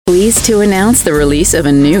Pleased to announce the release of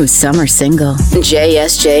a new summer single.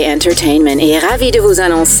 JSJ Entertainment est ravi de vous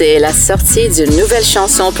annoncer la sortie d'une nouvelle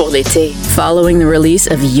chanson pour l'été. Following the release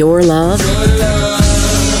of Your Love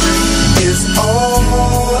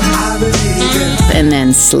and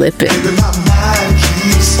then Slippin'.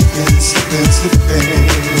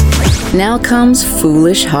 Now comes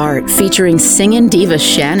Foolish Heart, featuring singing diva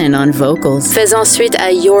Shannon on vocals. Faisant suite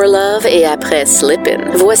à Your Love et après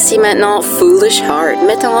Slippin'. Voici maintenant Foolish Heart,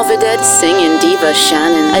 mettant en vedette singing diva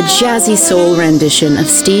Shannon, a jazzy soul rendition of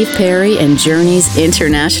Steve Perry and Journey's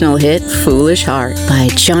international hit Foolish Heart by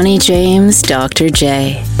Johnny James, Dr.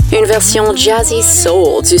 J. Une version jazzy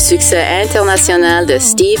soul du succès international de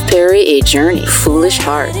Steve Perry et Journey, Foolish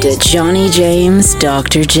Heart de Johnny James,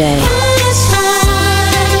 Dr. J.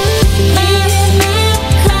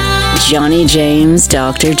 Johnny James,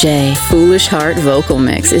 Dr. J. Foolish Heart Vocal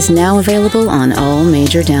Mix is now available on all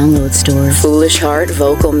major download stores. Foolish Heart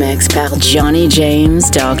Vocal Mix par Johnny James,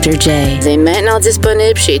 Dr. J. est maintenant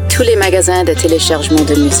disponible chez tous les magasins de téléchargement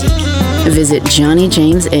de musique. Visit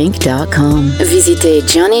JohnnyJamesInc.com. Visitez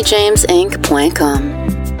JohnnyJamesInc.com.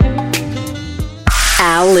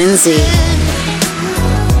 Al Lindsay.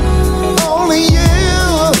 Only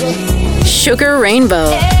you. Sugar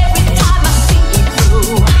Rainbow.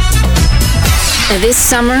 This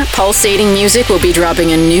summer, Pulsating Music will be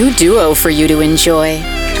dropping a new duo for you to enjoy.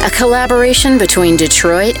 A collaboration between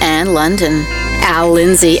Detroit and London. Al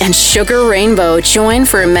Lindsay and Sugar Rainbow join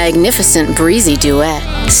for a magnificent breezy duet.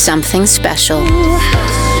 Something special.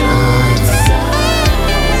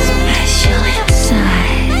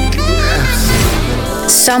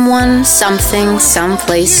 Someone, something,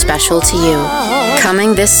 someplace special to you.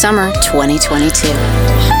 Coming this summer, 2022.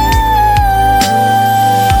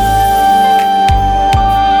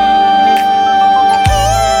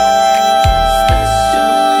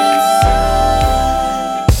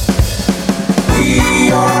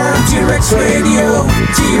 Radio,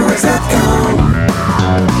 TRX.com.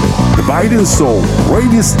 The Biden Soul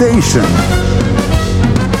Radio Station.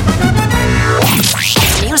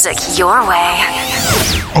 Music your way.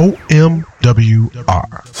 OMWR.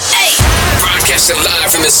 Hey! Broadcasting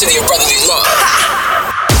live from the city of brotherly love.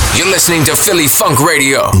 You're listening to Philly Funk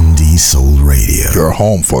Radio. Indie Soul Radio. Your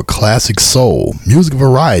home for classic soul, music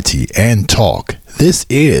variety, and talk. This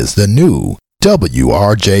is the new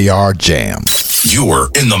WRJR Jam. You're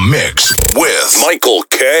in the mix with Michael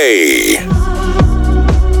K.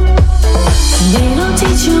 They don't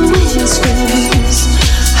teach you in schools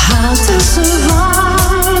how to survive.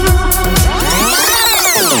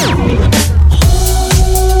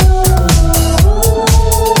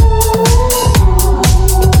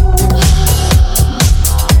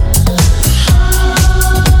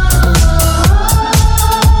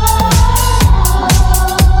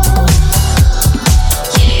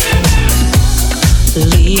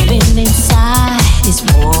 Living inside this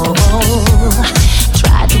wall,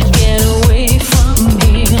 tried to get away from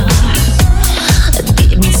here.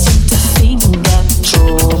 Didn't seem to think that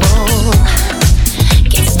trouble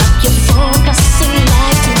can stop you focusing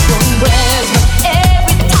like to go west. But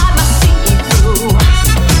every time I see you through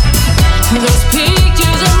those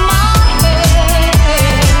pictures in my head,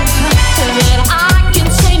 that I can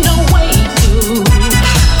say no way to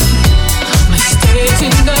mistakes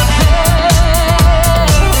in the past.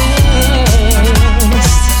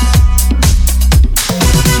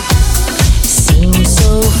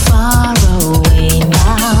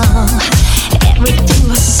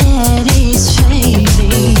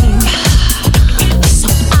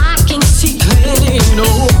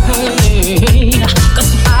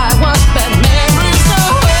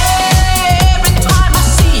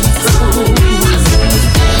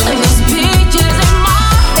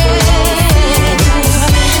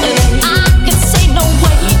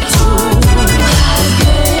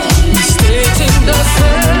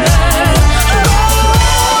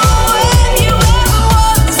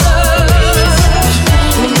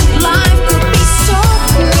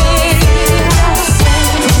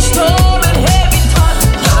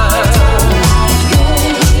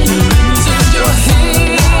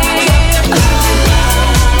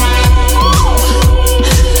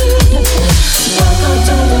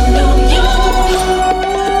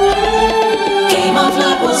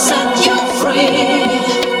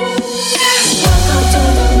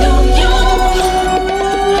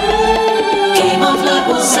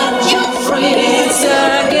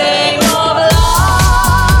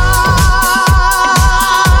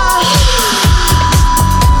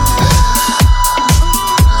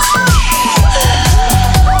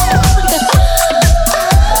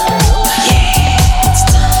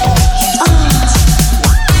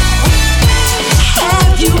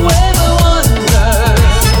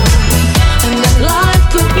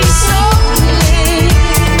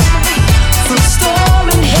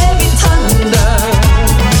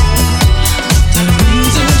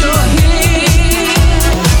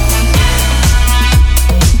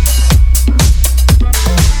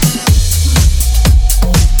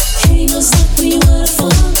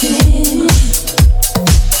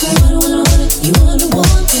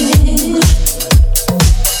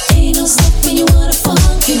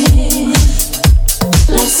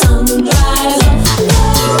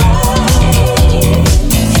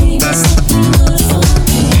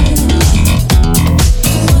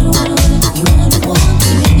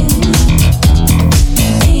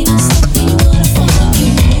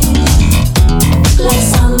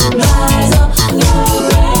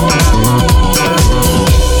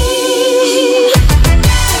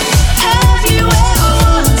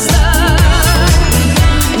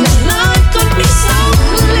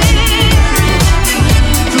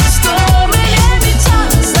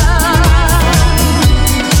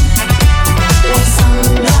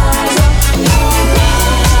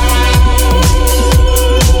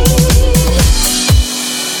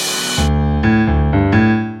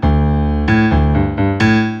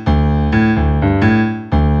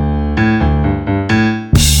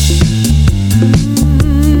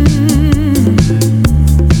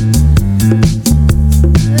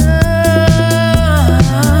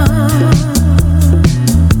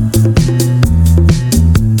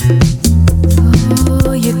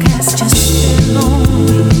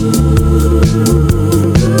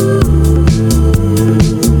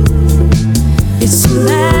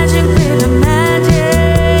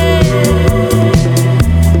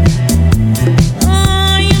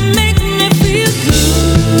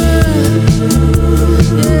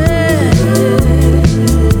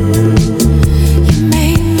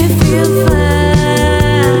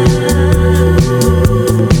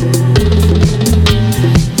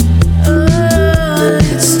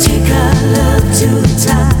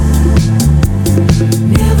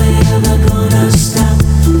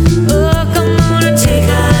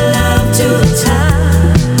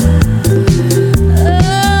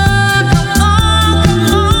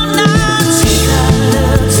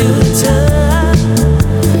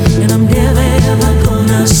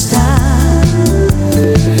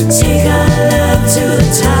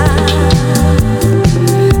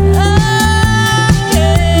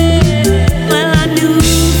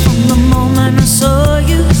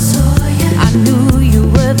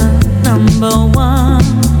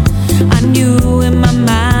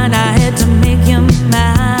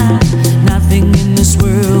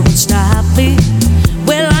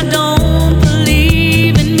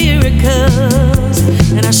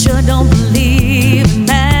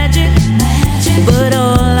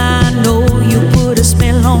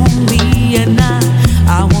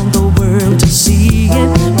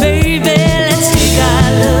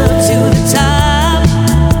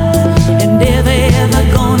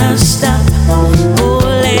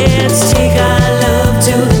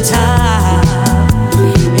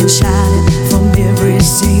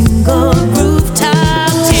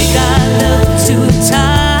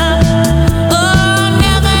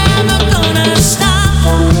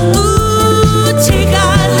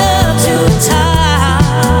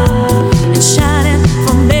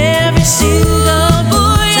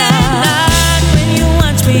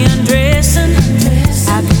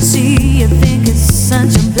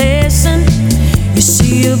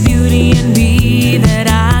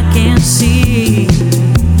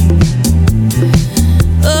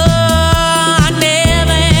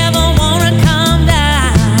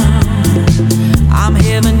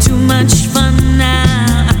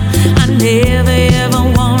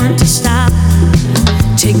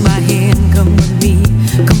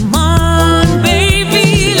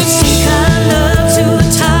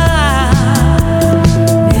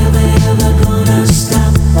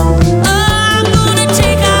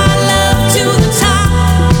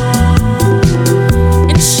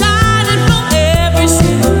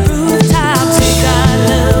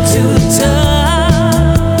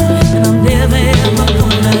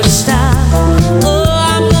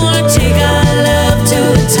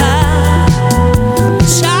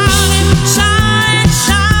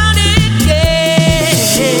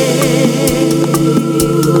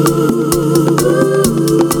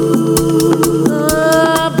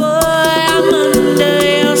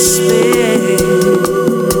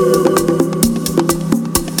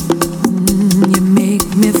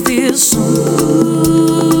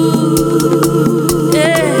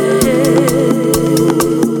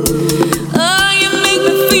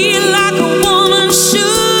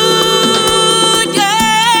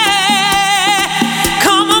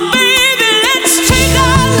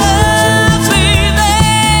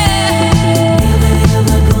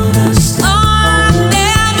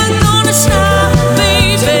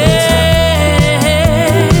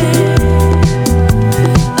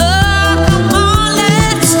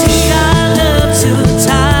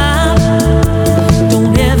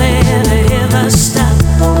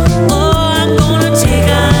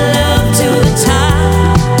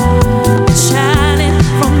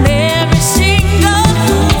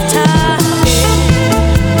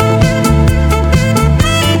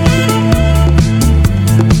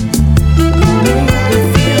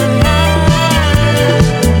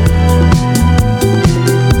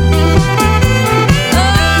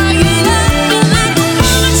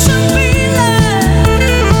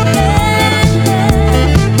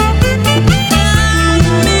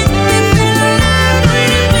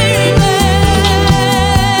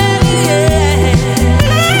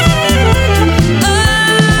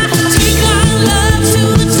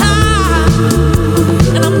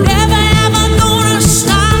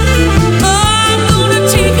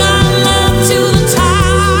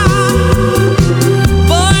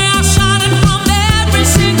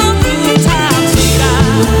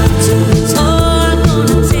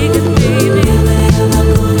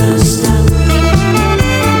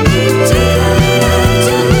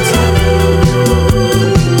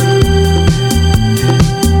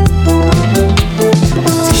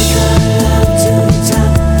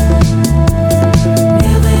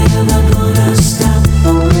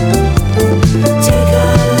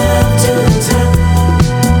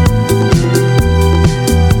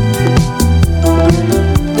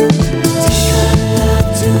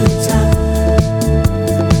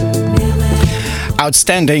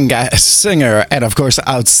 outstanding singer and, of course,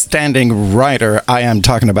 outstanding writer. I am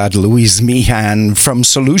talking about Louise Meehan from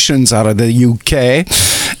Solutions out of the UK.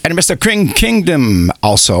 And Mr. Kingdom,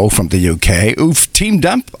 also from the UK, who've teamed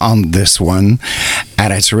up on this one.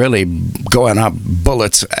 And it's really going up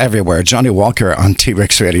bullets everywhere. Johnny Walker on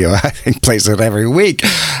T-Rex Radio, I think, plays it every week.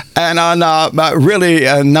 And on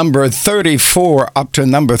number 34 up to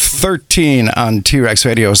number 13 on T-Rex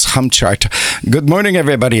Radio's Hum Chart. Good morning,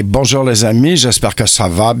 everybody. Bonjour, les amis. J'espère que ça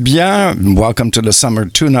va bien. Welcome to the Summer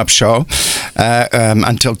Tune-Up Show.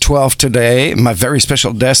 until 12 today. My very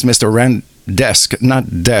special guest, Mr.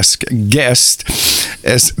 guest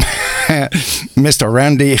is Mr.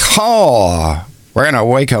 Randy Hall. We're going to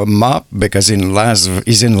wake him up because he's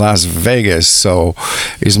in Las Vegas, so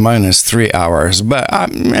he's minus 3 hours. But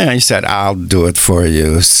he said, I'll do it for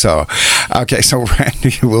you. So, okay, so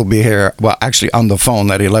Randy will be here, well, actually on the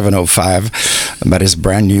phone at 11:05 about his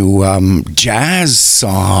brand new jazz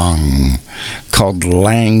song called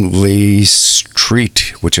Langley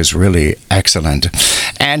Street, which is really excellent.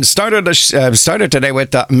 And started today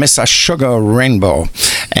with Miss Sugar Rainbow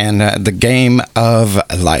and the Game of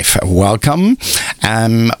Life. Welcome.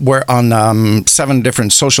 We're on 7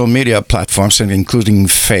 different social media platforms, including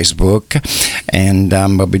Facebook, and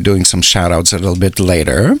we'll be doing some shout-outs a little bit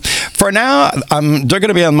later. For now, they're going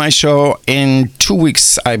to be on my show in 2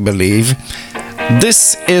 weeks, I believe.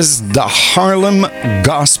 This is the Harlem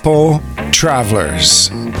Gospel Travelers.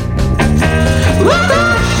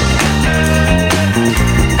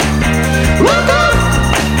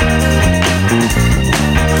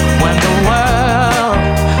 When the world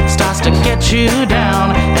starts to get you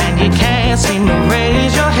down and you can't seem to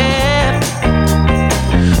raise your head,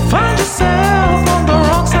 find yourself on the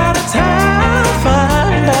wrong side of town.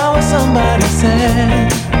 Find out what somebody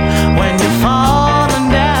said. When you're falling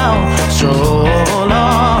down so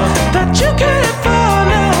long that you can't fall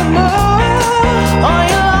no more, or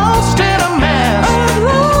you're lost in a mess of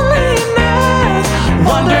loneliness,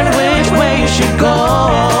 wondering which way you should go.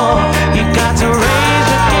 You got to raise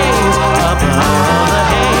your gaze up above the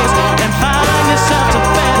haze and find yourself to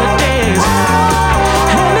better days.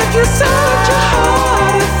 And if you search your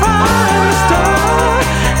heart and find the star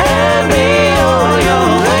and be on your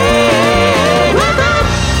way, look up,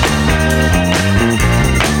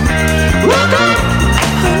 look up.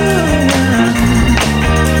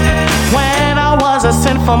 When I was a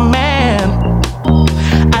sinful man,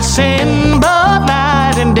 I sinned both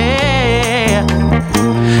night and day.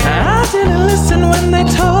 I didn't listen when they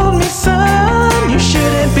told me, son, you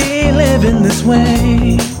shouldn't be living this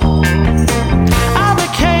way. I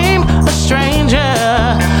became a stranger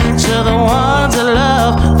to the ones I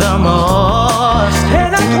love the most.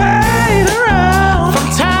 And I played around from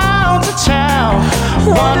town to town,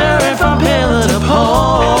 wandering from pillar to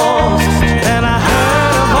post. And I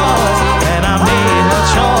heard a voice and I made a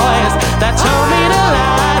choice that told me to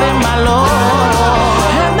lie in my Lord.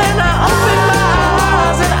 And then I opened my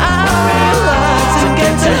eyes and I realized to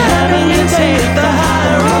get to heaven you take the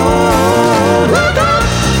high road. Look up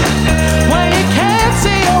when you can't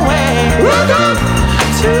see a way. Look up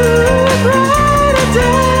to a brighter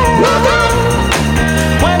day. Look up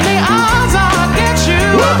when the odds are against you.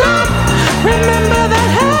 Look up, remember that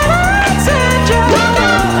heaven sent you. Look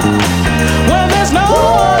up when there's no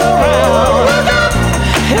one around. Look up,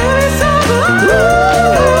 hear it so loud.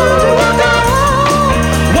 Look up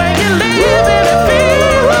when you live in a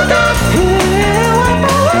fear. Look up, hear what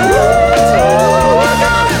my words do. Look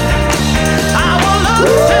up, I will look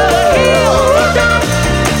to the hills. Look up,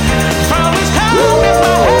 from which cometh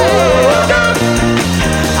my help. Look up,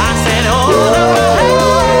 I said, oh,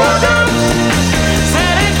 look up,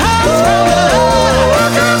 said it comes from the Lord.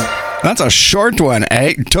 Look up. That's a short one,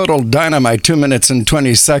 eh? Total dynamite, 2 minutes and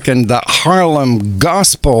 20 seconds. The Harlem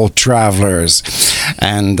Gospel Travelers.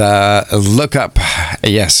 And look up.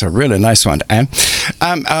 Yes, a really nice one, eh?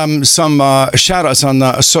 Some shout outs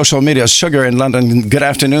on social media. Sugar in London. Good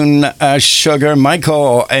afternoon, Sugar.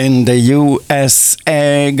 Michael in the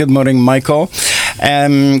USA. Good morning, Michael.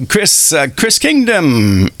 Chris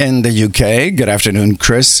Kingdom in the UK. Good afternoon,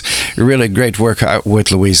 Chris. Really great work out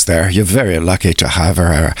with Louise there. You're very lucky to have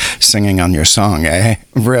her singing on your song, eh?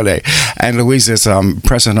 Really. And Louise is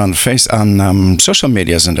present on social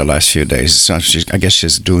medias in the last few days. So I guess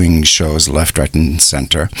she's doing shows left, right, and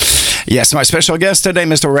center. Yes, my special guest today,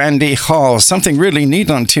 Mr. Randy Hall. Something really neat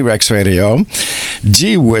on T-Rex Radio.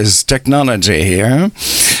 Gee whiz technology here.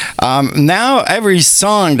 Now every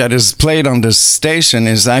song that is played on this station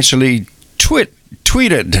is actually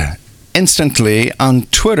tweeted instantly on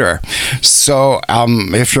Twitter. So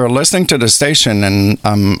if you're listening to the station and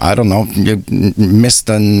I don't know, you missed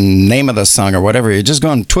the name of the song or whatever, you just go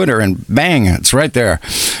on Twitter and bang, it's right there.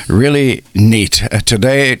 Really neat.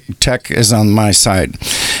 Today tech is on my side.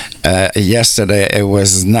 Yesterday it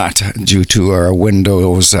was not, due to our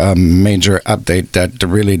Windows major update that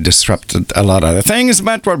really disrupted a lot of the things,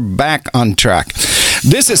 but we're back on track.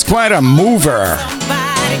 This is quite a mover.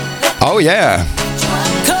 Oh yeah.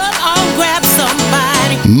 Grab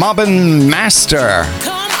somebody. Mobbin' Master.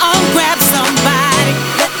 Come on, grab somebody.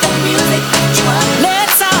 Let the music drop.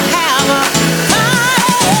 Let's all have a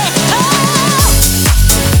party. Oh.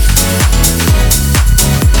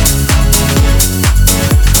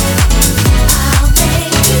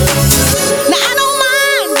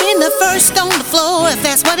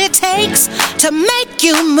 to make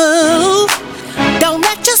you move. Don't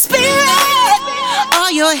let your spirit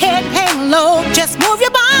or your head hang low. Just move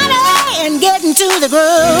your body and get into the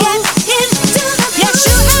groove. Get into the groove. Yes,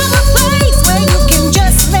 you have a place where you can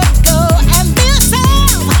just let go and be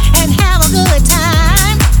yourself and have a good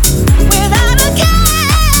time without a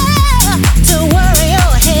care to worry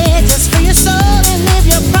your head. Just free your soul and leave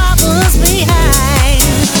your problems behind.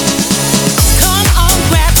 Come on,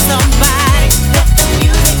 grab somebody, let the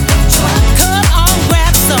music drop. Come on,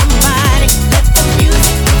 grab somebody, let the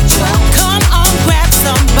music drop. Come on, grab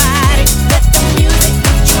somebody, let the music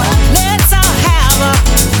drop. Let's all have a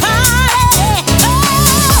party.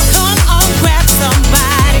 Oh, come on, grab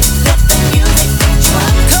somebody, let the music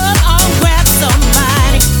drop. Come on, grab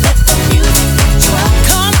somebody, let the music drop.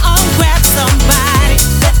 Come on, grab somebody,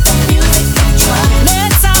 let the music drop.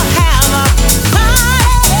 Let's all have a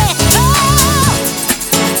party. Oh,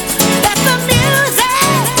 let the music.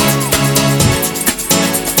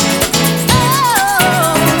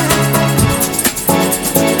 Oh,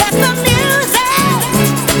 let the music.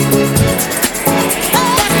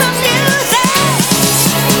 Let the music.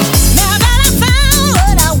 Now that I found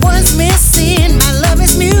what I was missing, my love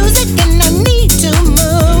is music and I need to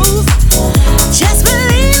move. Just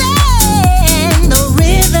believe in the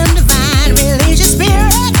rhythm divine, release your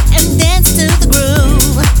spirit and dance to the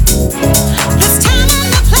groove. This time and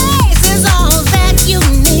the place is all that you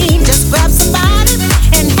need. Just grab somebody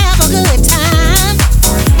and have a good time.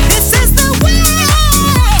 This is the way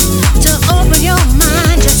to open your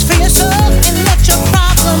mind. Just free your soul and let your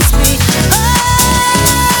problems be. Oh,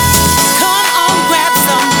 come on, grab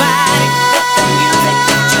somebody, let the music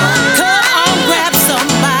drop. Come on, grab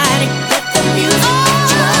somebody, let the music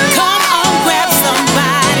drop. Come on, grab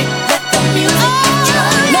somebody, let the music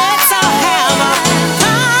drop. Let's all have a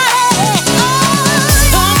party.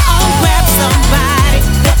 Come on, grab somebody,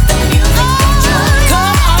 let the music drop.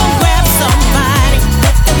 Come on, grab somebody,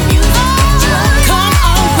 let the music drop. Come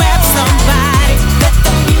on, grab somebody, let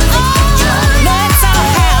the music drop. Let's all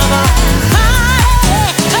have a party.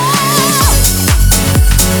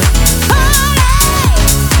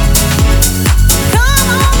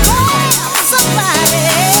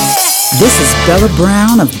 This is Bella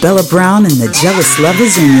Brown of Bella Brown and the Jealous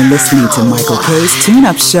Lovers, and you're listening to Michael K's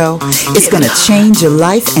Tune-Up Show. It's gonna change your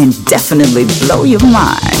life and definitely blow your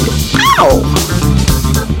mind. Ow!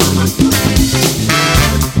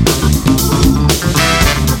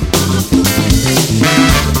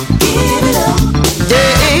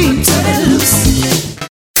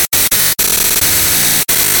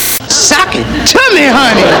 Sock it to me,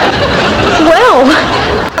 honey.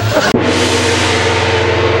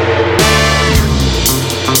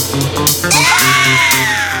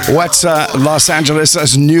 What's Los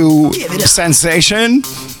Angeles' new sensation?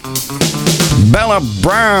 Bella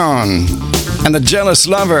Brown and the Jealous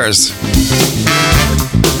Lovers.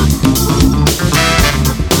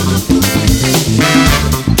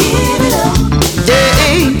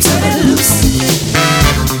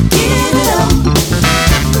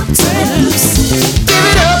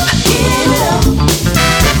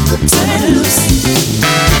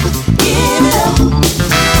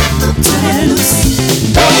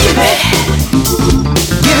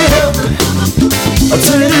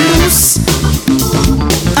 Turn it loose.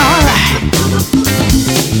 Alright.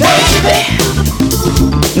 Baby.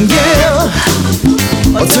 Give it up.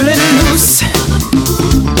 Turn it loose.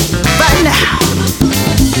 Right now.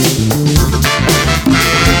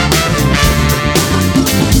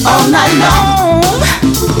 All night long.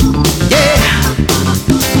 Yeah.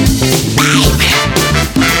 Baby.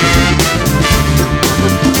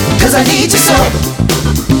 'Cause I need you so.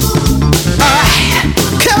 Alright.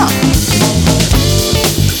 Come on.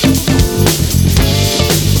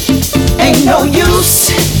 Ain't no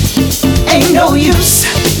use, ain't no use.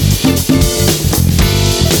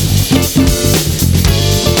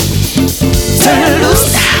 Turn it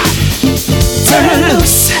loose now, turn it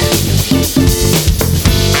loose.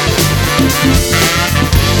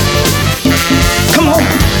 Come on,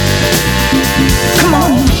 come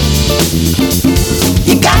on.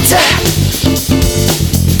 You got to.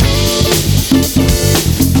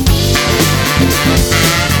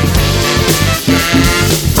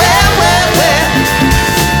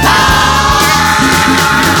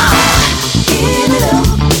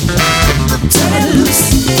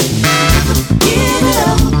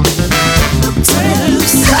 Turn it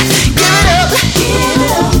loose.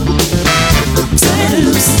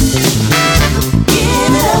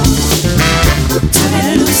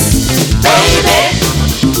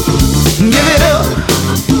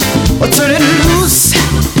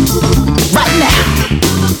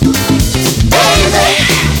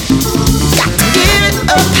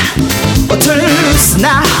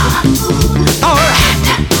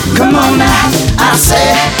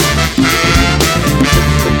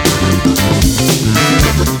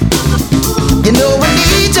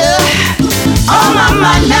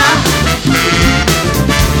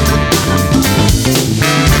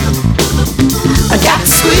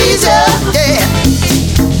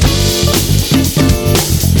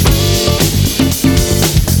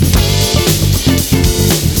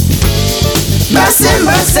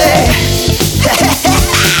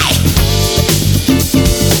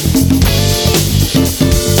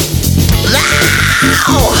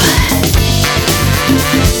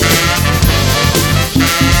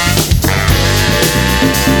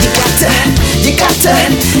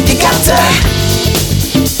 You got to.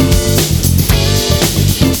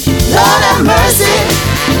 Lord have mercy.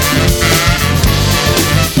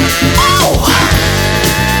 Oh,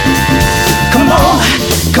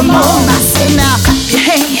 come on, I say now, clap your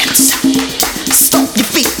hands, stomp your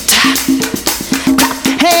feet, clap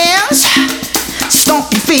your hands,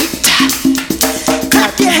 stomp your feet,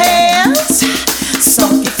 clap your hands,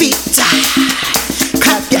 stomp your feet,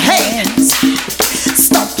 clap your hands,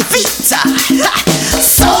 stomp your feet.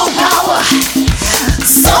 Soul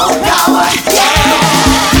power, yeah.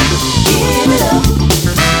 Give it up,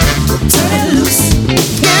 turn it loose.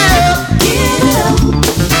 Give it up,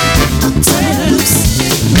 turn it loose.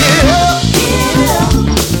 Give it up,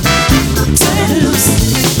 turn it loose.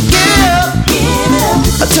 Give it up,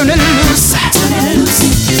 turn it loose. Turn it loose.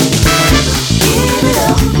 Give it up, turn it loose. Give it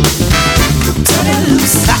up, turn it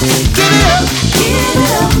loose. Give it up,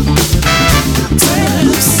 yeah. Turn it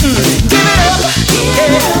loose.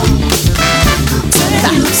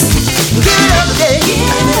 Give it up, yeah.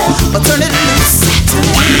 Turn it loose.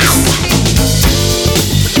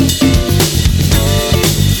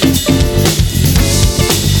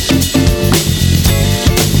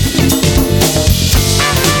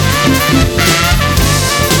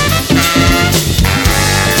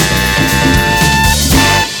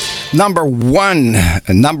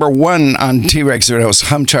 Number one on T-Rex Radio's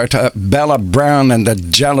hum chart, Bella Brown and the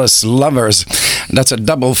Jealous Lovers. That's a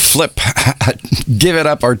double flip. Give it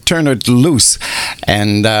up or turn it loose.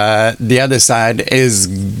 And the other side is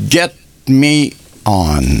Get Me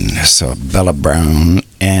On. So Bella Brown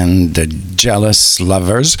and the Jealous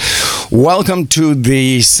Lovers. Welcome to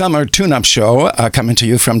the Summer Tune-Up Show, coming to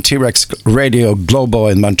you from T-Rex Radio Global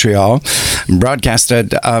in Montreal,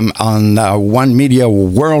 broadcasted on One Media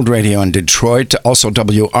World Radio in Detroit, also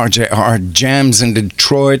WRJR Jams in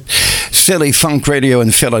Detroit, Philly Funk Radio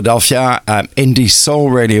in Philadelphia, Indie Soul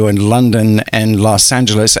Radio in London and Los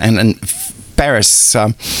Angeles, and in Paris,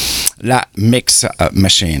 La Mix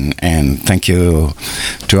Machine. And thank you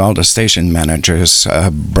to all the station managers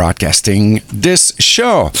broadcasting this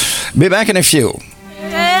show. Be back in a few.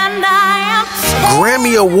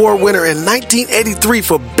 Grammy Award winner in 1983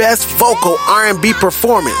 for Best Vocal R&B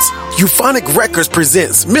Performance, Euphonic Records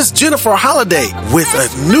presents Miss Jennifer Holliday with a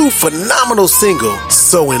new phenomenal single,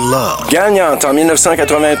 So in Love. Gagnante en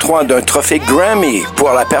 1983 d'un trophée Grammy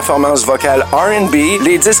pour la performance vocale R&B,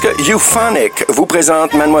 les disques Euphonic vous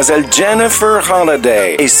présentent Mademoiselle Jennifer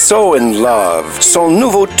Holliday et So in Love, son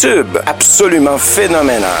nouveau tube absolument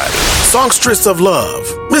phénoménal. Songstress of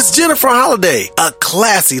Love, Miss Jennifer Holliday, a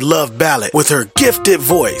classy love ballad with her gifted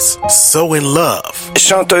voice, So in Love.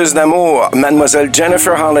 Chanteuse d'amour, Mademoiselle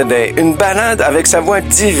Jennifer Holliday, une ballade avec sa voix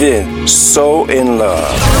divine, So in Love.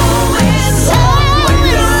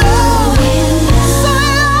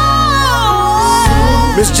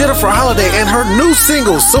 Miss Jennifer Holliday and her new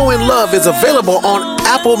single, So in Love, is available on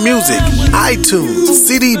Apple Music, iTunes,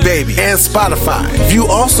 CD Baby, and Spotify. View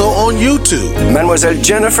also on YouTube. Mademoiselle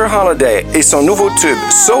Jennifer Holliday et son nouveau tube,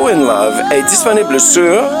 So in Love, est disponible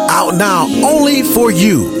sur... Out now, only for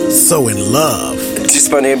you, So in Love.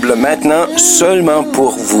 Disponible maintenant seulement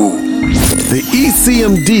pour vous. The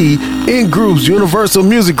ECMD In-Grooves Universal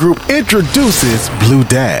Music Group introduces Blue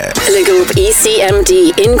Daz. Le groupe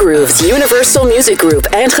ECMD In-Grooves Universal Music Group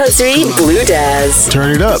introduit Blue Daz.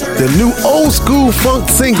 Turn it up, the new old school funk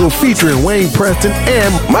single featuring Wayne Preston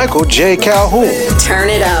and Michael J. Calhoun. Turn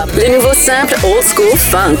it up, le nouveau simple old school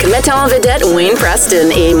funk mettant en vedette Wayne Preston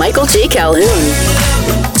et Michael J. Calhoun.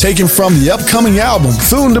 Taken from the upcoming album,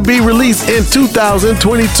 soon to be released in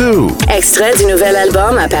 2022. Extrait du nouvel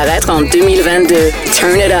album à paraître en 2022.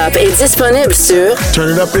 Turn It Up est disponible sur... Turn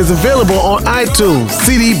It Up is available on iTunes,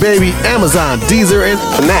 CD Baby, Amazon, Deezer, and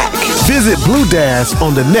Fnac. Visit Blue Daz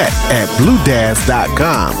on the net at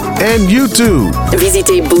bluedaz.com and YouTube.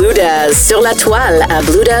 Visitez Blue Daz sur la toile à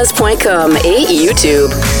bluedaz.com et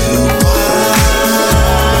YouTube.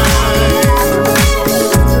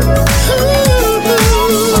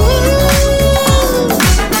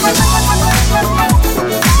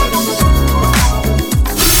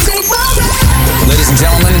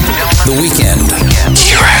 Gentlemen, The Weekend.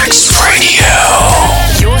 T-Rex Radio.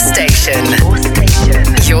 Your station.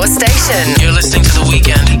 Your station. You're listening to The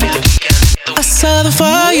Weekend. I saw the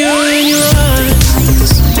fire in your eyes.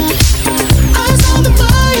 I saw the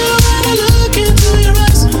fire when I look into your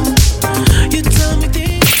eyes. You tell me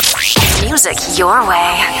things. Music your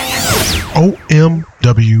way.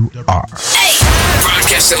 OMWR.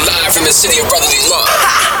 Broadcasting live from the city of brotherly love.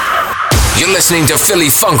 You're listening to Philly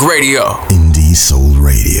Funk Radio. Indie Soul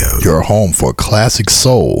Radio, your home for classic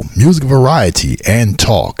soul, music variety, and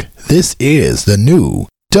talk. This is the new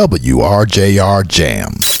WRJR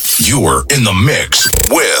Jam. You're in the mix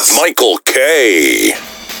with Michael K.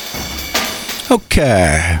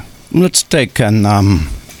 Okay, let's take an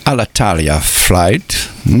Alitalia flight.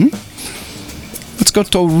 Let's go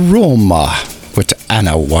to Roma with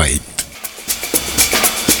Anna White.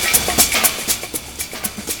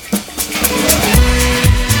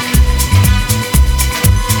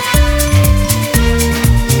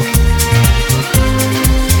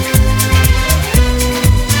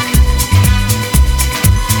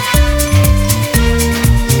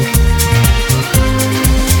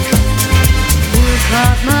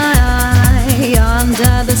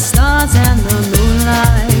 The stars and the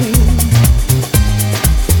moonlight,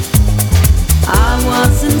 I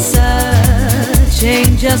wasn't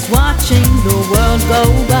searching, just watching the world go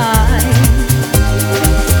by.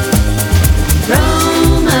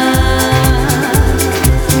 Roma,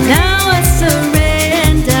 now I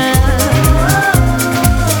surrender.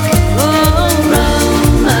 Oh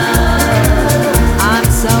Roma, I'm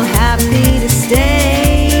so happy to stay.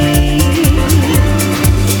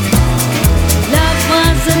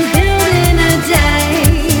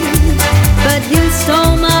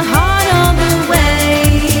 Stole my heart all the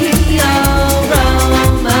way, oh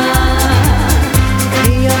Roma,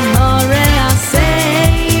 mi amore, I'll say.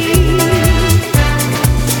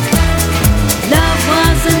 Love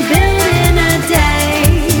wasn't built in a day.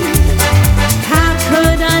 How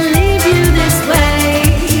could I leave you this way,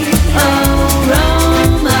 oh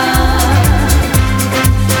Roma,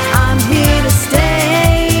 I'm here to stay.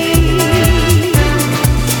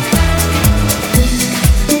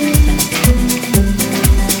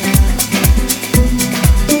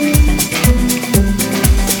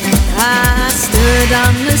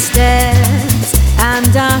 On the steps,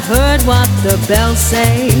 and I heard what the bells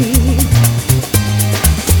say.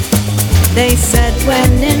 They said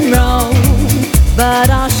when in Rome, but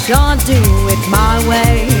I'll sure do it my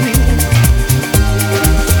way.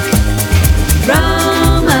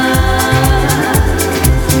 Roma,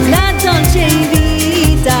 la dolce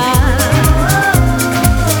vita.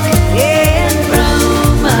 In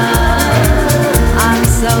Roma, I'm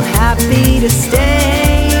so happy to stay.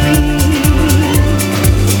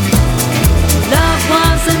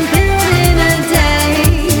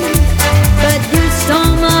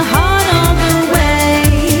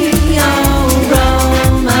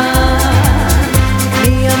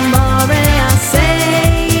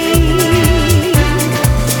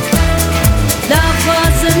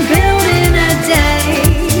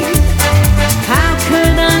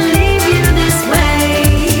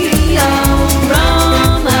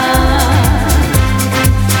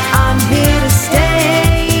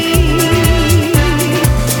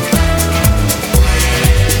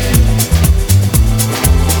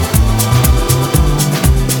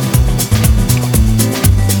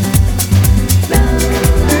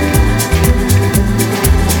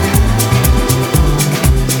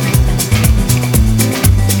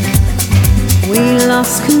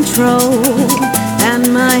 Lost control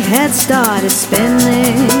and my head started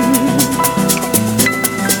spinning.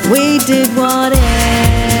 We did whatever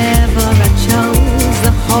I chose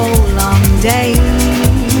the whole long day.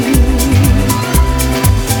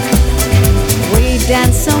 We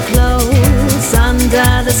danced so close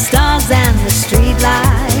under the stars and the street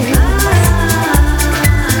lights.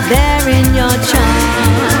 There in your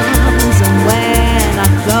charms, and when I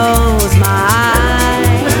close my eyes,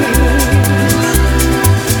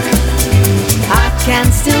 I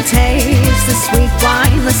can still taste the sweet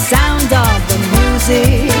wine, the sound of the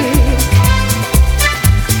music.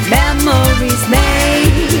 Memories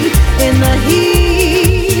made in the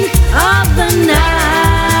heat of the night.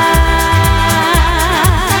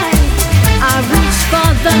 I reached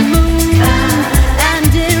for the moon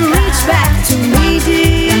and it reached back to me,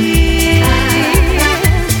 dear,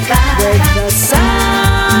 with the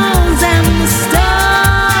sounds and the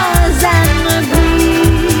stars and the breeze.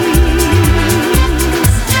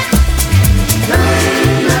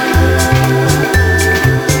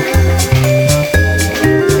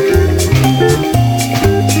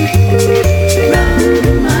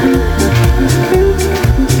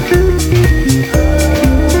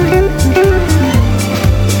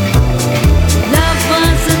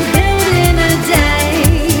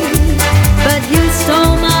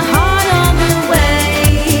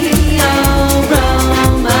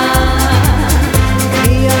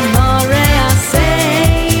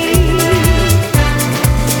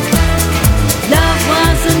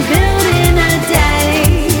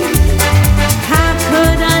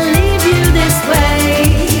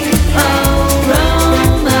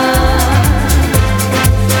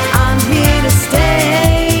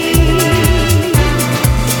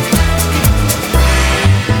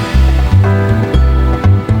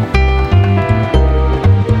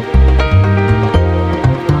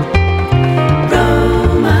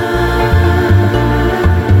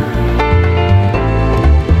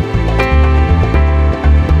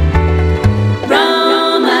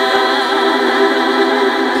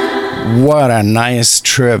 a nice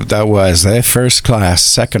trip that was. First class,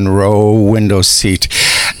 second row, window seat.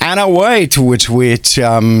 Anna White, which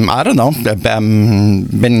I don't know,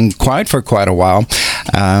 been quiet for quite a while.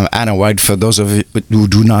 Anna White, for those of you who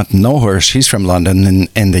do not know her, she's from London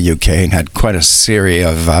in the UK and had quite a series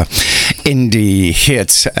of indie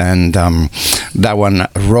hits. And that one,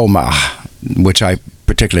 Roma, which I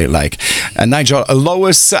particularly like. Nigel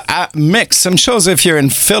Lois Mix. Some shows if you're in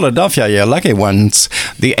Philadelphia, you're lucky ones.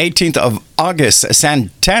 The 18th of August,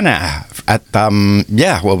 Santana at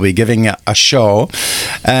we'll be giving a show.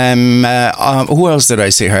 Who else did I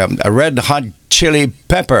see here? Red Hot Chili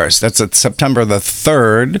Peppers. That's at September the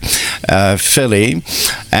 3rd, Philly.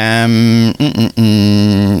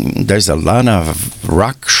 There's a lot of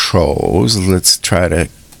rock shows. Let's try to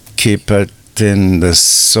keep it in the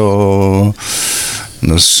soul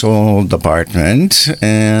department,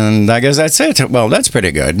 and I guess that's it. Well, that's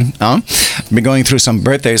pretty good. Be going through some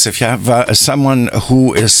birthdays. If you have someone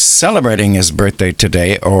who is celebrating his birthday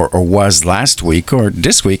today or was last week or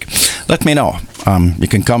this week, let me know. You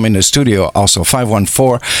can come in the studio also,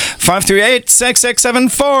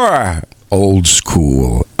 514-538-6674. Old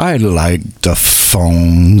school. I like the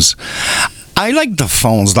phones.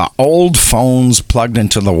 The old phones plugged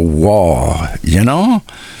into the wall,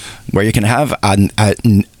 where you can have an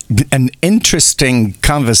interesting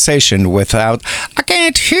conversation without, I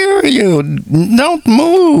can't hear you, don't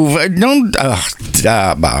move, don't,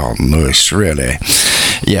 really.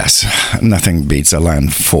 Yes, nothing beats a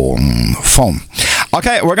land phone.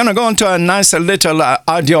 Okay, we're going to go into a nice little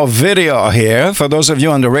audio video here. For those of you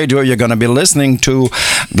on the radio, you're going to be listening to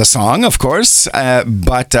the song, of course.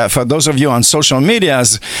 But for those of you on social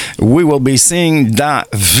medias, we will be seeing that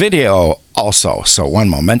video also. So one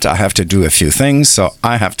moment, I have to do a few things. So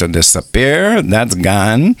I have to disappear. That's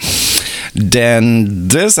gone. Then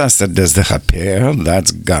this has to disappear.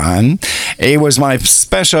 That's gone. He was my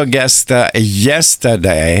special guest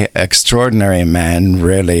yesterday. Extraordinary man,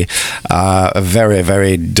 really. Very,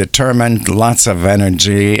 very determined. Lots of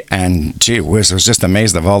energy. And gee whiz, I was just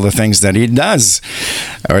amazed of all the things that he does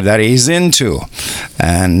or that he's into.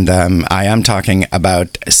 And I am talking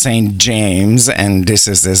about St. James. And this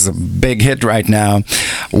is this big hit right now.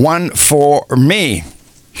 One for Me.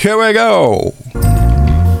 Here we go.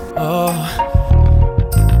 Oh,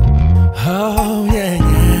 yeah,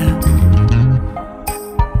 yeah.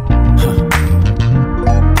 Huh.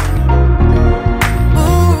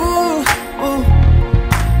 Ooh, ooh.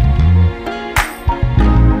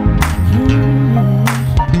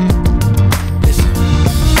 Listen,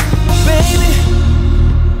 baby,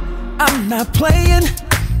 I'm not playing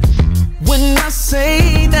when I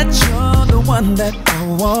say that you're the one that I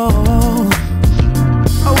want.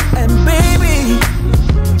 Oh, and baby,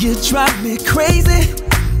 you drive me crazy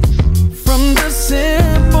from the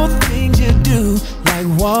simple things you do, like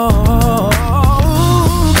whoa.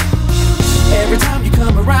 Every time you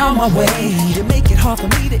come around my way, you make it hard for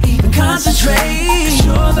me to even concentrate. 'Cause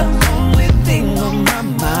you're the only thing on my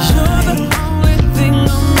mind. You're the only thing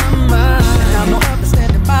on my mind. And I know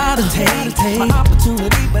understanding by the take my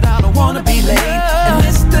opportunity, but I don't wanna be late. And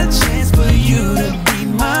it's the chance for you to be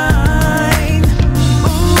mine.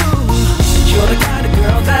 Ooh, you're the kind of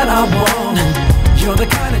girl that I want. You're the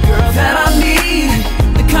kind of girl that I need.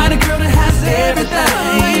 The kind of girl that has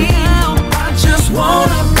everything. I just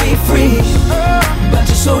wanna be free, but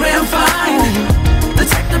you're so damn fine. The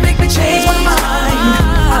type to make me change my mind.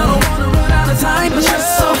 I don't wanna run out of time, but you're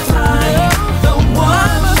so fine. The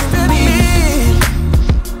one for me.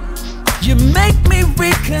 You make me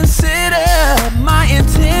reconsider my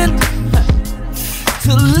intent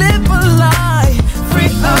to live a life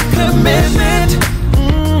free of commitment.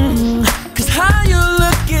 Cause how you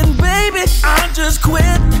looking, baby, I just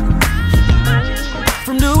quit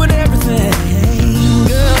from doing everything,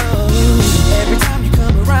 girl. Every time you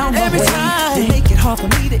come around my way, you make it hard for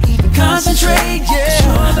me to even concentrate, yeah.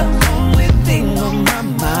 You're the only thing on my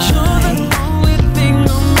mind. You're the only thing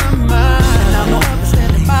on my mind. And I'm not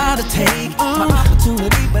understanding how to take my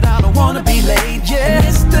opportunity, but I don't wanna be late, yeah. And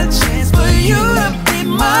it's the chance for you to be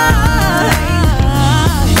mine.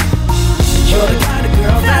 You're the kind of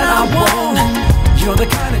girl that I want. You're the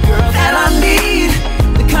kind of girl that I need.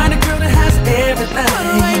 The kind of girl that has everything. But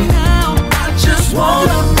right now, I just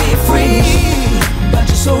wanna be free. But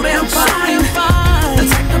you're so damn fine. The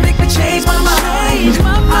type to make me change my mind. I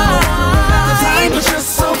don't wanna time, but you're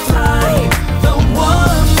so fly. The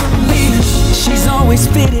one for me. She's always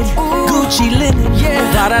fitted, Gucci linen,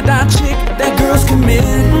 yeah. Da-da-da chick, that girl's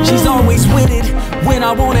committed. She's always with it when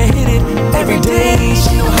I wanna hit it. Every day,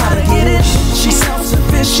 she know how to get it. She's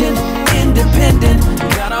self-sufficient in independent,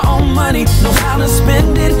 got her own money, know how to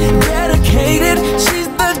spend it, dedicated. She's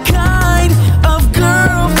the kind of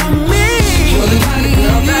girl for me. You're the kind of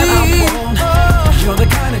girl that I want. You're the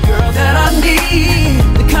kind of girl that I need.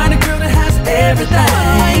 The kind of girl that has everything.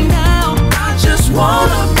 Right now, I just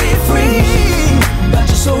wanna be free. But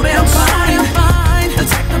you're so damn fine. The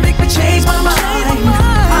type to make me change my mind.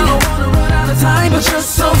 I don't wanna run out of time, but you're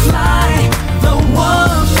so fly. The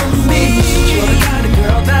one for me. You're the kind of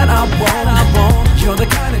girl that I want. You're the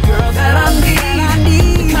kind of girl that I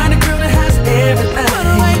need. The kind of girl that has everything. But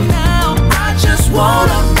right now, I just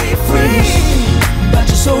wanna be free. But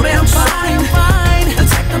you're so damn fine. The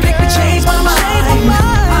type to make me change my mind.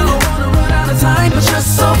 I don't wanna run out of time, but you're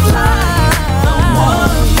so fly. The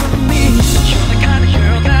one for me. You're the kind of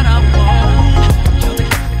girl that I want. You're the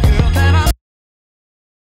kind of girl that I.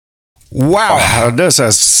 Wow, this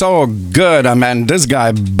is so good. I mean, this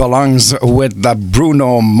guy belongs with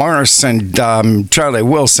Bruno Mars and Charlie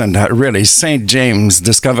Wilson. Really, St. James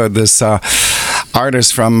discovered this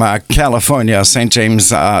artist from California,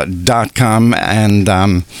 stjames.com, and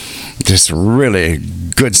this really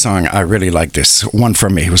good song. I really like this one for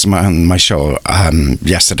me. It was on my show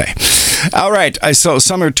yesterday. All right, so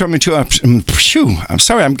Summer turned me to a... I'm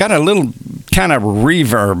sorry, I've got a little kind of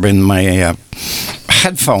reverb in my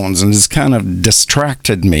headphones, and it's kind of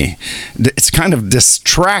distracted me. It's kind of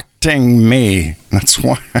distracting me. That's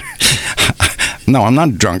why... No, I'm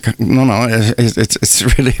not drunk. No,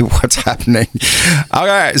 it's really what's happening.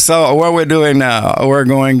 Okay, so what we're doing now, we're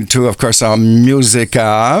going to, of course, music.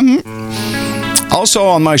 Also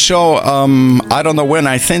on my show, I don't know when,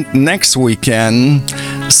 I think next weekend,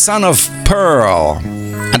 Son of Pearl.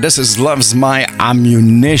 And this is Love's My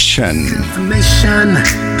Ammunition. Information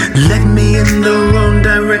led me in the wrong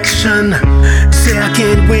direction. Say I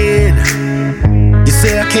can't win. You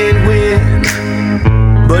say I can't win.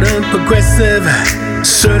 But I'm progressive,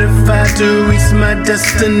 certified to reach my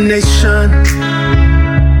destination.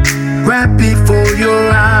 Right before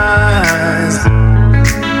your eyes,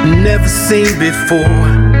 never seen before.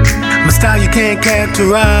 My style you can't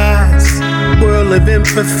characterize. World of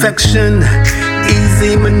imperfection,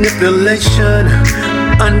 easy manipulation.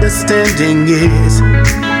 Understanding is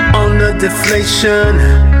on the deflation.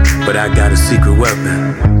 But I got a secret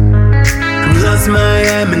weapon. Love's my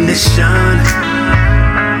ammunition.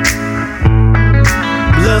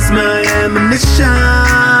 Love's my ammunition,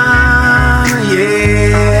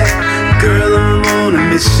 yeah. Girl, I'm on a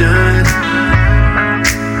mission.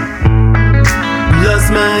 Love's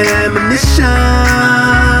my ammunition.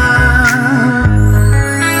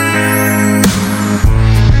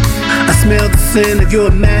 I smell the scent of your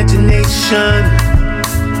imagination.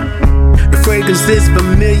 The fragrance is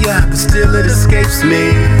familiar, but still it escapes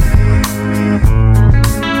me.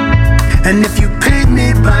 And if you paint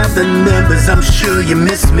me by the numbers, I'm sure you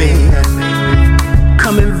miss me.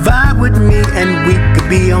 Come and vibe with me, and we could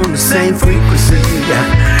be on the same frequency.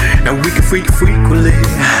 And we can freak frequently.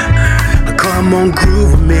 Come on,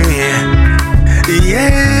 groove with me.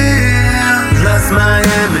 Yeah, love's my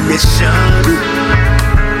ammunition.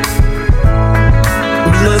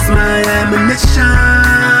 Love's my ammunition.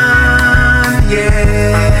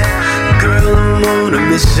 Yeah, girl, I'm on a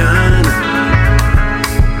mission.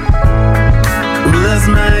 Love's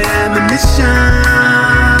my ammunition,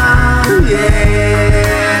 yeah.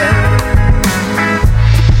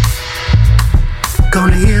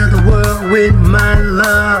 Gonna heal the world with my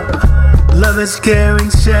love. Love is caring,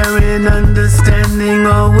 sharing, understanding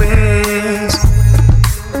always.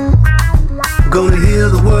 Gonna heal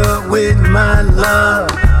the world with my love.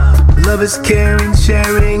 Love is caring,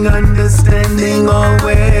 sharing, understanding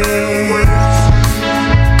always.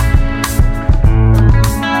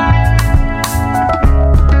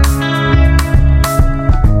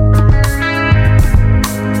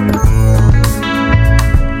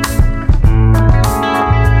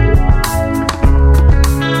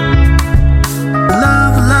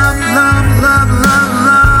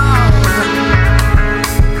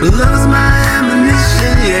 Love's my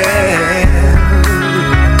ammunition, yeah.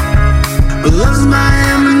 Love's my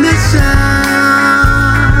ammunition,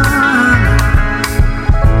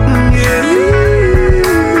 yeah.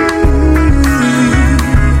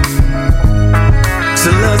 So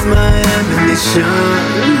love's my ammunition.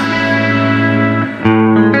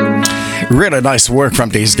 Really nice work from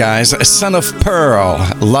these guys. Son of Pearl,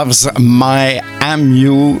 Love's My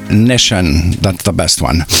Ammunition. That's the best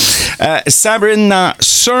one. Sabrina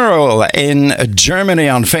Searle in Germany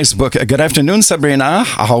on Facebook. Good afternoon, Sabrina.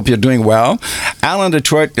 I hope you're doing well. Alan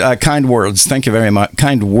Detroit, kind words. Thank you very much.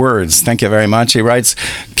 Kind words. Thank you very much. He writes,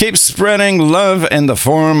 keep spreading love in the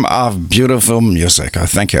form of beautiful music.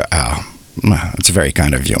 Thank you, Al. It's very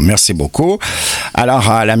kind of you. Merci beaucoup.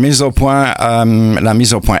 Alors, la mise au point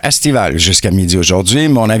estivale jusqu'à midi aujourd'hui.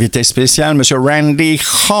 Mon invité spécial, M. Randy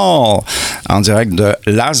Hall, en direct de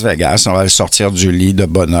Las Vegas. On va le sortir du lit de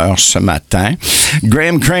bonne heure ce matin.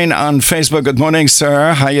 Graham Crane on Facebook. Good morning,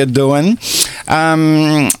 sir. How you doing?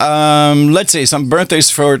 Let's see, some birthdays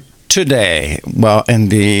for today. Well, in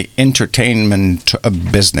the entertainment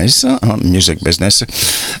business, music business.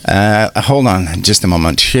 Hold on just a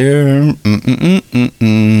moment here.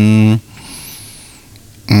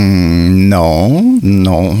 No,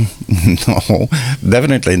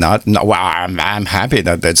 definitely not. No, well, I'm happy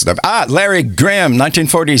that that's the... Larry Graham,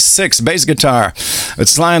 1946, bass guitar.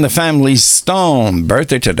 It's Sly and the Family Stone.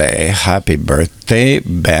 Birthday today. Happy birthday,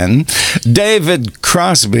 Ben. David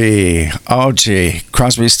Crosby. Oh, gee.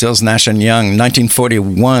 Crosby, Stills, Nash & Young,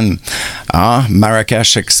 1941.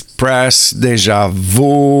 Marrakesh Express, Déjà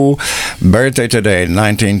Vu. Birthday today,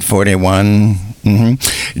 1941. Mm-hmm.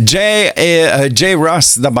 J.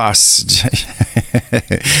 Ross the Boss.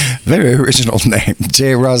 Very original name.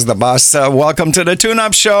 J. Ross the Boss. Welcome to the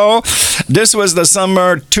Tune-Up Show. This was the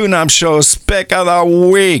Summer Tune-Up Show's Pick of the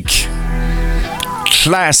Week.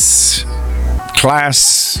 Class.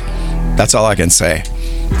 That's all I can say.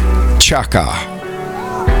 Chaka.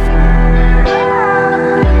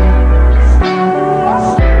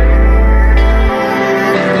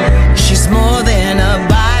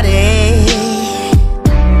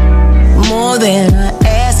 More than her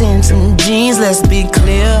ass and some jeans, let's be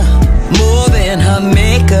clear. More than her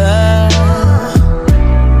makeup.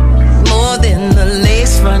 More than the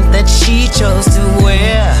lace front that she chose to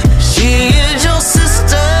wear. She is your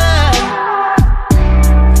sister.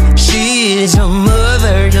 She is your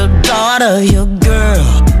mother, your daughter, your girl.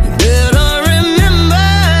 You better remember,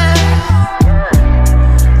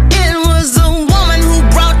 it was a woman who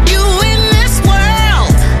brought you in this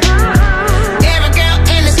world. Every girl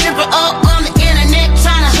in the stripper on the internet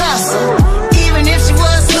trying to hustle. Even if she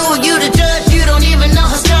was, who are you to judge? You don't even know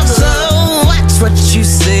her struggle. So watch what you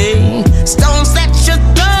say. Stones that you're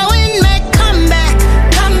throwing may come back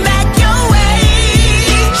your way.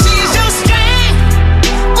 She's your strength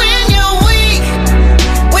when you're weak.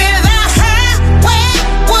 Without her, where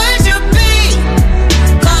would you be?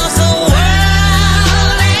 'Cause the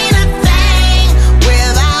world ain't a thing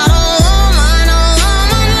without a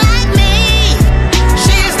woman like me.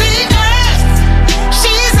 She's the earth,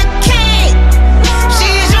 she's a king.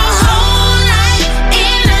 She's your whole life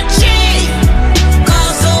energy.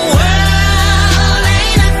 'Cause the world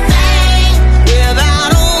ain't a thing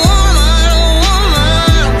without a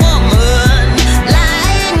woman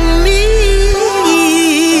like me.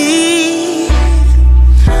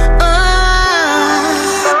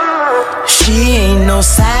 She ain't no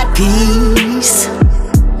side piece,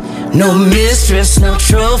 no mistress, no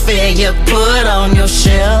trophy you put on your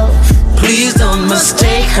shelf. Please don't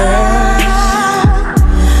mistake her.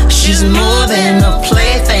 She's more than a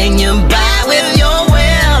plaything you buy with your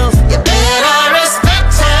wealth. You better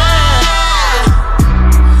respect her,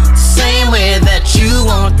 same way that you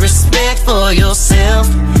want respect for yourself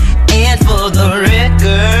and for the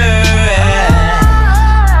record.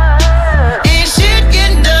 Ain't shit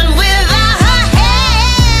getting done without her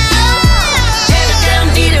help. Every girl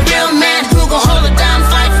need a real man who gon' hold her down,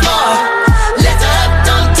 fight for her. Lift her up,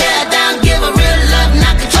 don't tear her down, give her real love,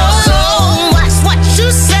 not control. So watch what you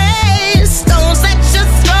say. Stones that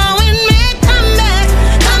you're throwing may come back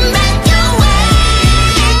your way.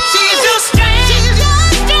 She's your strength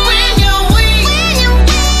when you're weak.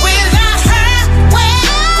 Without her, where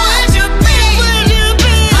would you be?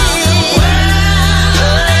 'Cause the world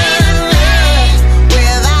ain't a thing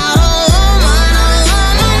without a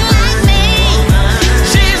woman like me.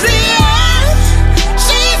 She's the earth,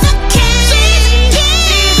 she's a king.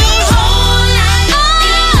 She's your whole life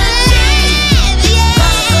energy.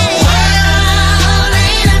 'Cause the world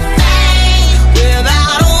ain't a thing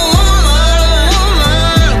without a woman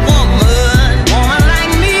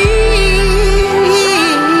like me.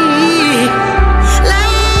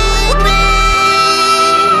 Like me.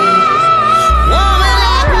 Woman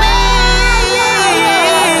like me.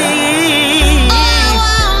 A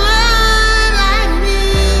woman like me.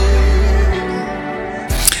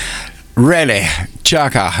 Really,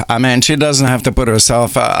 Chaka. I mean, she doesn't have to put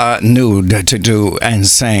herself nude to do and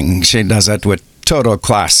sing. She does it with total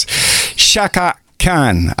class. Chaka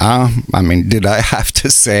Khan. I mean, did I have to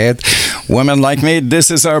say it? Women Like Me.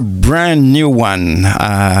 This is our brand new one.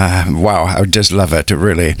 Wow, I just love it,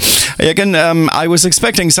 really. You can. I was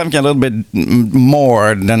expecting something a little bit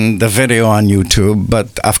more than the video on YouTube,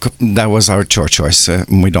 but that was our choice.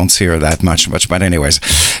 We don't see her that much. But anyways,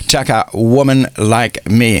 check out "Woman Like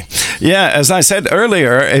Me." Yeah, as I said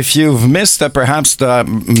earlier, if you've missed perhaps the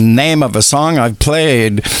name of a song I've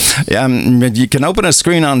played, you can open a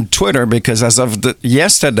screen on Twitter, because as of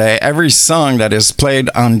yesterday, every song that is played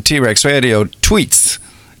on T-Rex Radio tweets.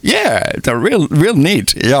 Yeah, it's a real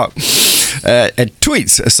neat. Yeah. It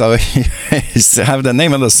tweets, so you have the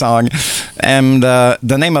name of the song and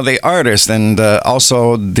the name of the artist, and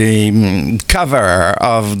also the cover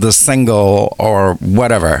of the single or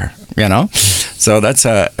whatever, So that's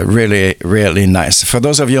really, really nice. For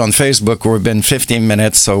those of you on Facebook, we've been 15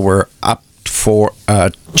 minutes, so we're up for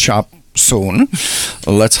a chop soon.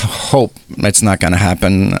 Let's hope it's not going to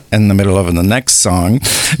happen in the middle of the next song.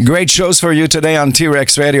 Great shows for you today on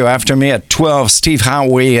T-Rex Radio. After me at 12, Steve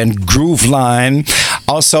Howie and Groove Line.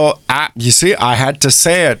 Also, you see, I had to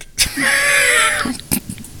say it.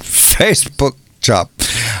 Facebook chop.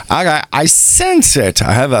 I sense it.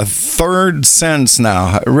 I have a third sense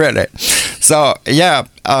now, really. So, yeah,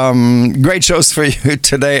 great shows for you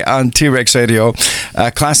today on T-Rex Radio.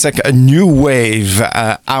 Classic New Wave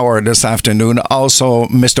hour this afternoon. Also,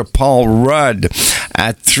 Mr. Paul Rudd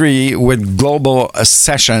at 3 with Global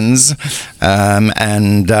Sessions.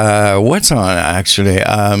 And what's on, actually?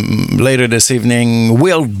 Later this evening,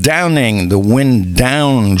 Will Downing, the Wind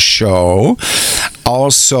Down Show.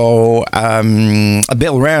 Also,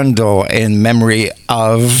 Bill Randall in memory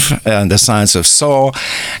of the Science of Soul.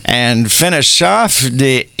 And finish off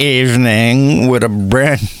the evening with a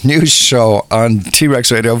brand new show on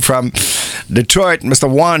T-Rex Radio from Detroit, Mr.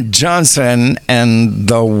 Juan Johnson and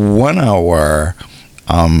the 1 hour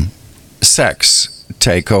sex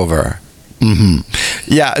takeover.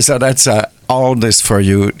 Yeah, so that's all this for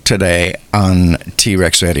you today on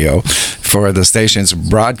T-Rex Radio. For the stations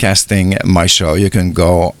broadcasting my show, you can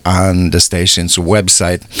go on the station's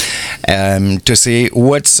website to see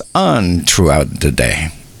what's on throughout the day.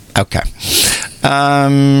 Okay.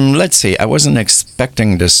 Let's see. I wasn't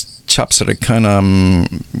expecting this chop, so it kind of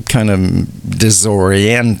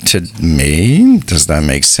disoriented me. Does that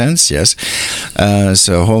make sense? Yes.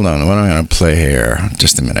 So hold on. What am I going to play here?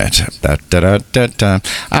 Just a minute.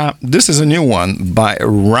 This is a new one by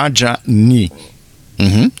Raja Ni.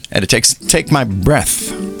 And it takes Take My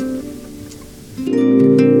Breath.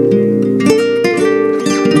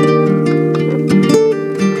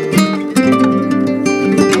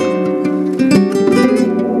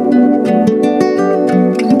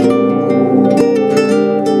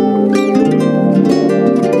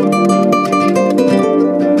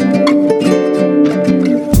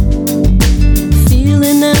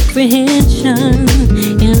 Apprehension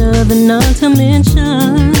in love and not to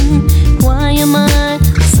mention. Why am I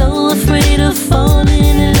so afraid of falling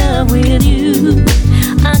in love with you?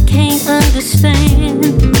 I can't understand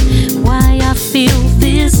why I feel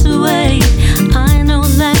this way. I know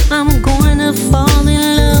that I'm going to fall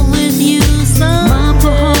in love with you. So my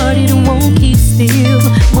poor heart, it won't keep still,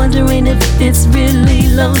 wondering if it's really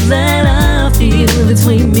love that I feel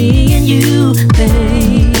between me and you,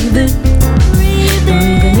 baby.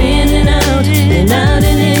 And out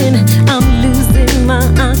and in, I'm losing my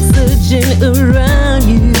oxygen around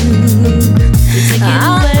you. I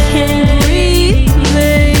can't breathe,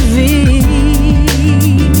 baby.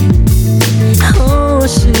 Oh,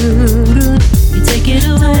 sugar, you take it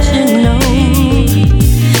away. Don't you know?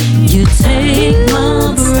 You take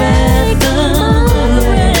my breath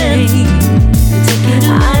away.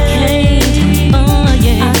 I can't, oh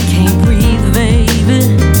yeah, I can't breathe, baby.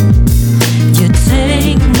 You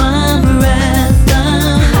take my breath.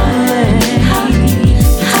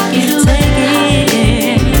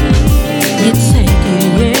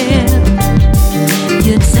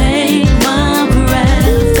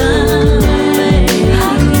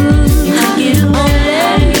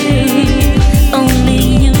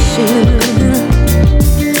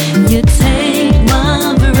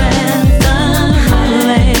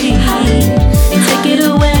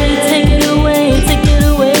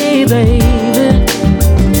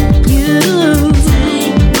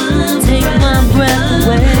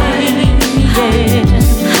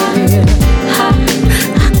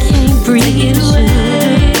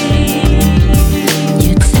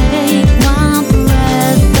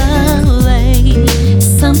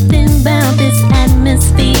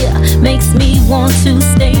 Want to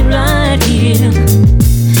stay right here.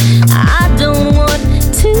 I don't want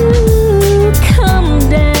to come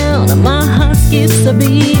down. My heart skips a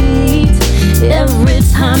beat every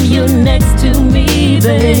time you're next to me,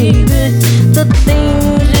 baby. The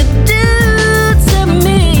things you do to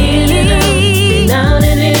me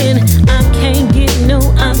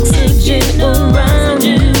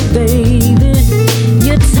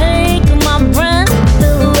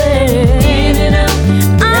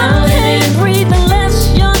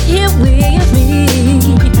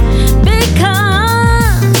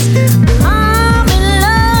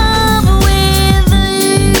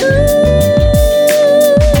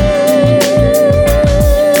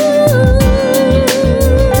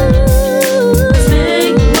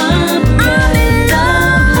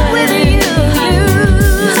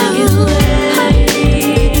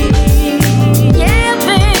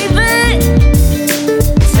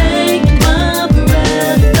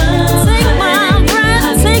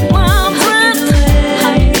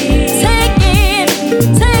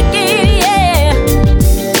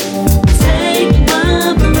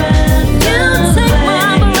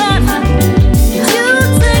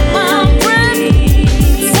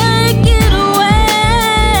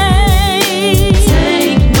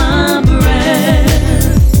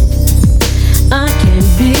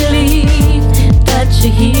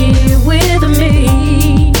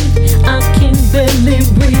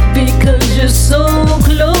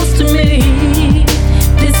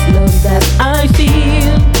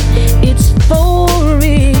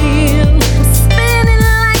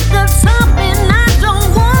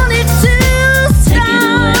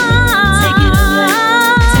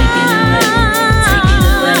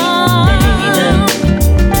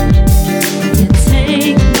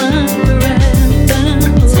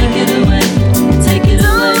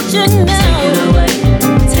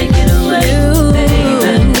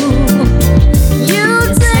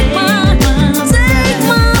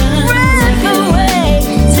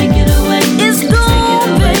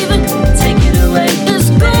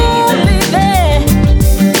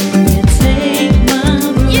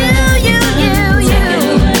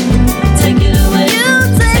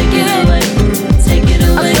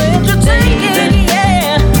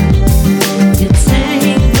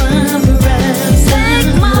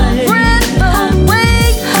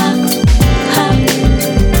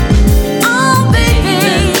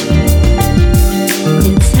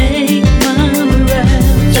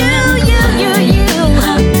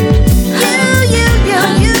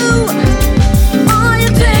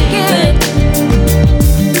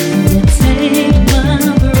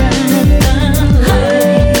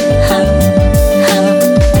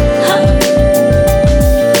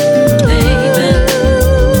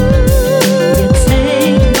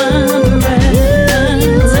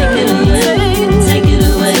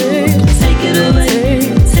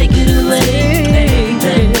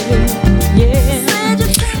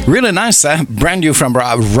Really nice, brand new from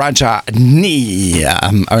Rajani.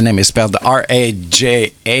 Her name is spelled R-A-J-A-N-E-E.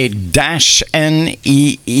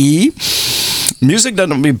 Music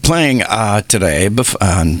that I'll be playing today in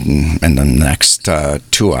the next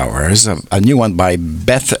 2 hours. A new one by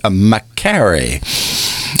Beth McCary.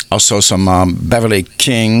 Also some Beverly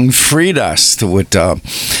King, Free Dust with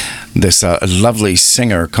this lovely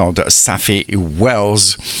singer called Safi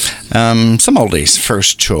Wells. Some oldies,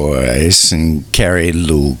 First Choice, and Carrie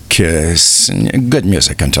Lucas. And good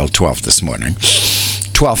music until 12 this morning.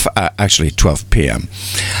 12 p.m.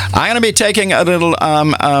 I'm going to be taking a little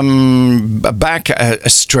back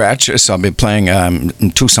stretch, so I'll be playing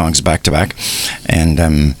 2 songs back to back, and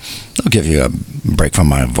I'll give you a break from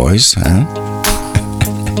my voice.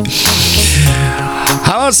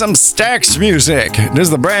 How about some Stax music? This is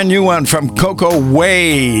the brand new one from Coco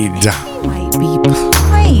Wade. He might be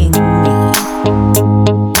playing me.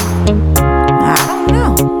 I don't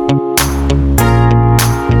know.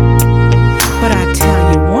 But I tell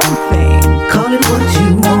you one thing, call it what you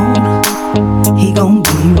want. He gon' be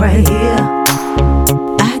right here.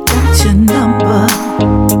 I got your number.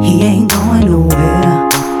 He ain't going nowhere.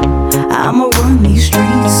 I'ma run these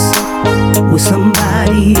streets with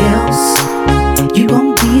somebody else. You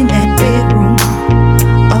gon' be in that bedroom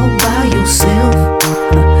all by yourself.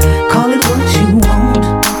 Call it what you want.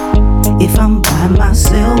 If I'm by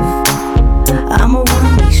myself, I'ma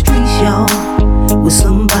run these streets, y'all, with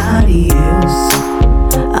somebody else.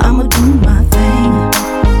 I'ma do my thing,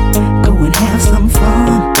 go and have some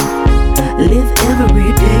fun. Live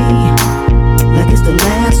every day like it's the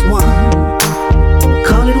last one.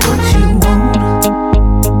 Call it what you want.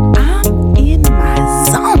 I'm in my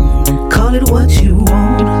zone. Call it what you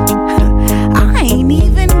want.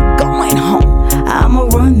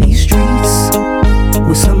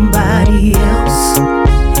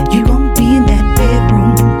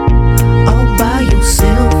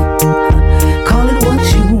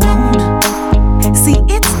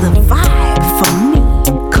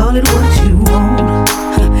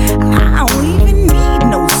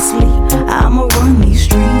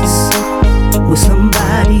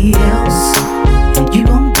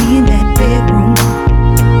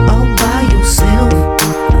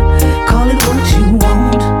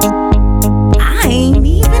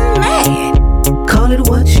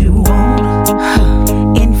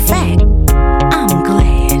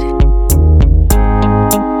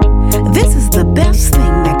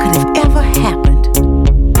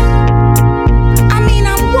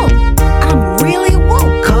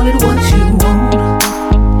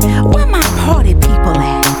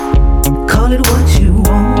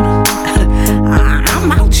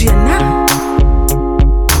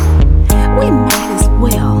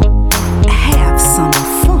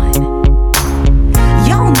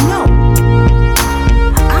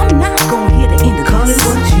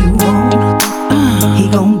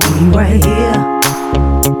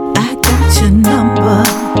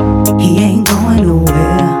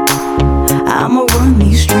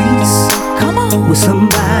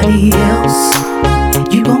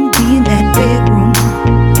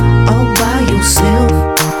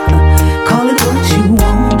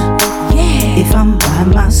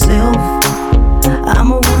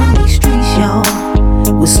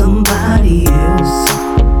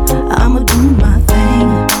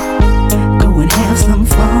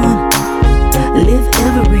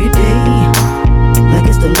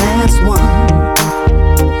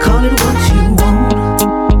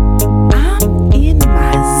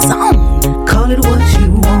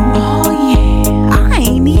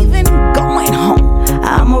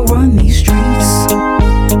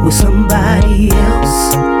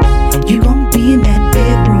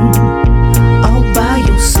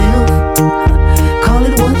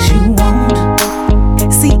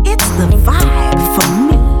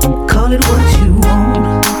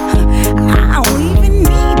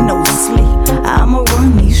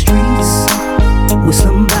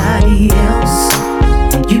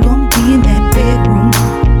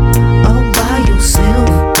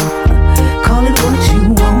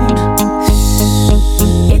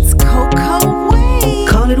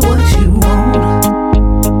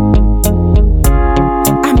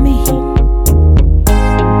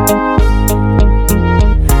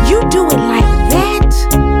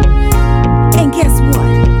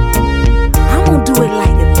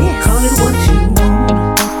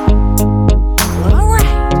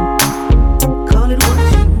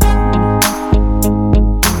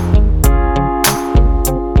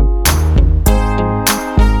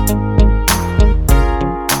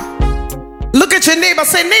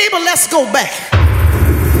 Say, neighbor, let's go back.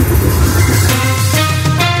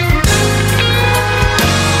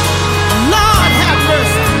 Lord have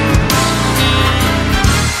mercy.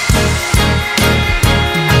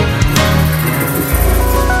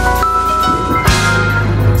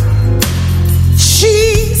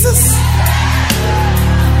 Jesus,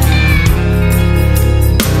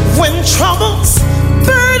 when troubles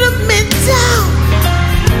burden me down,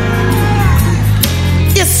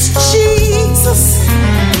 it's Jesus.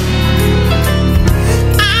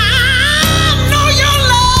 I know your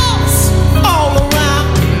love's all around.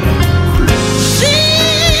 Jesus,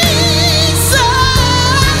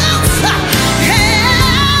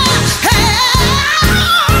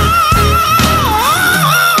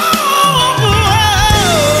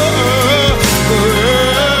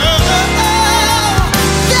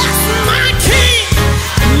 that's my King.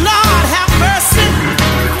 Lord have mercy.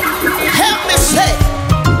 Help me say,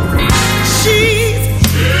 Jesus.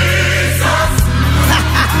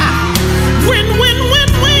 When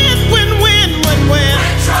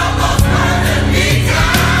trouble's burning me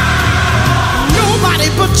down. Nobody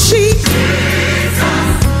but Jesus.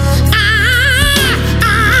 I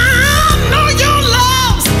know your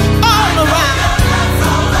love's all around.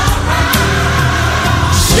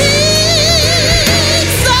 Jesus.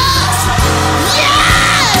 Yeah.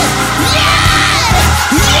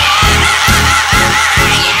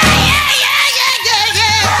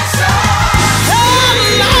 Oh,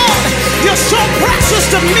 Lord, you're so precious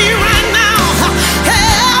to me right now.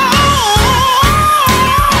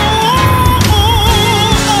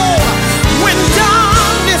 When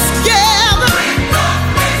darkness gathers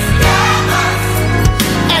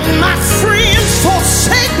and my friends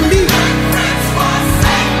forsake me,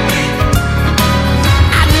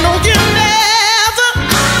 I know you never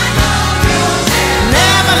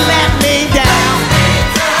let me down.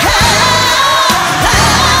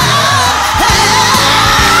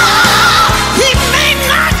 He may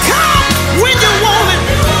not come when you want it,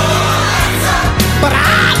 but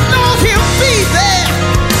I know he'll be there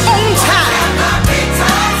on time.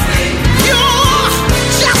 You're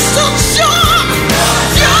just a joy.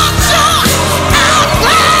 You're joy.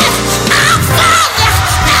 I'm glad I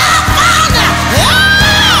found you.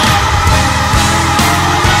 Oh!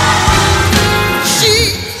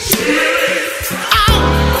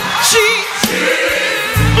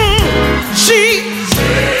 She.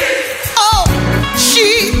 Oh,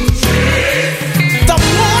 she. The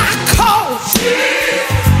more I call,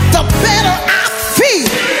 the better I feel.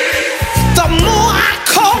 The more I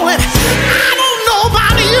call it, I don't know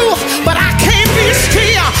about you, but I can't be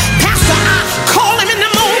still. Pastor, I call him in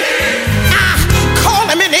the morning. I call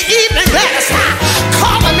him in the evening. Gladys, I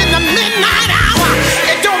call him in the midnight hour.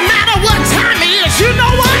 It don't matter what time it is. You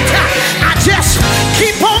know what? I just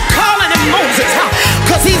keep on calling him Moses,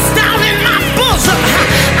 cause he's down in my bosom.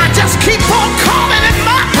 I just keep on calling him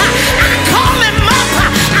up. I call him up.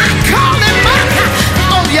 I call him up.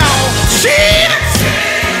 Oh, y'all. Jesus.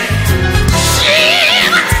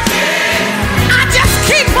 I just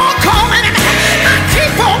keep on calling him. I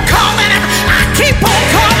keep on calling him. I keep on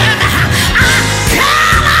calling him. I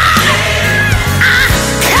call on him. I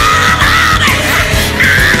call on him.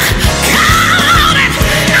 I call on him.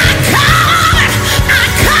 I call on him. I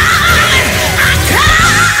call on him. I call.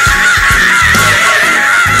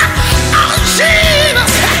 Oh,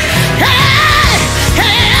 Jesus. Hey,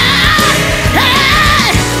 hey, hey,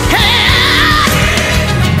 hey.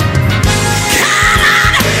 Call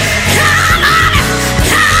on him. Call on him.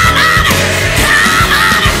 Call on him. Call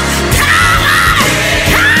on him. Call on him.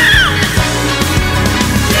 Call.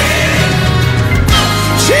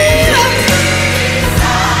 Jesus.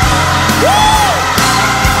 Woo.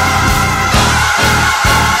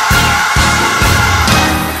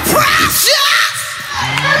 Precious.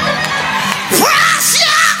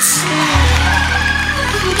 Precious.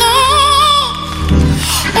 Oh.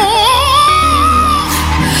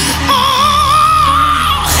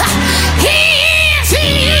 He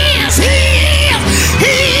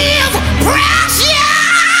is precious.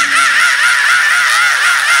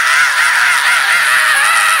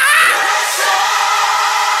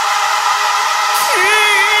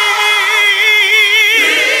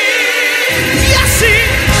 Yes, he.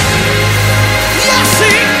 Yes,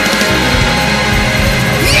 he.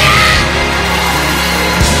 Yeah.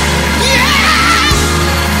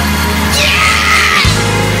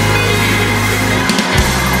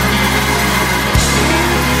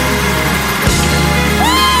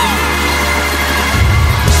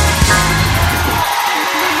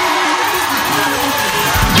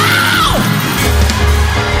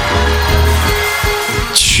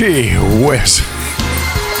 Gee whiz.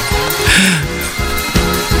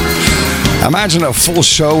 Imagine a full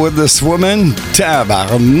show with this woman.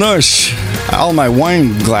 Tabarnouche. All my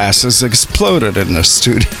wine glasses exploded in the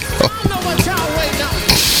studio.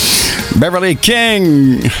 Beverly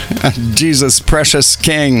King, Jesus precious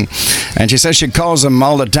King. And she says she calls him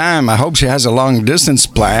all the time. I hope she has a long distance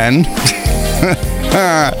plan.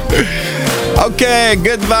 Okay,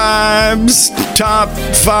 good vibes. Top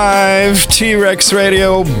 5 T-Rex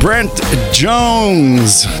Radio, Brent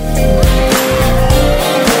Jones.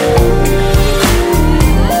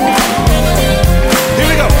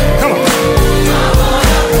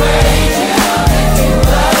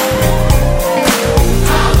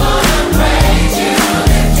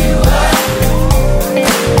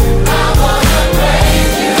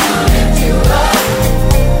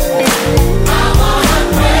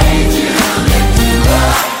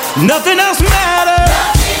 Nothing else matters.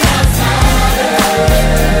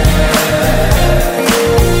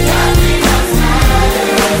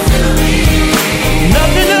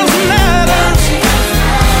 Nothing else matters.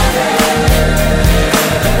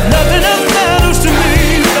 Nothing else matters to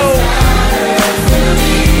me. No.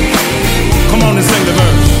 Come on and sing the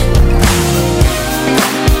verse.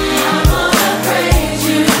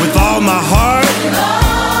 With all my heart,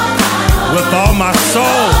 with all my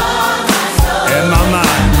soul, and my mind.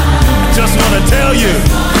 Just want to tell you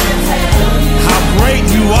how great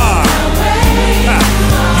you are.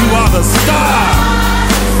 You are the star.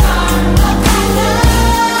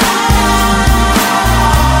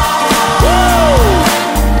 Woo!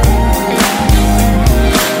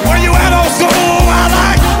 Where you at, old school? I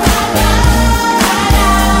like.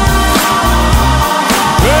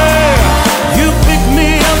 Yeah. You pick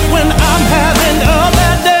me up when I'm having a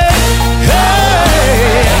bad day.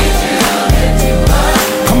 Hey.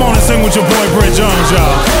 Come on and sing with your boy Brent Jones,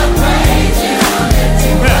 y'all.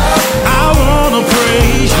 Yeah. I wanna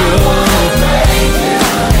praise you.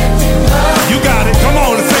 You got it. Come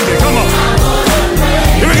on and sing it. Come on.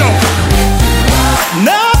 Here we go.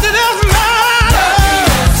 Nothing else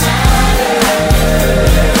matters.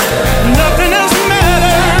 Nothing else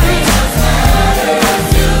matters.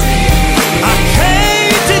 I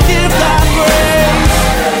came to give God praise,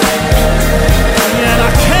 and I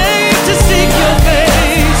came to seek your face.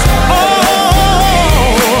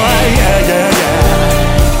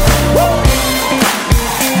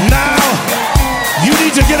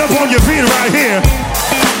 To get up on your feet right here,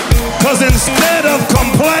 cause instead of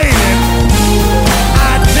complaining,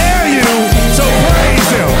 I dare you to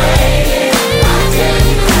praise him.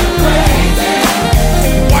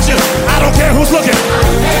 Watch it, I don't care who's looking.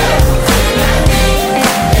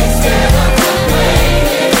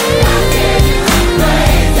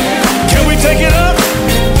 Can we take it up?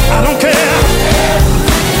 I don't care.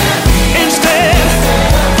 Instead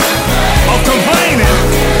of complaining,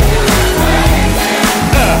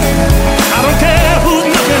 I don't care who's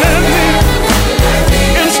looking at me.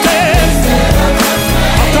 Instead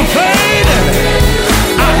of complaining,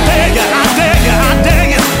 I dare you, I dare you, I dare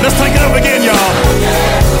you. Let's take it up again, y'all.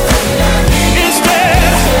 Instead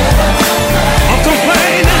of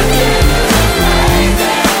complaining,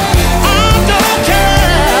 I don't care.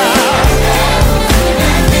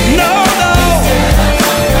 No, no.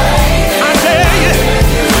 I dare you,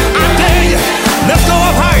 I dare you. Let's go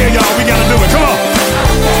up higher, y'all. We gotta do it. Come on.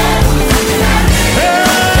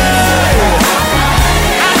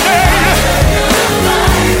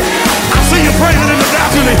 Praising in the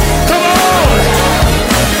balcony. Come on.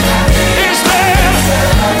 Instead,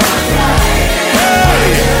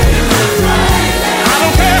 hey, I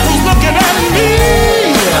don't care who's looking at me.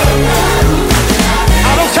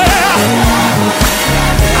 I don't care.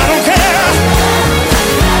 I don't care.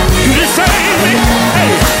 You just saved me.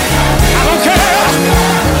 Hey, I don't care.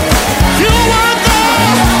 You were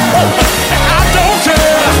there. I don't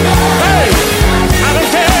care. Hey, I don't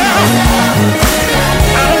care.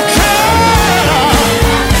 I don't care.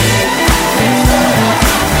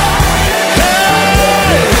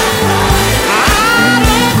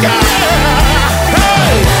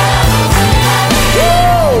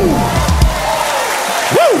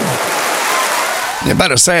 You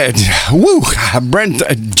better say it. Woo! Brent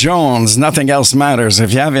Jones, Nothing Else Matters.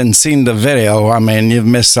 If you haven't seen the video, I mean, you've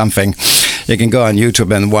missed something. You can go on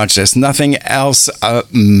YouTube and watch this. Nothing Else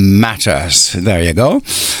Matters. There you go.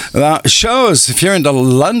 Shows, if you're in the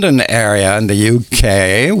London area in the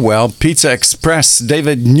UK, well, Pizza Express,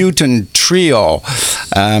 David Newton Trio,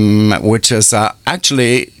 which is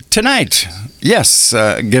actually tonight. Yes,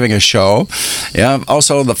 giving a show. Yeah,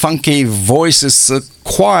 also the Funky Voices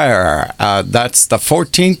Choir. That's the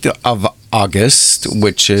 14th of August,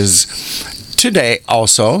 which is today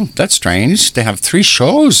also. That's strange. They have 3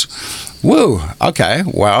 shows Woo. Okay.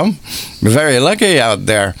 Well, very lucky out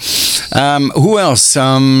there. Who else?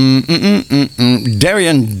 Darian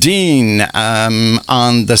Dean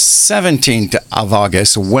on the 17th of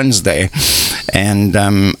August, Wednesday. And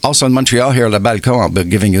also in Montreal here at Le Balcon, I'll be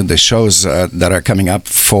giving you the shows that are coming up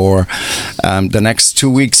for the next 2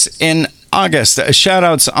 weeks in August. Shout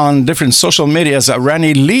outs on different social medias.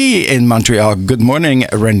 Rani Lee in Montreal. Good morning,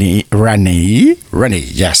 Rani,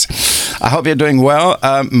 yes. I hope you're doing well.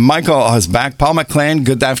 Michael is back. Paul McLean,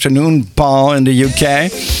 good afternoon, Paul in the UK.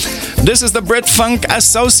 This is the Brit Funk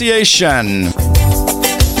Association.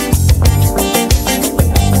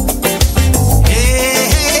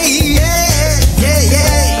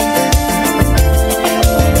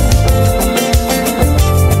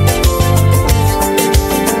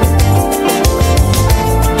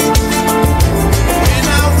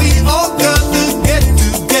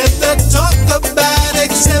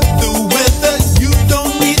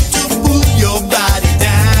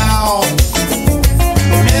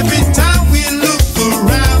 Every time we look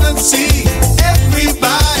around and see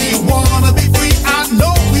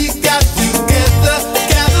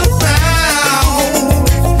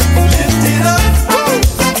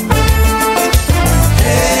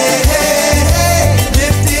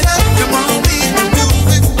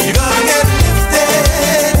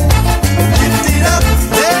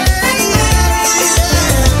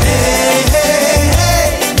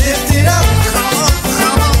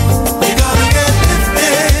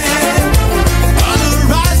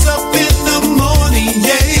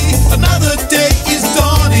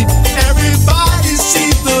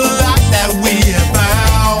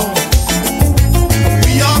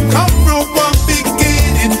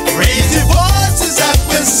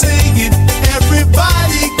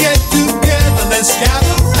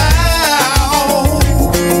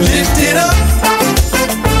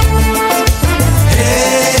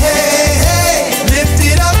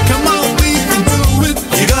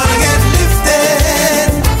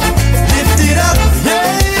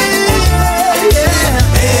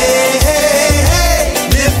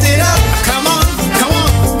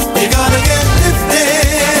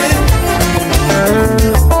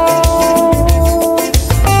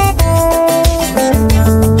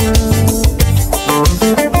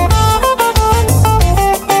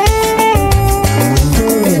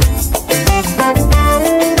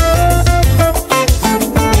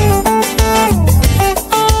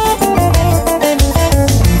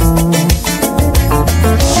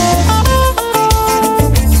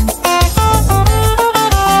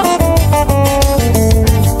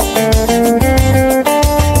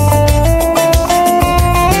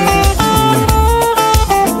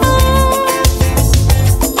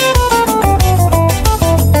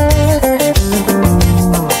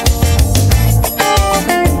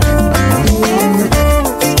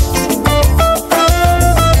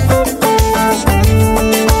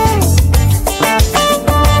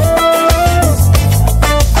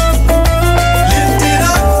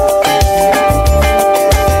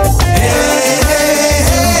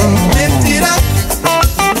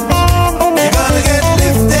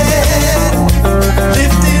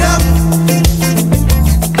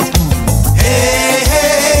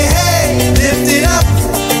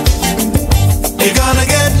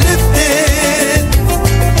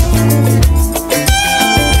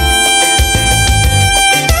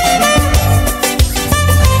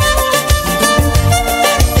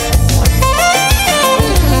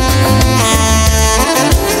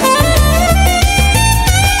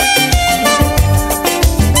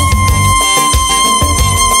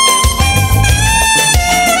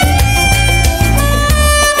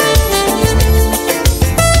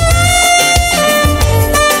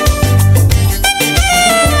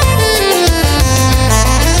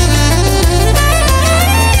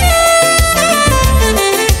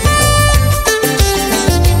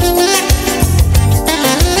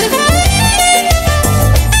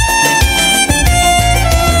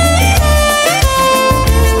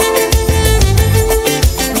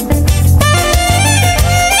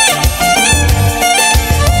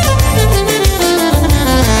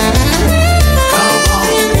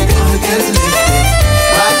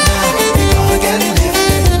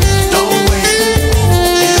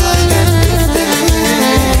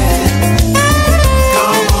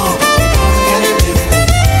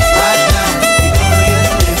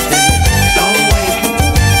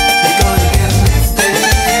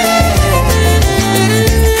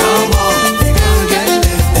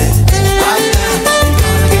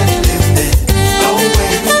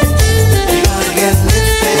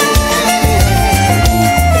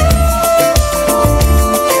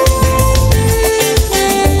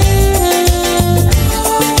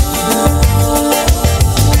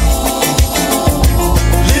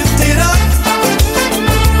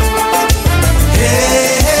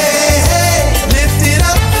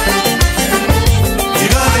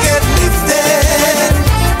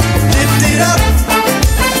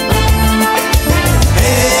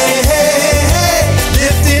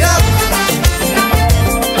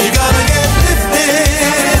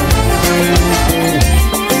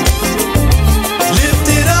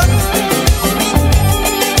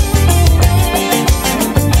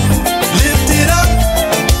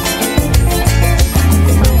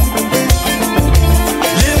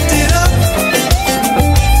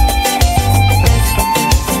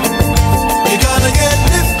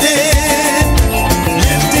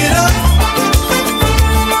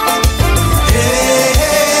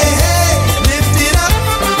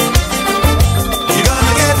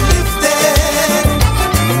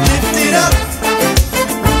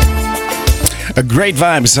Great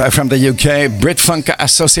vibes from the UK. Brit Funk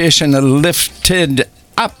Association lifted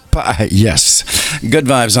up. Yes. Good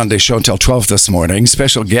vibes on the show till 12 this morning.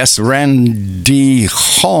 Special guest Randy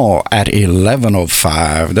Hall at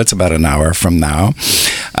 11:05. That's about an hour from now.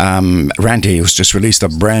 Randy has just released a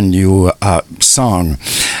brand new song.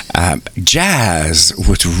 Jazz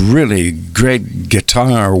with really great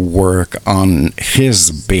guitar work on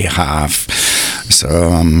his behalf. So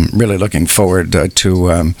I'm really looking forward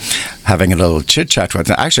to having a little chit-chat with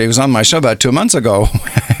him. Actually, he was on my show about 2 months ago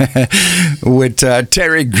with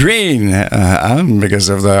Terry Green because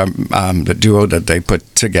of the duo that they put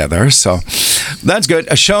together. So that's good.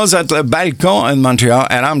 Shows at the Balcon in Montreal,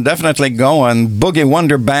 and I'm definitely going. Boogie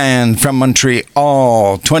Wonder Band from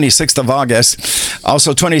Montreal, 26th of August.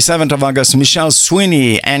 Also 27th of August, Michelle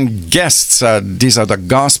Sweeney and guests. These are the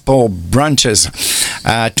gospel brunches.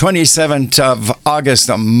 27th of August,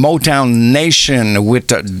 Motown Nation with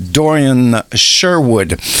Dorian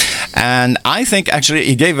Sherwood. And I think actually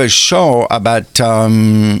he gave a show about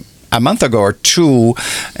a month ago or two,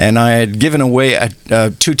 and I had given away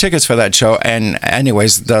 2 tickets for that show. And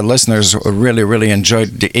anyways, the listeners really, really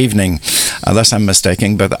enjoyed the evening, unless I'm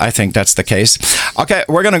mistaken, but I think that's the case. Okay,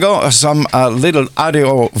 we're going to go some little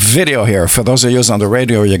audio video here. For those of you on the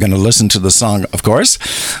radio, you're going to listen to the song, of course.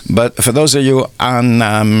 But for those of you on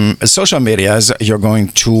social medias, you're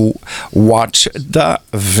going to watch the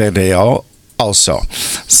video also.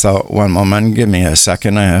 So one moment, give me a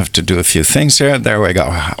second. I have to do a few things here. There we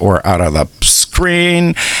go. We're out of the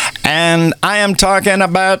screen. And I am talking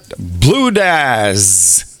about Blue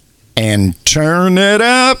Daz. And turn it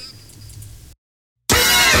up.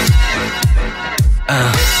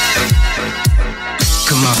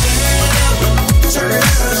 Come on.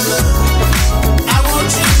 I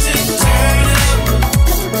want you to turn it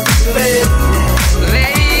up, baby.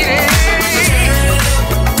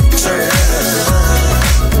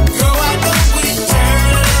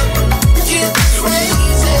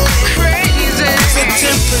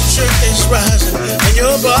 Is rising and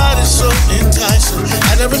your body's so enticing.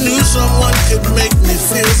 I never knew someone could make me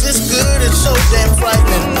feel this good. It's so damn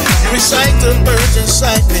frightening. You recite the birds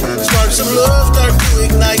inside me. Sparks of love start to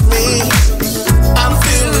ignite me. I'm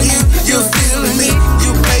feeling you, you're feeling me.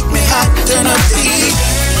 You make me hot, turn up the heat.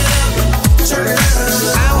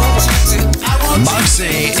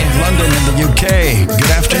 Moxie in London in the UK.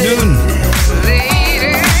 Good afternoon.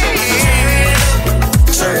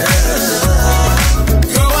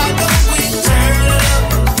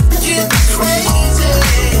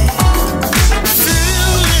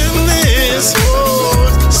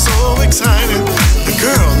 Exciting.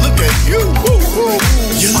 Girl, look at you. Woo, woo.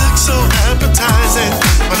 You look so appetizing,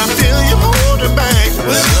 but I feel you holding back.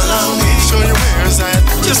 Well, allow me to show you where it's at.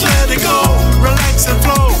 Just let it go, relax and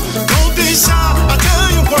flow. Don't be shy, I'll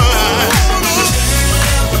tell you why.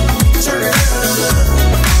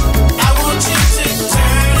 I want you to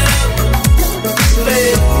turn up,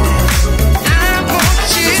 baby. I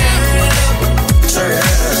want you to turn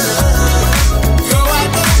up.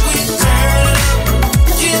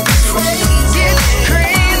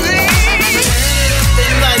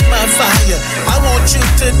 Fire. I want you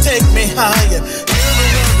to take me higher. You're the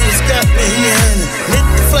one who's got me yearning. Lit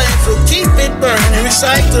the flame, so keep it burning.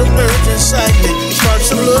 Recite the birds inside me.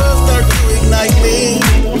 Sparks of love start to ignite me.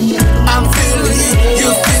 I'm feeling you,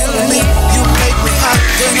 you're feeling me. You make me hot,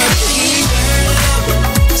 turn up the heat.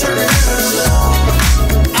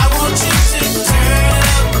 I want you to turn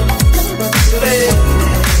up, baby.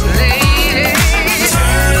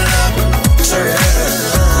 Turn it up, turn it up.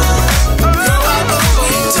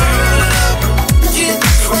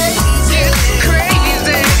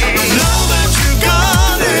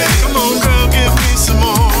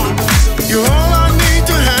 You're all I need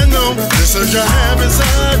to handle. This is your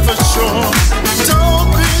habits.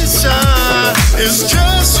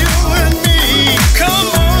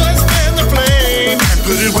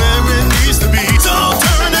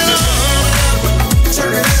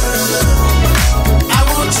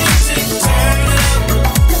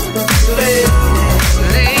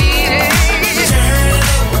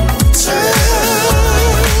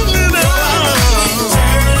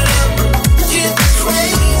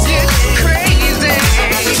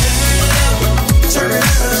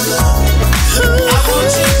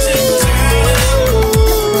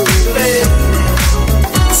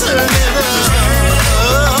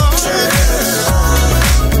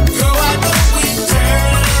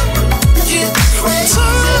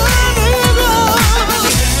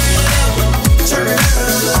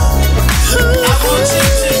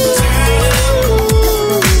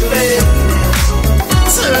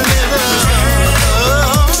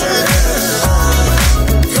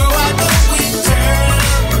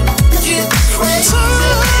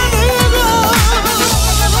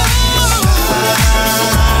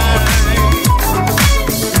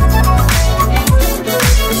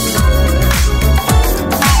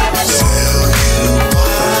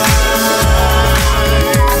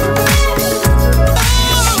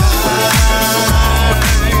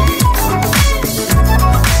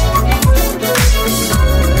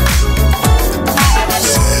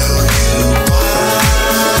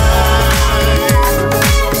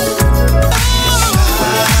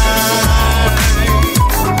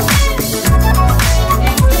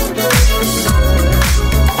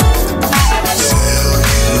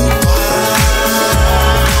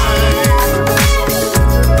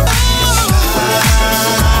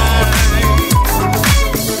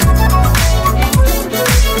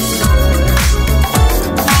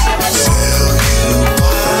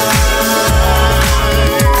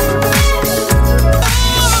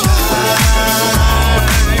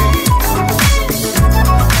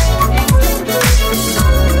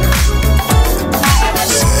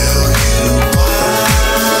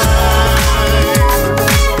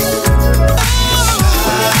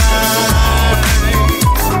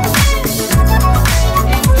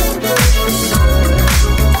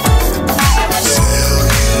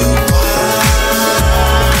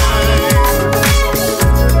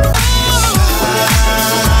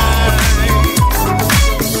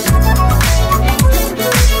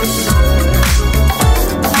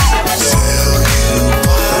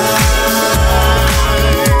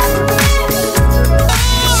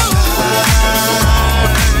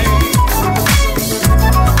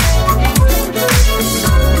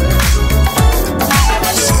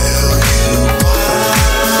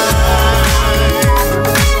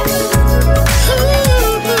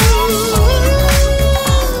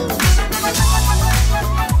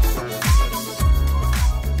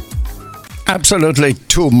 Absolutely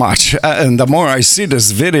too much. And the more I see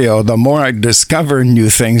this video, the more I discover new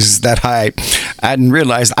things that I hadn't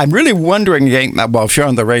realized. I'm really wondering, well, if you're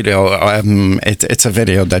on the radio, it's a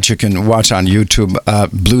video that you can watch on YouTube,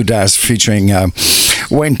 Blue Daz featuring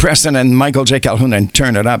Wayne Preston and Michael J. Calhoun and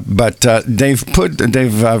Turn It Up. But they've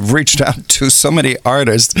reached out to so many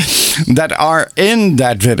artists that are in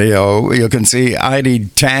that video. You can see Heidi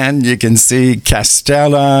Tan, you can see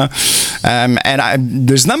Castella, and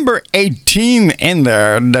there's number 18 in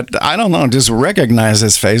there that I don't know, just recognize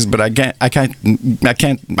his face, but I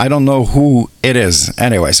don't know who it is.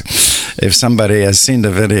 Anyways, if somebody has seen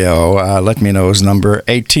the video, let me know who's number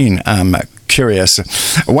 18. I'm curious.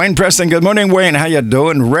 Wayne Preston, good morning, Wayne. How you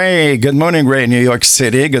doing? Ray, good morning, Ray, New York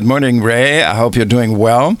City. Good morning, Ray. I hope you're doing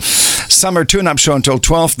well. Summer tune-up show until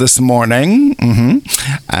 12 this morning.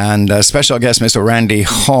 And special guest, Mr. Randy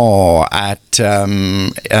Hall at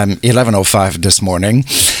 11:05 this morning.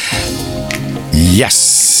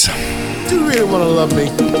 Yes. Do you really want to love me?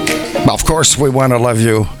 Well, of course we want to love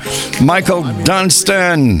you. Michael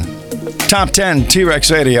Dunstan, Top 10 T-Rex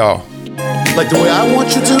Radio. Like the way I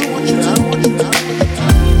want you to?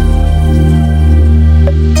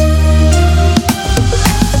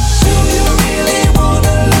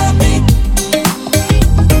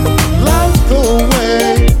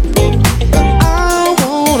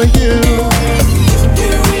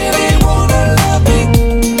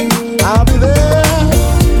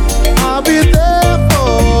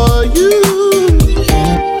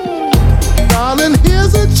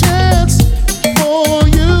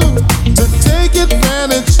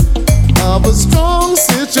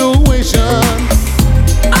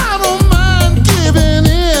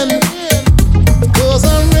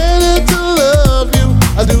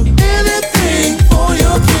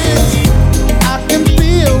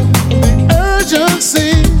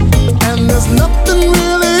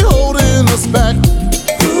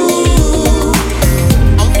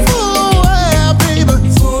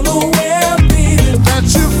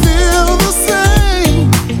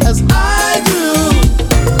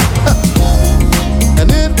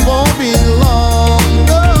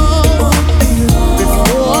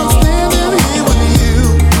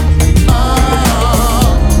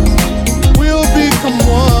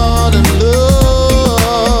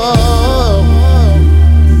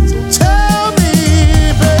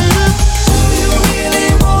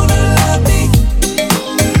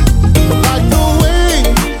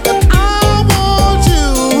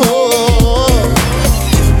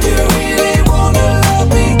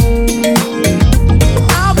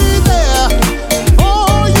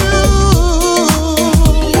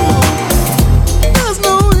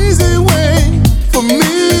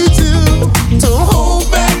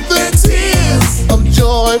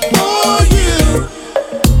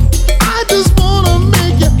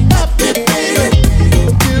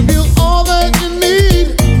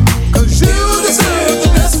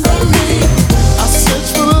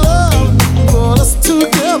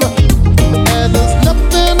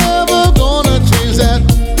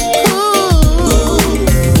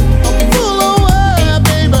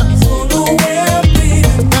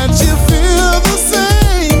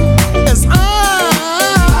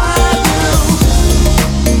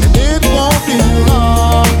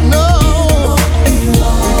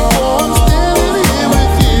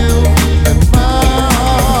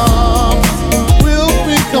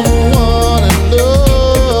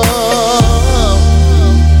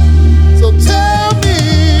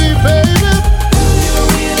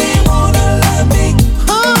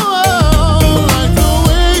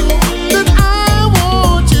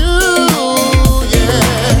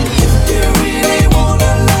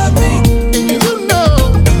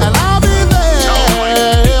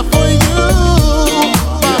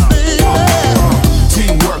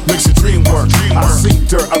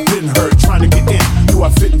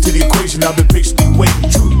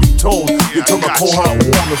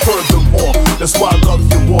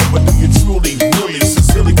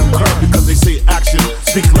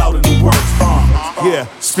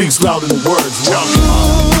 Speaks louder than words.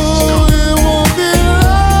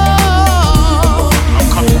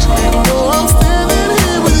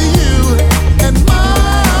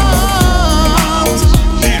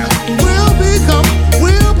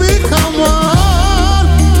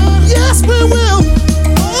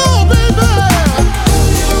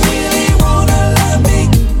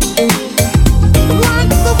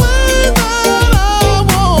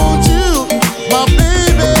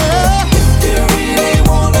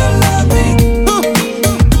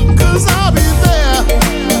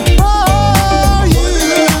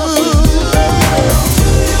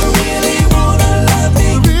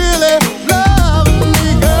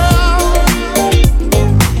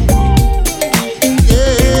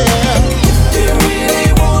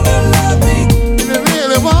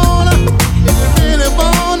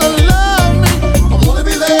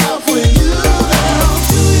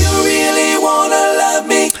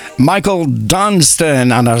 Michael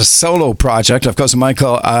Dunstan on a solo project. Of course,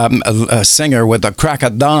 Michael, a singer with the Crack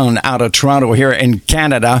of Dawn out of Toronto here in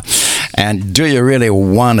Canada. And Do You Really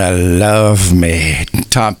Wanna Love Me?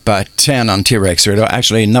 Top 10 on T-Rex Radio.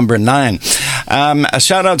 Actually, number 9.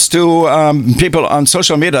 Shout-outs to people on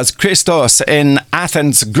social media. That's Christos in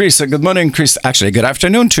Athens, Greece. Good morning, Chris. Actually, good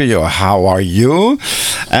afternoon to you. How are you?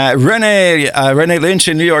 Renee Lynch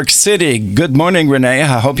in New York City. Good morning, Renee.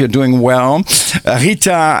 I hope you're doing well.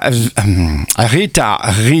 Rita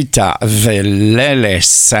Velele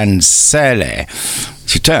Sansele.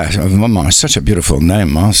 Vraiment, such a beautiful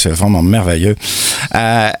name, hein? C'est vraiment merveilleux.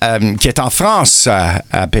 Qui est en France,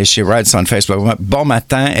 she writes on Facebook, bon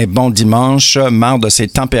matin et bon dimanche, marre de ces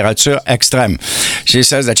températures extrêmes. She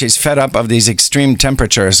says that she's fed up of these extreme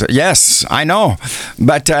temperatures. Yes, I know.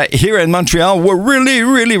 But here in Montreal, we're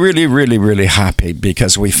really happy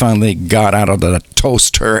because we finally got out of the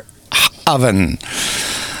toaster oven.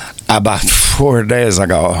 About 4 days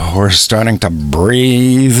ago, we're starting to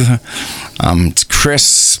breathe. It's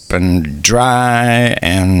crisp and dry,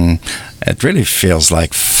 and it really feels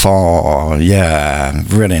like fall. Yeah,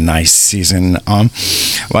 really nice season.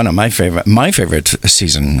 One of my favorite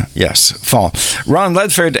season. Yes, fall. Ron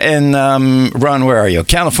Ledford in Ron, where are you?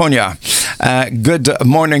 California. Good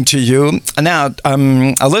morning to you. Now,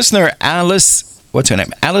 a listener, Alice. What's her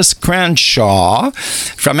name? Alice Cranshaw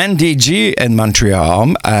from NDG in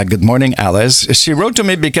Montreal. Good morning, Alice. She wrote to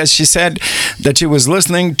me because she said that she was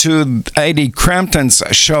listening to Eddie Crampton's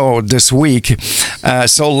show this week,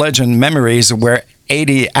 Soul Legend Memories, where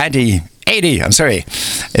Eddie, I'm sorry,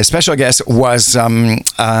 a special guest was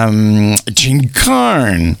Gene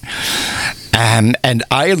Carn. And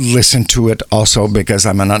I listened to it also because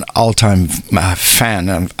I'm an all-time fan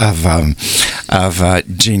of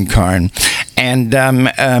Gene Carn. And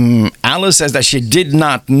Alice says that she did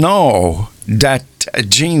not know that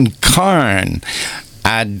Gene Carn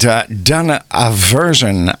had done a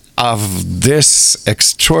version of this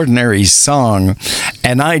extraordinary song,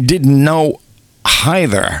 and I didn't know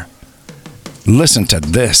either. Listen to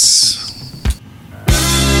this.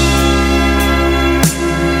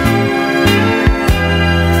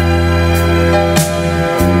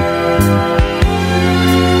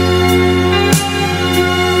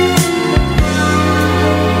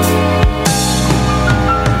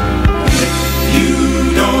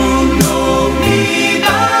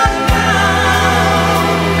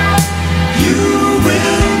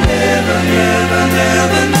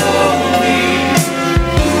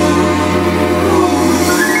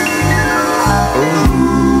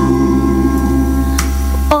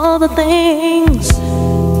 The things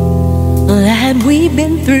that we've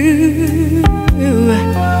been through,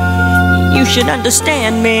 you should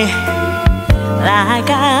understand me like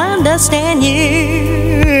I understand you.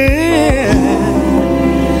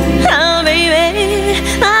 Oh, baby,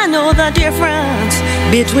 I know the difference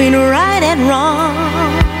between right and wrong.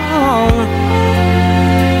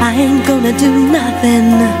 I ain't gonna do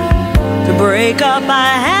nothing to break up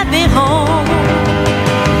our happy home.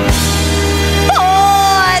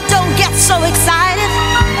 So excited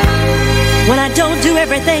when I don't do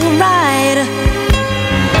everything right,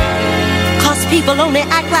 'cause people only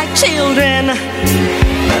act like children.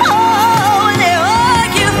 Oh, and they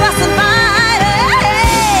argue, fuss and fight.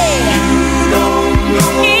 Hey, you don't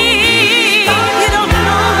know me. You don't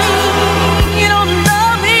know me. You don't know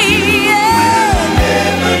me. Yeah.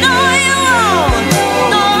 No, you won't.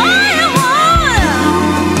 No, you won't.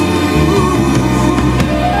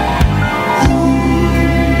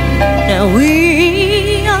 Now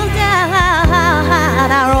we all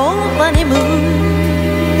got our own funny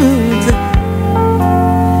moods.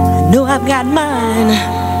 I know I've got mine,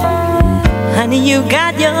 honey, you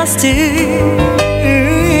got yours too.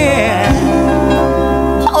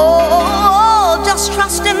 Oh, just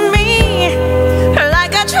trust in me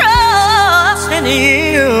like I trust in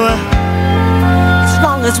you. As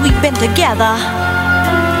long as we've been together,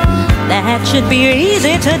 that should be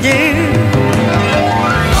easy to do.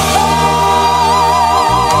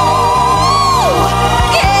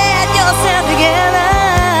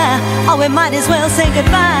 Oh, we might as well say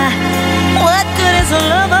goodbye. What good is a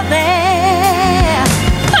love affair?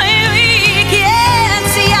 We can't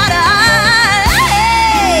see eye to eye.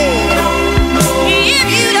 Hey, if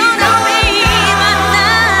you don't know me by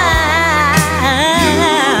now,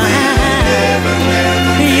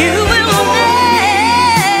 you will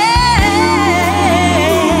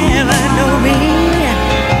never know me.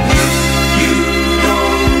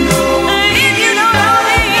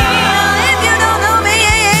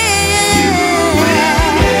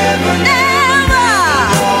 Never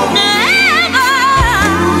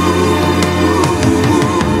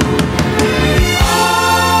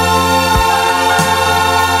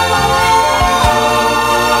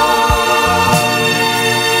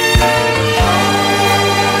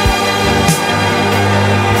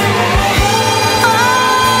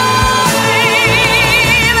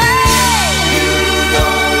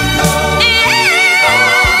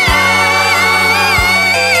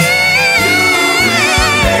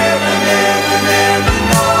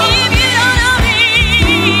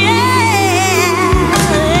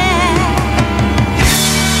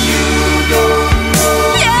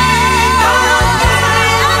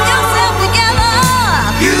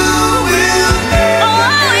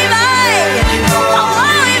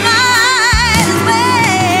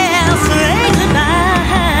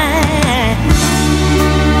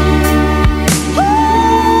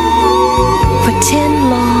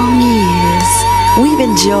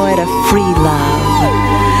enjoyed a free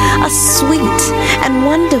love, a sweet and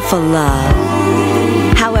wonderful love.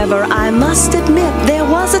 However, I must admit there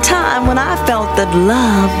was a time when I felt that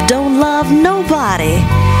love don't love nobody,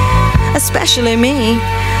 especially me.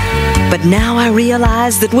 But now I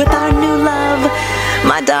realize that with our new love,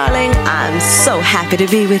 my darling, I'm so happy to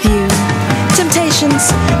be with you. Temptations,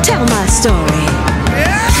 tell my story.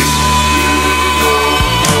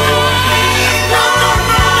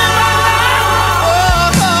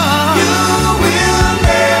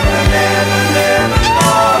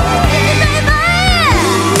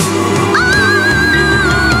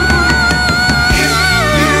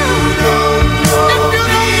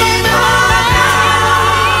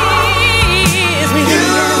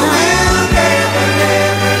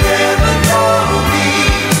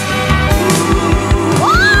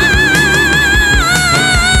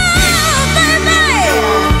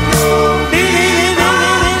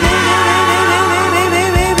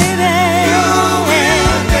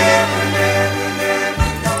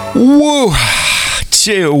 Woo!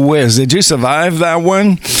 Gee whiz, did you survive that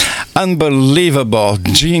one? Unbelievable.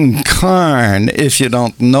 Gene Carn, if you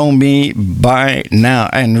don't know me by now.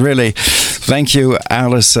 And really, thank you,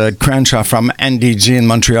 Alice Crenshaw from NDG in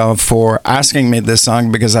Montreal, for asking me this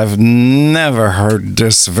song because I've never heard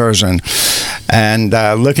this version. And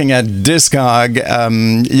looking at Discog,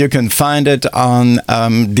 you can find it on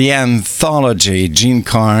the anthology, Gene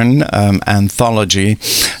Carn anthology,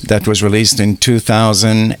 that was released in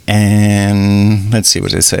 2000 and, let's see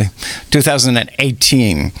what they say,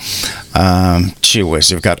 2018. Gee whiz,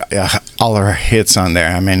 you've got all her hits on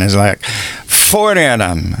there. I mean, it's like 40 of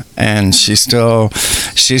them, and she's still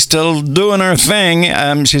doing her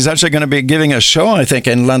thing. She's actually going to be giving a show, I think,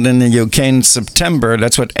 in London, the UK in September.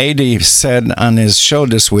 That's what Adi said on his show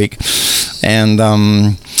this week. And,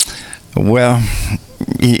 well,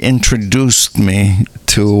 he introduced me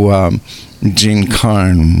to Gene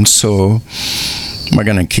Carn, so we're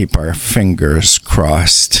going to keep our fingers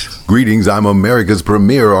crossed. Greetings, I'm America's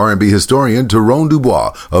premier R&B historian, Tyrone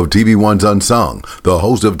Dubois of TV1's Unsung, the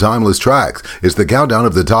host of Timeless Tracks. It's the countdown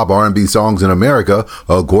of the top R&B songs in America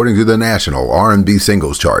according to the National R&B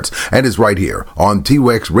Singles Charts. And it's right here on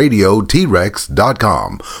T-Rex Radio,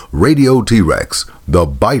 T-Rex.com. Radio T-Rex, the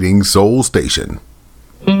biting soul station.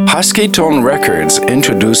 Husky Tone Records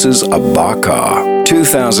introduces Abaka.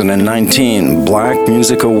 2019 Black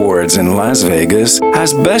Music Awards in Las Vegas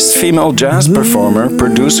as Best Female Jazz Performer,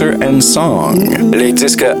 Producer and Song. Les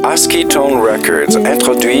disques Husky Tone Records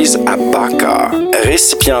introduisent Abaka,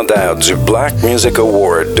 récipiendaire du Black Music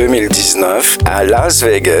Award 2019 à Las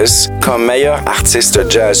Vegas comme meilleure artiste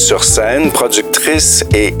jazz sur scène, productrice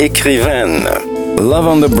et écrivaine. Love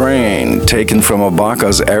on the Brain, taken from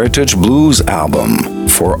Abaka's Heritage Blues album,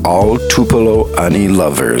 for all Tupelo honey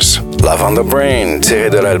lovers. Love on the Brain,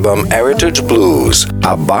 tiré de l'album Heritage Blues,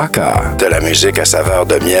 Abaka, de la musique à saveur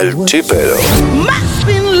de miel Tupelo. Must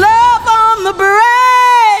be love on the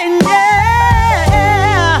brain,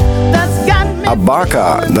 yeah, that's got me.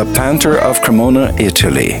 Abaka, the Panther of Cremona,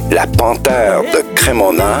 Italy. La Panthère de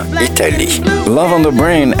Cremona, Italie. Love on the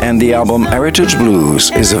Brain and the album Heritage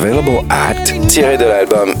Blues is available at, tiré de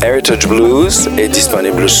l'album Heritage Blues, est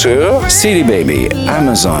disponible sur CD Baby,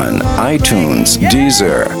 Amazon, iTunes,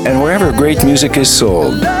 Deezer, and wherever great music is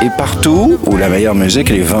sold, et partout où la meilleure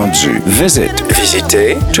musique est vendue.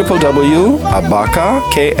 Visitez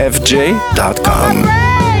www.abakakfj.com.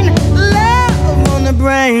 Love on the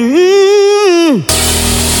brain.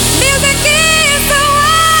 Music is so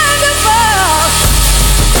wonderful.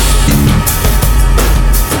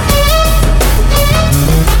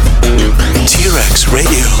 T-Rex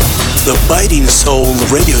Radio, the biting soul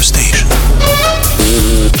radio station.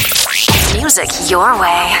 Music your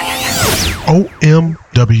way.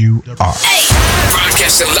 OMWR.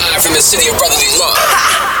 Broadcasting live from the city of brotherly love.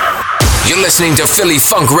 You're listening to Philly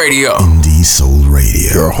Funk Radio. Indie Soul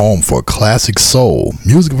Radio. Your home for classic soul,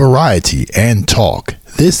 music variety, and talk.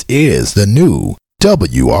 This is the new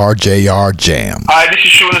WRJR Jam. Hi, this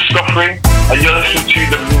is Sean Scoffrey, and you're listening to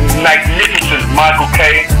the magnificent Michael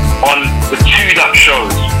K on the Tune-Up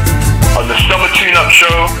shows. On the Summer Tune-Up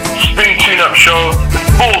show, Spring Tune-Up show, the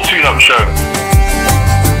Fall Tune-Up show.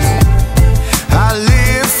 I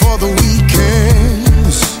live for the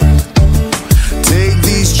weekends. Take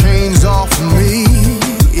these chains off of me.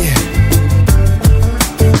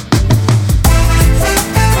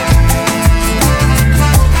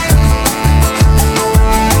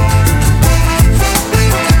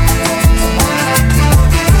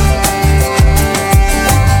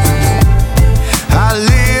 I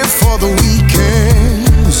live for the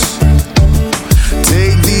weekends.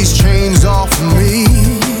 Take these chains off of me.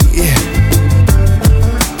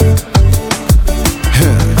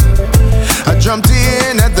 jumped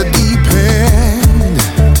in at the deep end,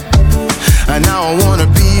 and now I wanna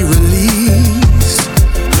be released.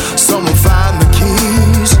 Someone find the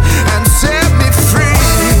keys and set me free.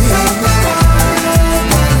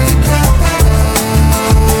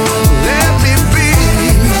 Let me be.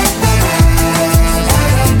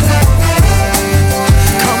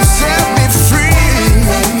 Come set me free.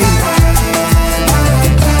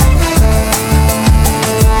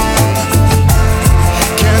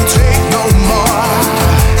 Can't take no more.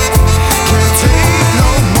 Can't take no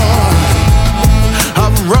more.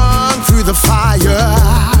 I've run through the fire.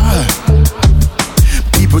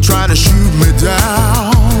 People trying to shoot me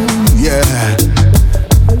down, yeah.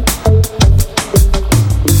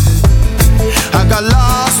 I got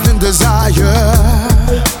lost in desire,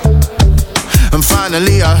 and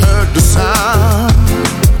finally I heard the sound,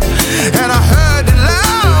 and I heard it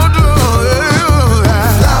loud.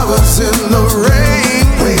 Flowers in the rain,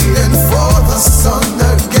 waiting for the sun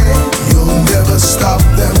again. You'll never stop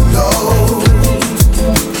them, no.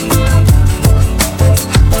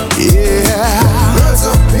 Yeah, birds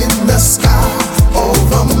up in the sky,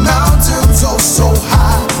 over mountains oh so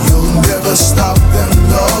high. You'll never stop them,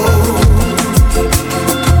 no.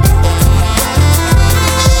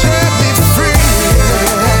 Set me free.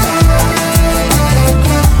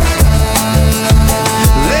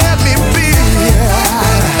 Let me be.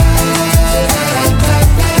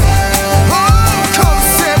 Oh, come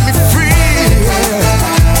set me free.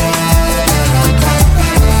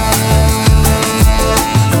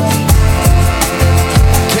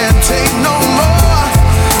 Can't take no more.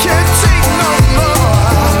 Can't take no more.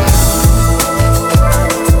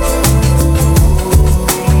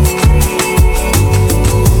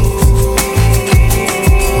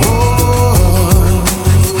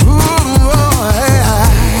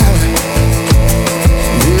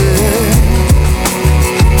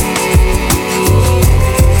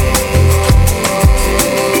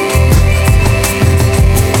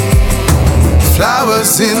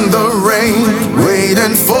 Flowers in the rain,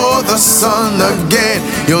 waiting for the sun again.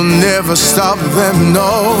 You'll never stop them,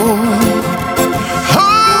 no.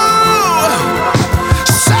 Oh,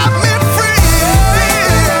 set me free.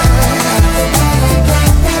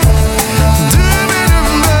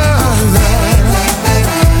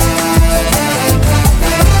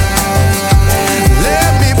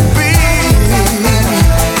 Let me be.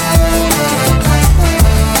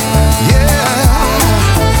 Yeah.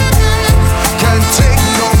 Can't take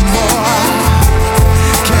no more.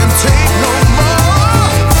 Can't take no more.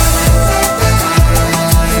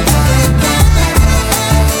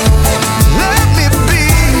 Let me be.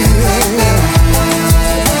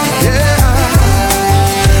 Yeah.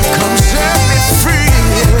 Come set me free.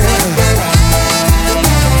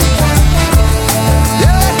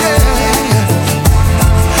 Yeah, yeah.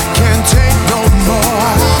 Can't take no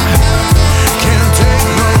more. Can't take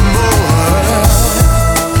no more.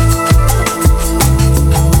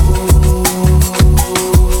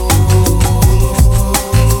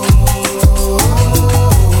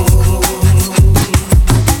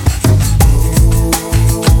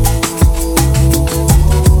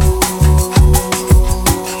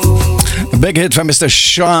 Big hit from Mr.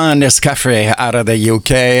 Sean Escaffrey out of the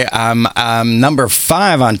UK. Number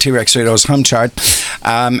 5 on T-Rex Radio's home chart.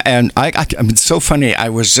 And it's so funny. I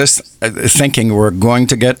was just thinking we're going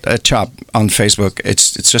to get a chop on Facebook.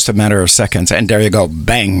 It's just a matter of seconds. And there you go.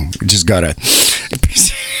 Bang. We just got it.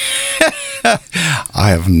 I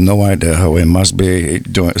have no idea how we must be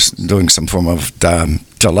doing some form of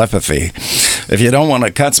telepathy. If you don't want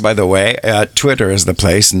to cuts, by the way, Twitter is the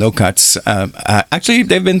place. No cuts. Actually,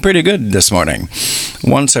 they've been pretty good this morning.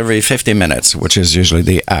 Once every 50 minutes, which is usually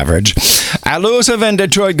the average. Elusive in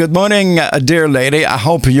Detroit. Good morning, dear lady. I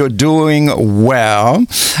hope you're doing well.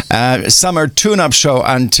 Summer tune-up show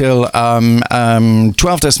until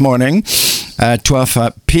 12 this morning.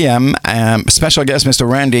 12 p.m. Special guest, Mr.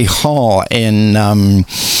 Randy Hall, in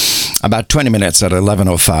about 20 minutes at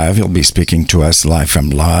 11:05. He'll be speaking to us live from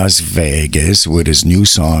Las Vegas with his new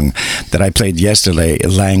song that I played yesterday,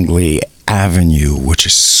 Langley Avenue, which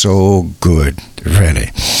is so good, really.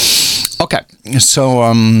 Okay,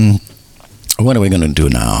 so what are we going to do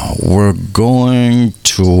now? We're going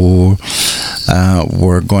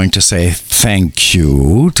to say thank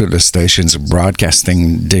you to the stations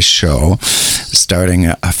broadcasting this show,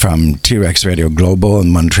 starting from T-Rex Radio Global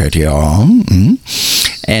in Montreal,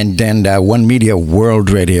 and then One Media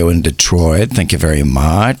World Radio in Detroit. Thank you very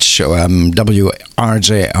much.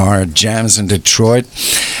 WRJR Jams in Detroit.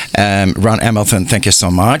 Ron Hamilton, thank you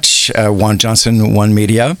so much. Juan Johnson, One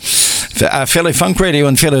Media. Philly Funk Radio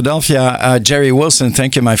in Philadelphia. Jerry Wilson,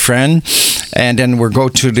 thank you, my friend. And then we'll go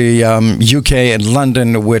to the UK and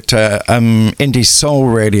London with Indie Soul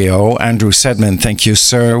Radio. Andrew Sedman, thank you,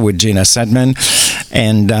 sir, with Gina Sedman.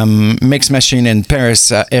 And Mix Machine in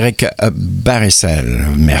Paris, Eric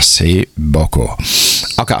Baricel. Merci beaucoup.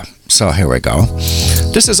 Okay, so here we go.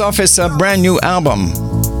 This is off his brand new album,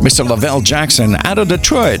 Mr. Lavelle Jackson, out of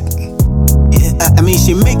Detroit. Yeah, I mean,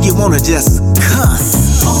 she make you wanna just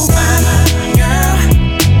cuss. Oh, fine girl.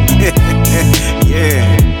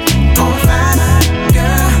 Yeah. Oh, fine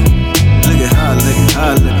girl. Look at her, look at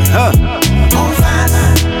her, look at her. Oh, fine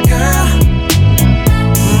girl.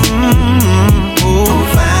 Oh,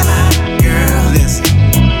 fine girl. Listen.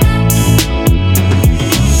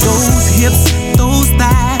 Those hips, those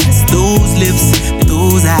thighs, those lips,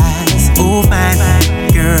 those eyes. Oh, fine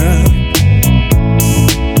girl.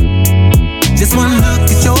 Just one look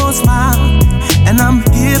at your smile, and I'm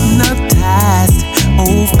hypnotized.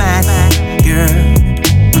 Oh, fine girl.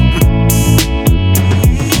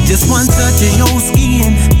 Just one touch of your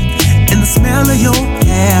skin, and the smell of your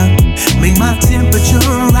hair make my temperature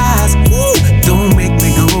rise. Ooh, don't make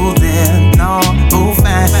me go there, no. Oh,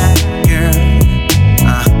 fine girl.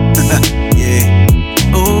 Yeah.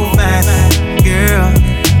 Oh, fine girl.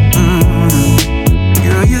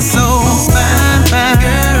 Girl, you're so fine, fine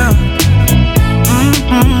girl.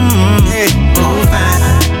 Hey, oh, fine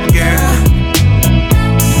girl.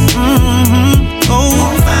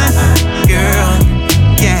 Oh, fine girl.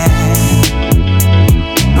 Yeah.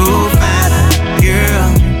 Oh, fine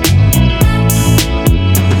girl.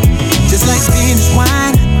 Just like Spanish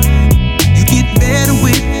wine, you get better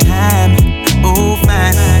with time. Oh,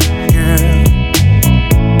 fine girl.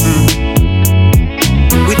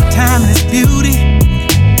 With timeless beauty,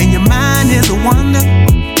 and your mind is a wonder.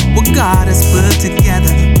 What God has put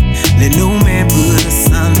together, let no man put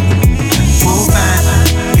asunder. Oh, fine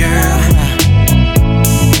girl.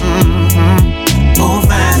 Oh,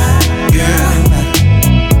 fine girl.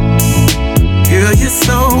 Girl, you're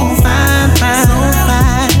so fine, fine, so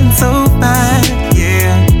fine, so fine,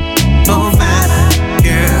 yeah. Oh, fine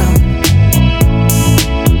girl.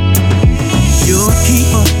 You're a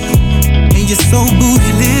keeper, and you're so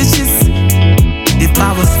bootylicious. If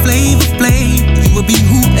I was Flavor Flav, you would be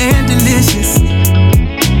hoop and delicious.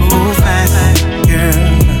 Oh, fine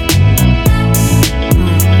girl.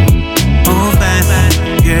 Oh, fine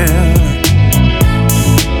girl.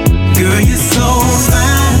 Girl, you're so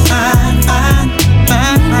fine, fine, fine,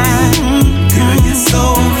 fine, fine. Girl, you're so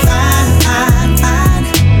fine, fine, fine.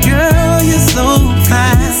 Girl, you're so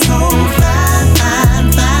fine, so fine, fine,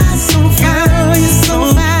 fine. So girl, you're so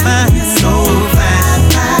fine, you're so fine,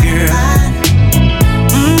 fine, girl.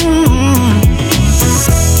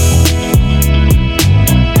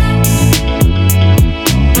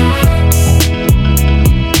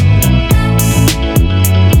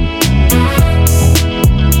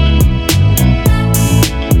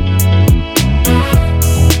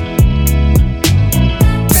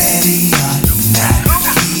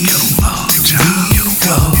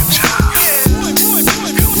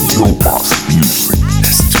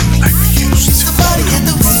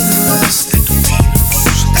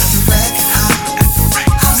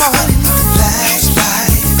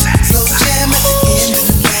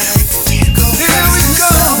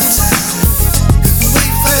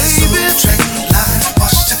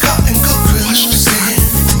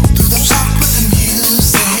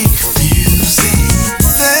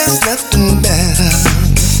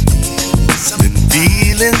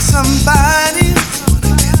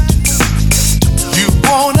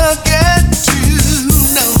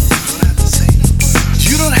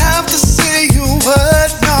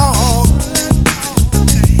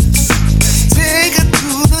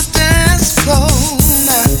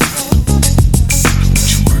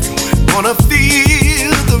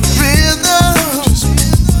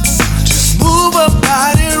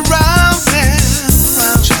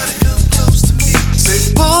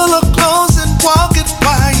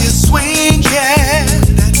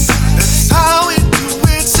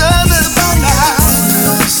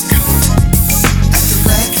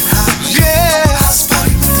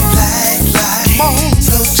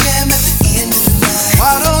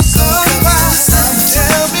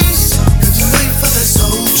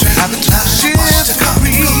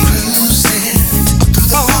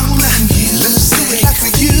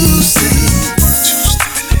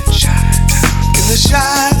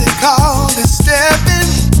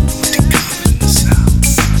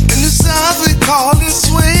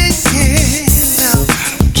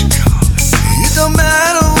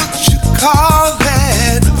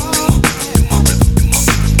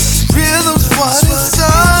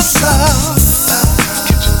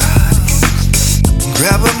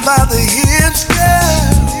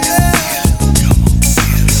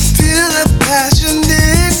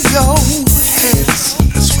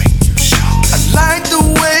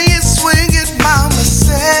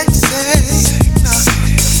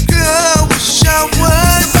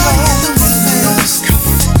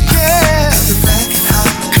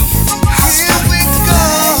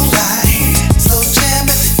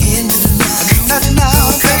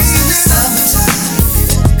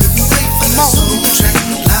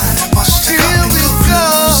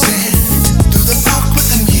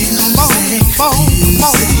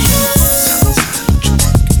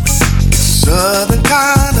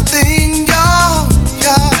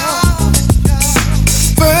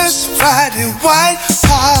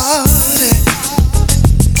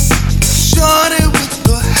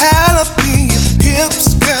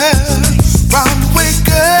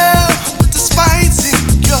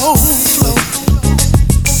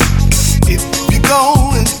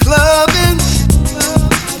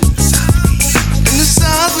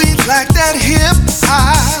 like that hip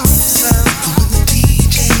house.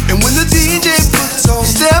 And when the DJ puts on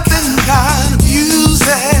stepping kind of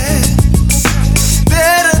music,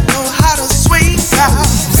 better know how to swing out.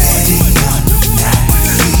 Ready or not,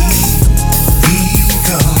 we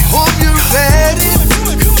go. Hope you're ready.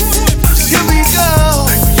 Here we go.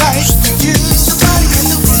 Like you, somebody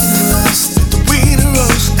in the wiener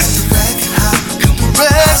roast, at the record hop, come on,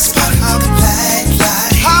 rest, spot out the black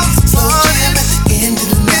light, house party at the end of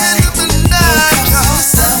the night.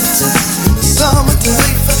 Summertime,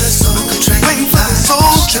 wait for the soul train, wait for the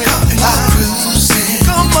soul train. Cruising,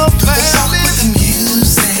 come on, family, with the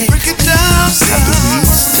music, break it down, son. Got the beat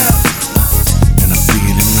stuck, and I'm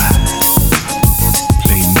feeling right.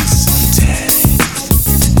 Play me some daddy,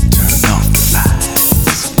 turn off the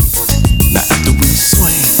lights. Now after we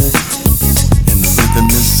swing, and the rhythm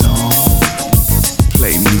is on,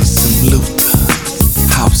 play me some Luther.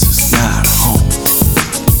 House is not home.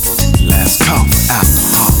 Last call for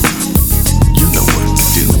alcohol. You know what to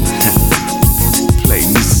do. Play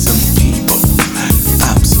me some people.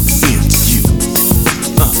 I'm so into you.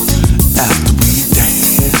 After we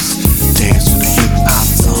dance to the hip hop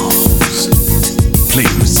songs. Play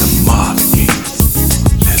me some Marley games.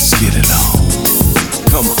 Let's get it on.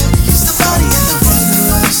 Come on. Use the body at the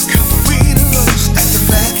wiener roast. Come on, wiener roast at the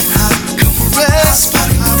record hop. Come on, rest, spot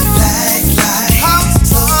out the black light.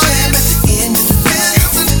 Slow jam at the end of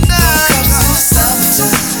the night. Comes in the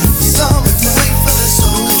summertime. Summertime, wait for the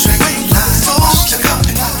soul train.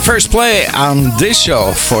 First play on this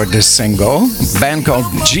show for this single, band called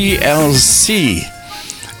GLC.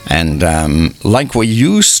 And like we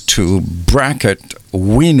used to bracket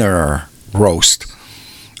wiener roast.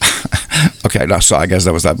 Okay, so I guess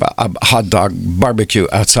that was a hot dog barbecue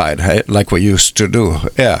outside, hey? Like we used to do.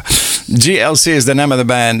 Yeah. GLC is the name of the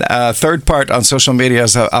band. Third part on social media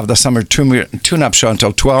of the summer tune-up show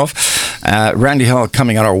until 12. Randy Hill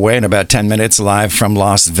coming on our way in about 10 minutes live from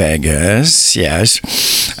Las Vegas. Yes.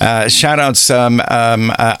 Shout-outs,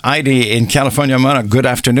 Heidi in California. Good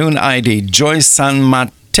afternoon, Heidi. Joy San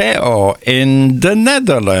Mateo in the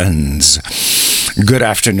Netherlands. Good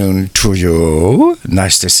afternoon to you.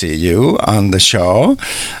 Nice to see you on the show.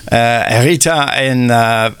 Rita in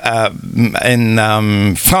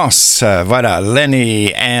France. Voilà,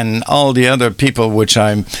 Lenny and all the other people, which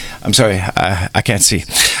I'm sorry, I can't see.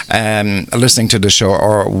 Listening to the show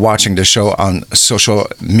or watching the show on social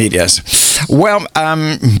medias. Well,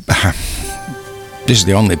 this is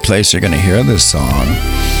the only place you're going to hear this song.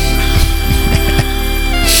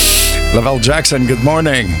 Lavelle Jackson, good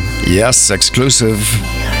morning. Yes, exclusive.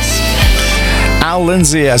 Al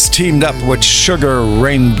Lindsay has teamed up with Sugar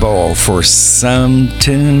Rainbow for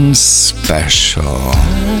something special.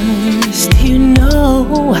 First, you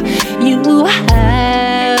know you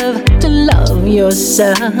have to love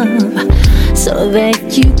yourself so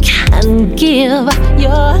that you can give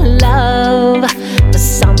your love to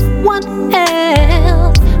someone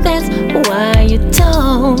else. That's why you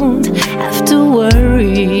don't have to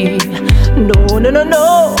worry. No, no, no,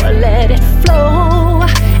 no. Let it flow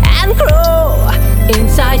and grow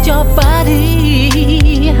inside your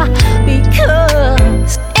body,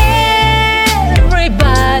 because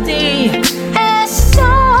everybody has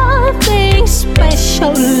something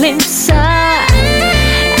special inside,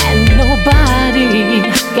 and nobody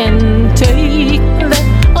can take that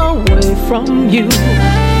away from you.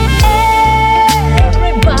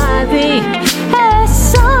 Everybody has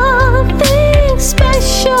something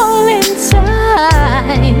special inside,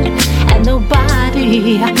 and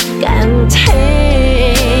nobody can take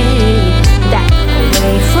that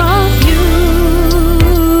away from you.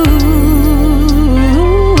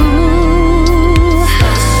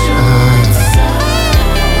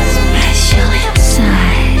 Special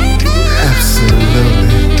inside. Absolutely.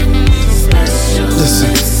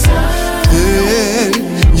 Listen. Yeah,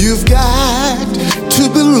 you've got to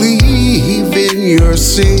believe in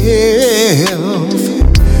yourself.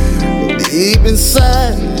 Deep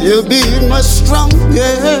inside, you'll be much stronger.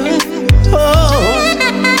 Oh,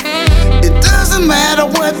 it doesn't matter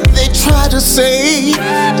what they try to say.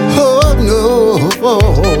 Oh no,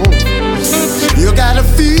 you gotta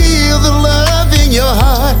feel the love in your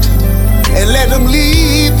heart and let them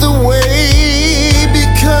lead the way,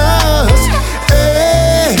 because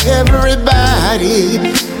everybody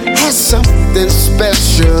has something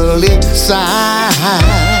special inside,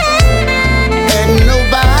 and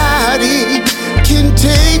nobody can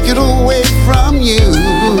take it away from you.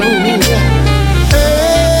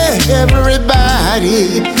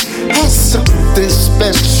 Everybody has something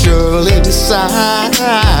special inside,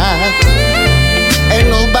 and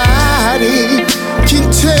nobody can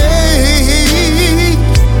take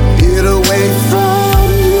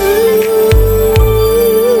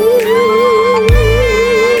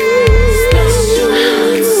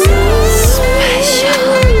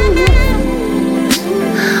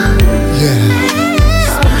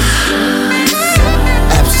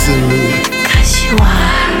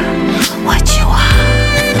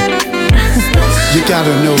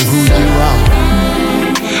gotta know who you are.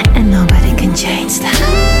 And nobody can change that.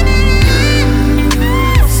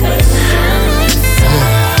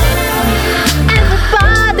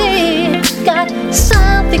 Everybody got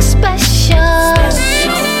something special.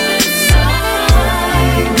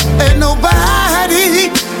 And nobody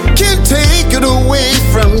can take it away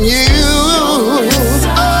from you.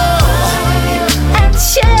 And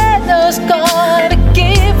shadows got a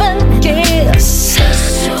given gifts.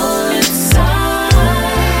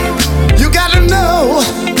 You gotta know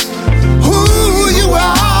who you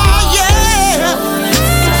are, yeah.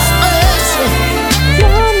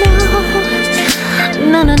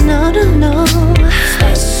 No, no, no, no, no.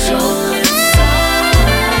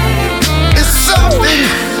 It's something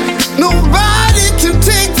nobody can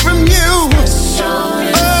take from you.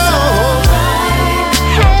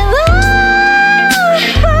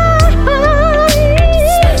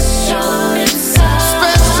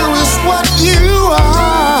 Special is what you are.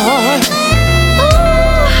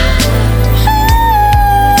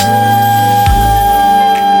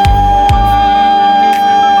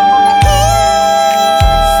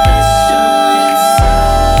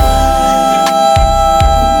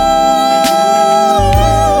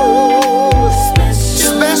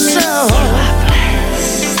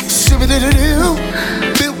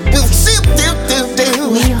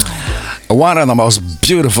 One of the most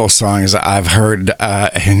beautiful songs I've heard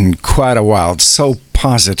in quite a while. It's so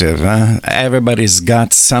positive. Everybody's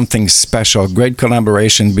got something special. Great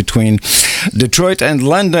collaboration between Detroit and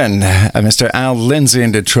London. Mr. Al Lindsay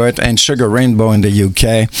in Detroit and Sugar Rainbow in the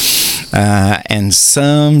UK. And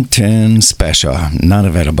something special. Not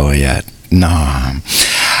available yet. No.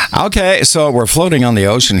 Okay, so we're floating on the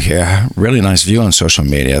ocean here. Really nice view on social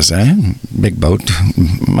medias, eh? Big boat.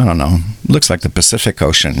 I don't know. Looks like the Pacific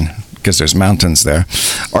Ocean because there's mountains there.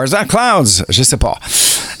 Or is that clouds? Je sais pas.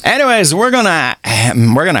 Anyways, we're gonna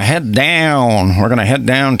head down. We're gonna head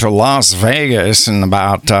down to Las Vegas in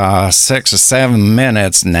about 6 or 7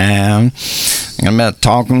 minutes now. I'm gonna be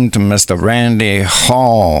talking to Mr. Randy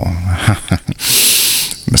Hall.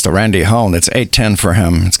 Mr. Randy Hall, it's 8:10 for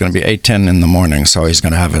him. It's going to be 8:10 in the morning, so he's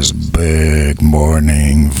going to have his big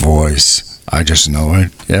morning voice. I just know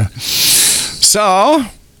it, yeah. So,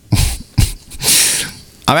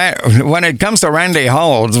 I mean, when it comes to Randy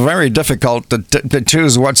Hall, it's very difficult to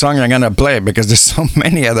choose what song you're going to play because there's so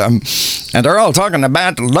many of them, and they're all talking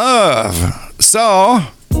about love. So,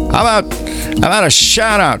 how about a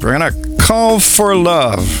shout-out? We're going to call for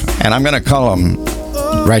love, and I'm going to call him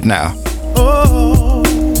right now.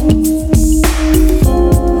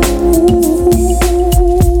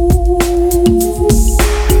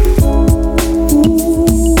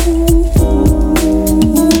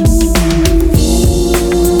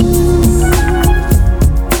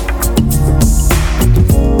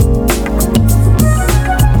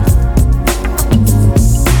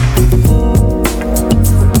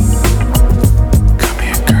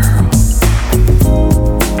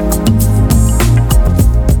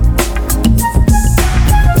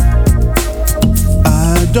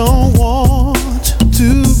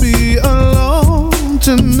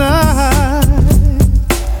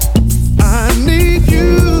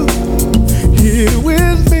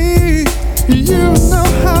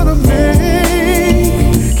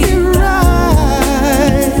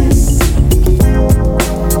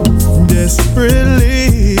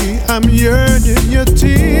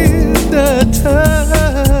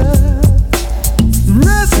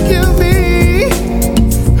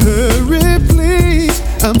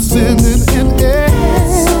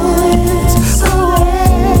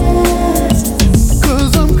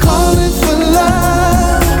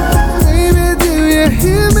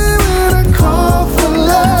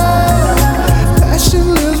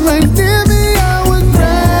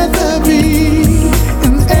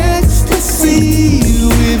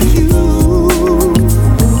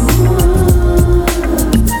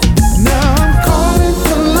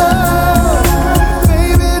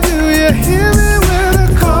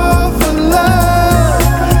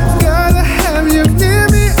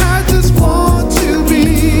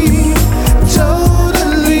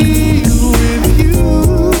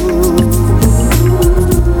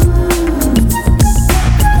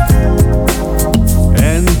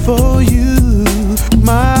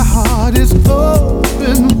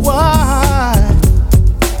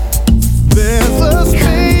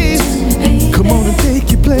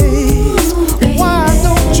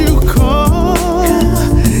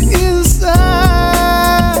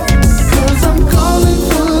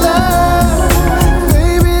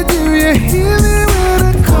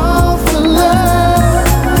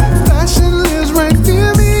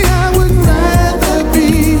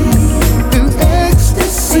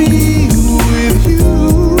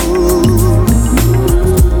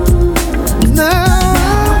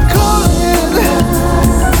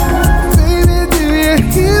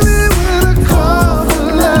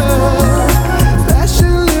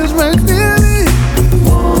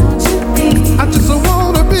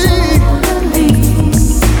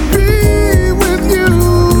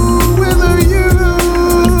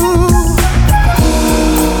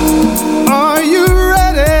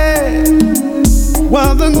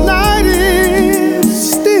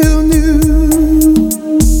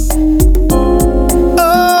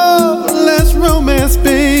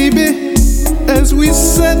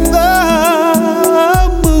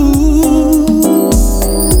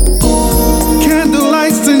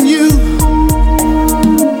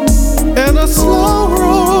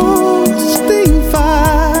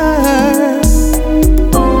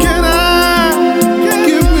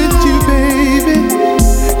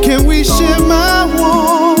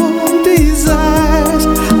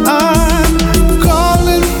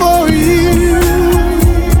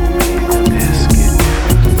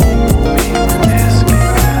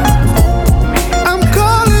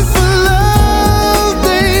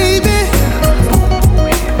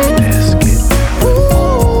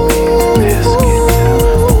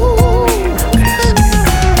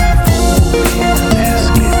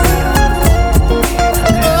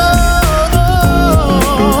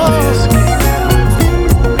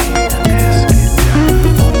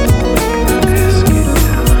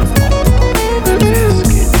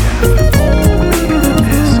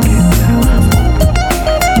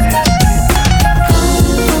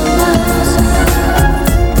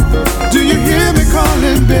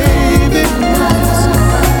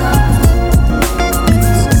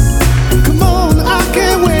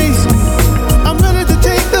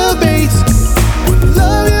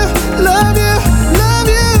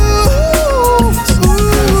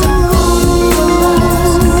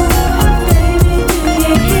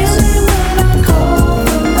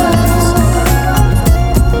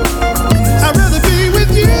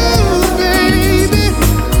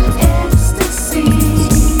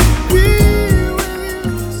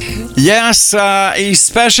 Yes, he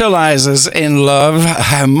specializes in love.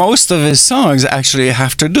 Most of his songs actually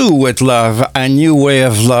have to do with love, a new way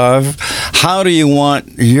of love. How do you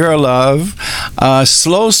want your love?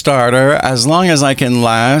 Slow starter, as long as I can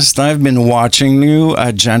last. I've been watching you,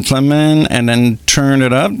 a gentleman, and then turn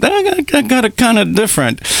it up. That got it kind of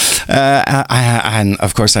different. And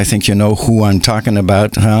of course, I think you know who I'm talking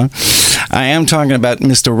about, huh? I am talking about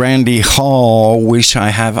Mr. Randy Hall, which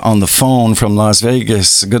I have on the phone from Las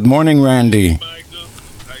Vegas. Good morning, Randy. Michael.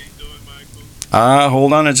 How you doing, Michael?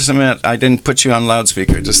 Hold on just a minute. I didn't put you on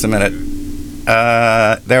loudspeaker. Just a minute.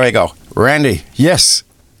 There we go. Randy, yes.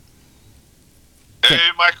 Hey,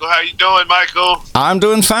 Michael. How you doing, Michael? I'm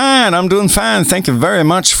doing fine. Thank you very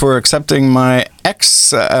much for accepting my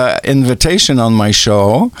invitation on my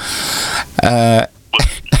show.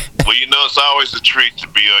 Well, you know, it's always a treat to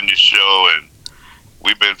be on your show, and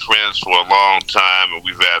we've been friends for a long time, and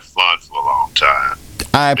we've had fun for a long time.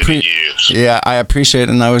 I appreciate it.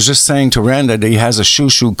 And I was just saying to Randa that he has a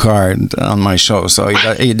shoo-shoo card on my show, so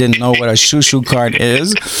he didn't know what a shoo-shoo card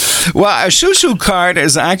is. Well, a shoo-shoo card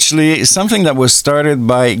is actually something that was started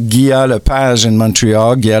by Guy Lepage in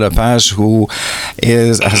Montreal. Guy Lepage, who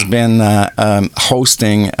has been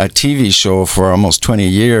hosting a TV show for almost 20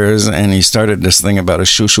 years, and he started this thing about a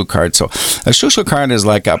shoo-shoo card. So a shoo-shoo card is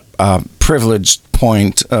like a privileged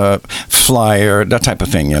point, flyer, that type of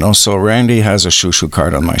thing, you know. So Randy has a shoo-shoo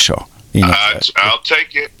card on my show. I'll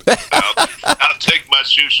take it. I'll take my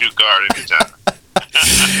shoo-shoo card anytime.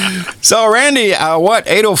 So Randy, what,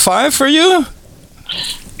 8:05 for you?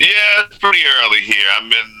 Yeah, it's pretty early here.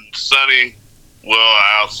 I'm in sunny, well,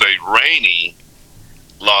 I'll say rainy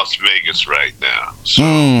Las Vegas right now. So,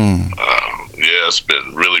 yeah, it's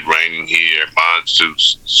been really raining here, monsoon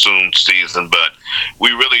season, but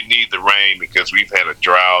we really need the rain because we've had a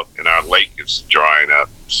drought and our lake is drying up.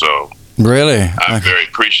 So really, I'm very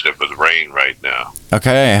appreciative of the rain right now.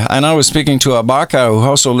 Okay, and I was speaking to Abaka, who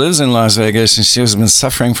also lives in Las Vegas, and she has been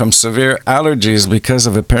suffering from severe allergies because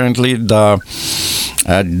of apparently the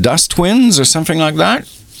dust winds or something like that.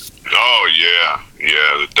 Oh yeah,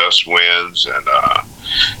 the dust winds and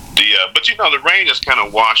but you know the rain is kind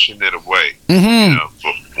of washing it away, you know,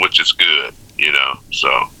 which is good, you know.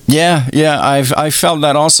 So yeah, I felt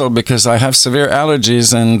that also because I have severe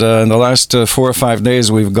allergies, and in the last 4 or 5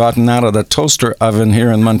 days we've gotten out of the toaster oven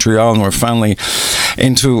here in Montreal, and we're finally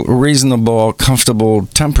into reasonable, comfortable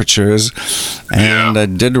temperatures. And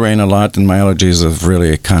it did rain a lot, and my allergies have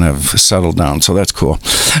really kind of settled down. So that's cool.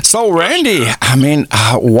 So Randy, I mean,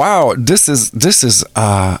 wow, this is.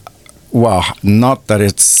 Well, not that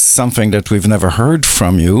it's something that we've never heard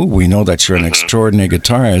from you. We know that you're an extraordinary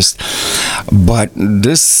guitarist. But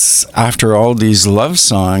this, after all these love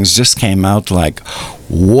songs, just came out like,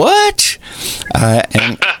 what?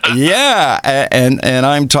 And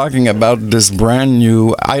I'm talking about this brand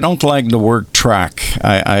new, I don't like the word track.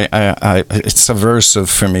 It's subversive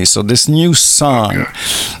for me. So this new song,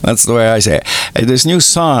 that's the way I say it. This new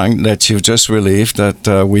song that you've just released,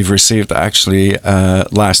 that we've received actually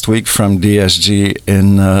last week from DSG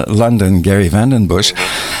in London, Gary Vandenbush.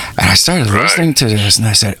 And I started listening to this and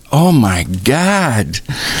I said, oh my God.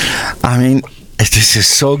 I mean, this is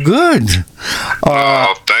so good.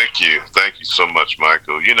 Thank you. Thank you so much,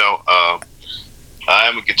 Michael. You know, I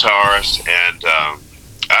am a guitarist, and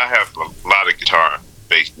I have a lot of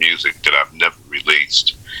guitar-based music that I've never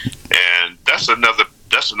released. And that's another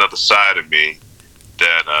side of me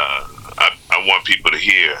that I want people to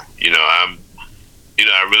hear. You know, I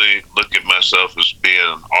really look at myself as being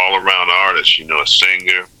an all-around artist, you know, a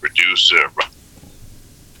singer, producer,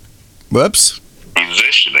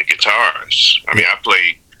 musician, a guitarist. I mean, I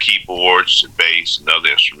play keyboards and bass and other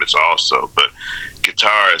instruments also, but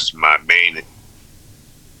guitar is my main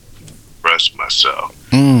express myself.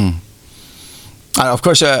 Of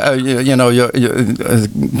course, you know, your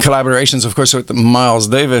collaborations, of course, with Miles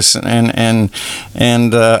Davis and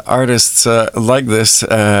artists like this,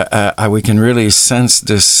 we can really sense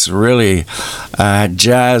this really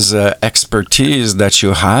jazz expertise that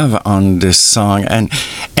you have on this song. And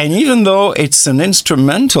even though it's an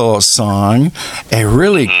instrumental song, it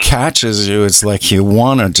really catches you. It's like you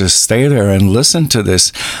want to just stay there and listen to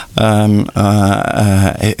this.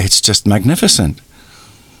 It's just magnificent.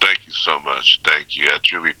 Thank you so much. Thank you. I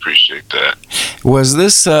truly appreciate that. Was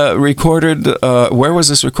this recorded, where was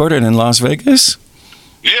this recorded, in Las Vegas?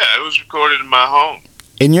 Yeah, it was recorded in my home.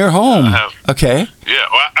 In your home? Okay. Yeah,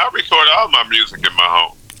 well, I record all my music in my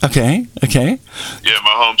home. Okay. Yeah,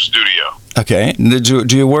 my home studio. Okay.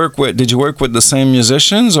 Did you work with the same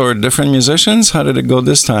musicians or different musicians? How did it go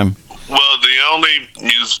this time? Well,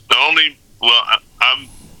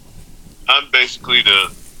 I'm basically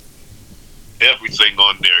the everything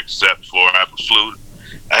on there except for I have a flute.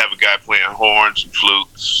 I have a guy playing horns and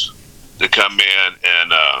flutes to come in,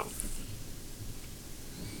 and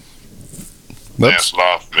Lance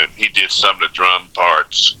Loftman, he did some of the drum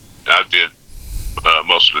parts. I did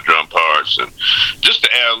most of the drum parts, and just to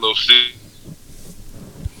add a little,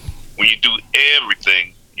 when you do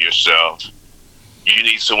everything yourself, you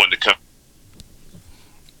need someone to come.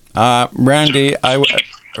 Randy,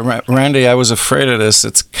 Randy, I was afraid of this.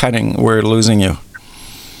 It's cutting. We're losing you.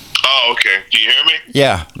 Oh, okay. Do you hear me?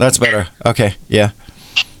 Yeah, that's better. Okay, yeah.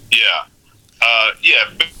 Yeah.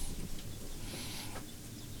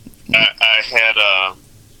 I had a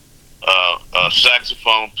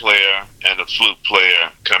saxophone player and a flute player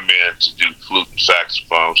come in to do flute and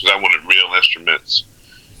saxophone because I wanted real instruments.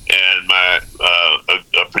 And my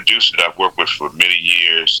a producer that I've worked with for many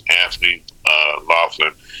years, Anthony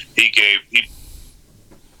Laughlin, he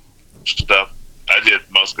stuff. I did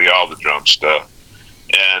mostly all the drum stuff,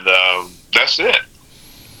 and that's it.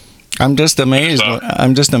 I'm just amazed.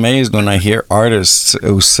 I'm just amazed when I hear artists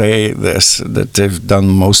who say this, that they've done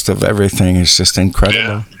most of everything. It's just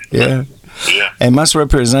incredible. Yeah. It must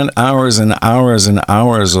represent hours and hours and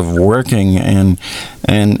hours of working and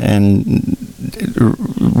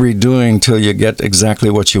redoing till you get exactly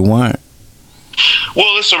what you want.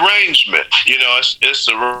 Well, it's arrangement. You know, it's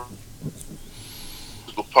the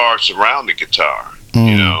parts around the guitar.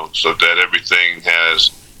 You know, so that everything has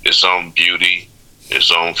its own beauty, its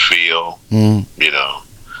own feel. You know,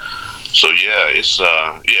 so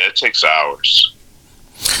it takes hours.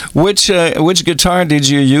 Which guitar did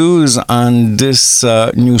you use on this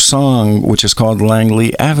new song, which is called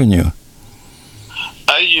Langley Avenue?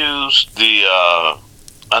 I used for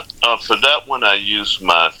that one. I used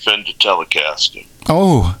my Fender Telecaster.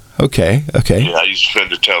 Oh, okay. Yeah, I used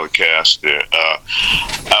Fender Telecaster.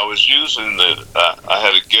 I was using I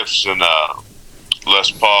had a Gibson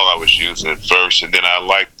Les Paul I was using first, and then I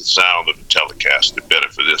liked the sound of the Telecaster better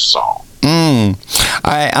for this song.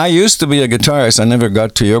 I used to be a guitarist. I never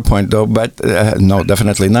got to your point, though, but no,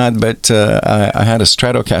 definitely not. But I had a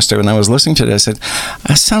Stratocaster, and I was listening to this. It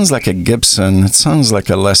sounds like a Gibson. It sounds like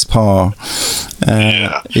a Les Paul.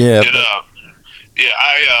 I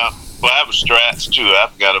have a Strats, too.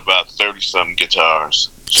 I've got about 30-something guitars.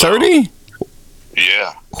 30?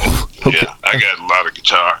 Yeah. Yeah, I got a lot of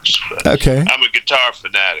guitars. Okay. I'm a guitar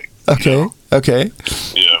fanatic. Okay, you know? okay.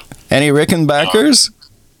 Yeah. Any Rickenbackers?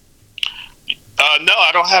 No,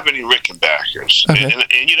 I don't have any Rickenbackers. Okay.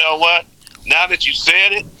 And you know what? Now that you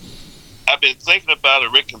said it, I've been thinking about a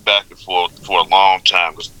Rickenbacker for a long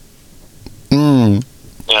time. And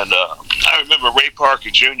I remember Ray Parker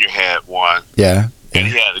Jr. had one. Yeah. And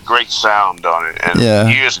he had a great sound on it. And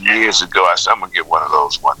years and years ago, I said, I'm going to get one of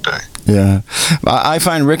those one day. Yeah. I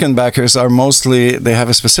find Rickenbackers are mostly, they have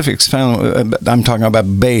a specific sound. I'm talking about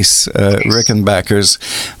bass Rickenbackers.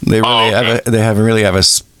 They really really have a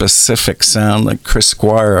specific sound. Like Chris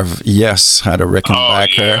Squire of Yes had a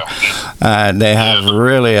Rickenbacker. They have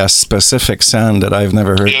really a specific sound that I've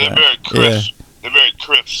never heard. Yeah, they're very crisp. They're very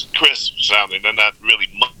crisp sounding. They're not really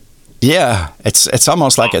Yeah, it's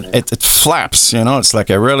almost like it flaps, you know. It's like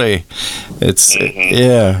yeah.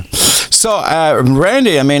 So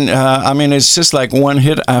Randy, I mean, it's just like one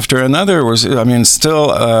hit after another. Still,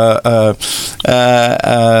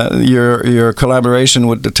 your collaboration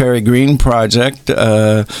with the Terry Green Project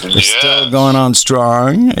is still going on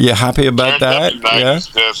strong. You happy about that?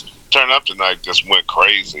 Turn Up Tonight just went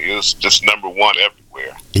crazy. It's just number one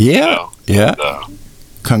everywhere. Yeah, you know?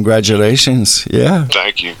 Congratulations. Yeah.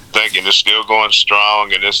 Thank you. And it's still going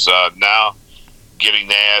strong, and it's now getting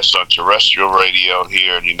asked on terrestrial radio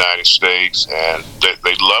here in the United States, and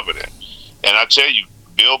they loving it. And I tell you,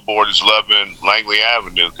 Billboard is loving Langley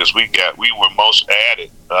Avenue because we were most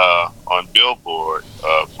added on Billboard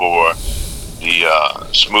for the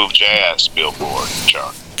smooth jazz Billboard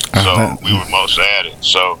chart. So we were most added.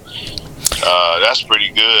 So that's pretty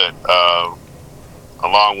good.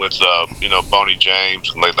 Along with Boney James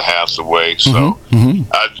and Layla Hathaway. So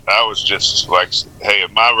I was just like, hey, if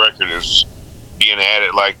my record is being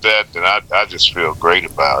added like that, then I just feel great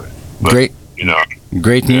about it. But, great.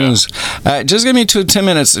 Great news. Yeah. Just give me 2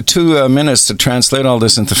 minutes to translate all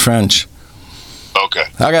this into French. OK,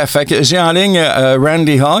 fait que j'ai en ligne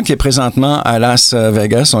Randy Hall, qui est présentement à Las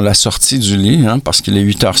Vegas. On l'a sorti du lit, parce qu'il est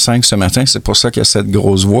 8h05 ce matin. C'est pour ça qu'il a cette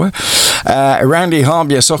grosse voix. Randy Hall,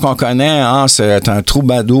 bien sûr qu'on connaît, c'est un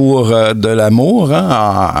troubadour de l'amour.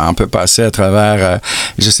 On peut passer à travers,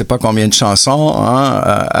 je sais pas combien de chansons.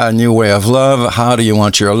 A New Way of Love, How Do You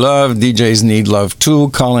Want Your Love, DJs Need Love Too,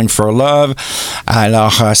 Calling for Love.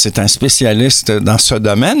 Alors, c'est un spécialiste dans ce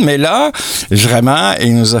domaine. Mais là, vraiment,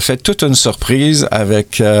 il nous a fait toute une surprise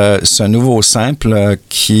avec ce nouveau simple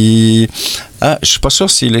qui... je suis pas sûr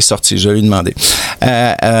s'il est sorti, je vais lui demander.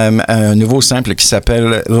 Un nouveau simple qui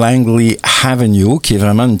s'appelle Langley Avenue, qui est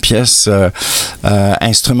vraiment une pièce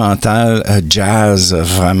instrumentale jazz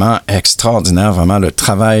vraiment extraordinaire. Vraiment, le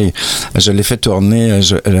travail, je l'ai fait tourner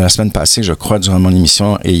la semaine passée, je crois, durant mon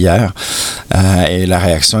émission et hier. Et la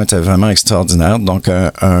réaction était vraiment extraordinaire. Donc,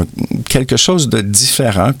 quelque chose de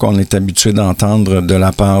différent qu'on est habitué d'entendre de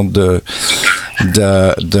la part de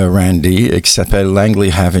Randy, qui s'appelle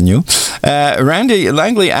Langley Avenue. Randy,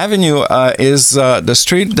 Langley Avenue is the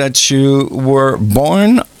street that you were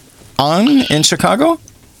born on in Chicago?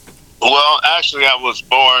 Well, actually, I was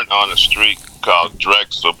born on a street called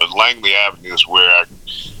Drexel, but Langley Avenue is where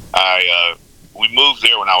we moved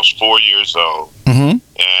there when I was 4 years old. Mm-hmm.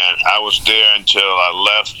 And I was there until I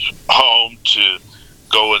left home to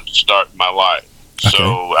go and start my life.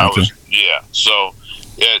 Okay. So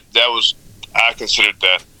I considered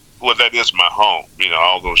that, well, that is my home,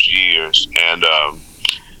 all those years. And I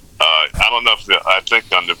don't know I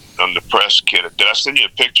think on the press kit, did I send you a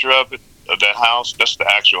picture of it, of that house? That's the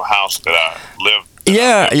actual house that I lived in.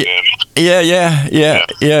 Yeah,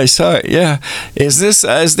 I saw it, yeah. Is this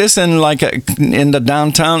in in the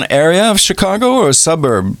downtown area of Chicago or a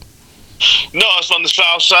suburb? No, it's on the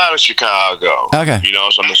south side of Chicago. Okay.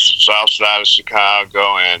 It's on the south side of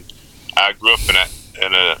Chicago, and I grew up in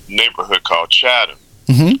a neighborhood called Chatham.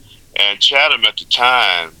 Mm-hmm. And Chatham at the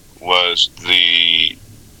time was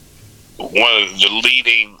one of the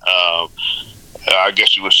leading, I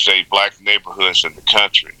guess you would say, black neighborhoods in the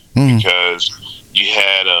country, because you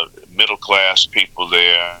had middle class people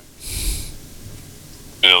there.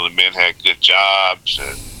 The men had good jobs,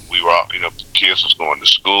 and we were all, kids was going to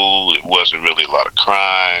school. It wasn't really a lot of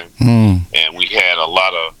crime, and we had a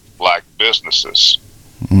lot of black businesses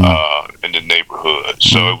in the neighborhood.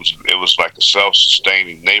 So it was like a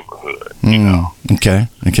self-sustaining neighborhood, Okay.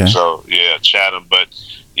 So yeah, Chatham, but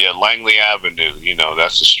yeah, Langley Avenue.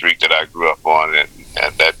 That's the street that I grew up on, and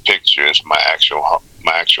that picture is my actual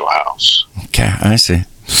house. Okay, I see.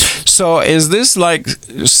 So is this like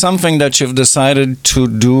something that you've decided to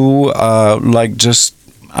do, just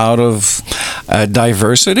out of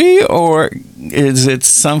diversity, or is it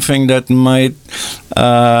something that might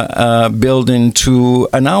build into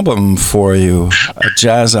an album for you, a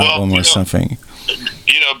jazz album or something?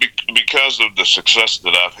 Because of the success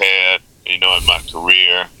that I've had, in my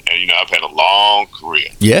career, and I've had a long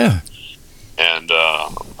career. Yeah. And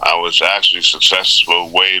I was actually successful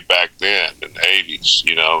way back then in the 80s,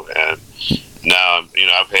 and now,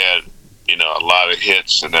 I've had, a lot of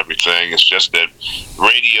hits and everything. It's just that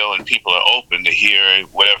radio and people are open to hearing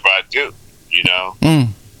whatever I do,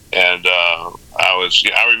 And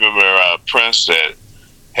I remember Prince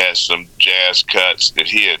had some jazz cuts that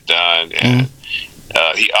he had done, and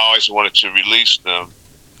he always wanted to release them.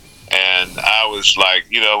 And I was like,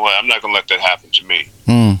 I'm not going to let that happen to me.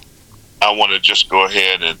 I want to just go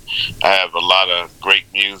ahead, and I have a lot of great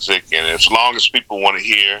music, and as long as people want to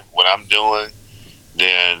hear what I'm doing,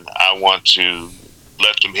 then I want to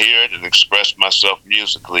let them hear it and express myself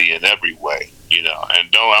musically in every way, And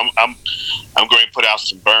I'm going to put out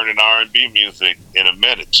some burning R&B music in a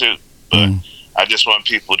minute too, but I just want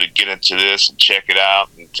people to get into this and check it out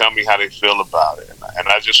and tell me how they feel about it, and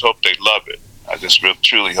I just hope they love it. I just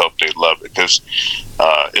truly hope they love it, because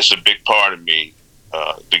it's a big part of me,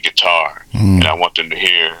 the guitar, and I want them to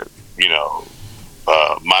hear,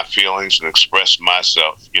 my feelings and express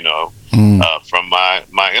myself, from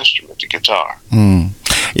my instrument, the guitar.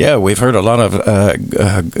 Yeah, we've heard a lot of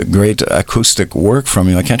great acoustic work from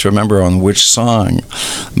you. I can't remember on which song,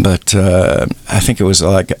 but I think it was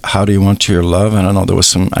like "How Do You Want Your Love?" I don't know. There was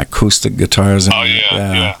some acoustic guitars.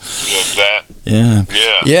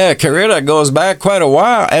 Yeah, career that goes back quite a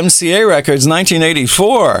while. MCA Records,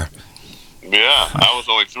 1984. Yeah, I was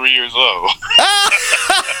only 3 years old.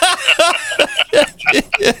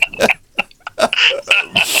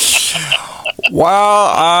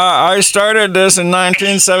 Well, I started this in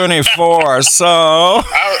 1974, so... I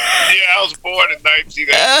was born in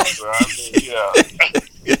 1980, so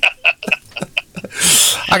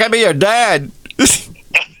I can be your dad.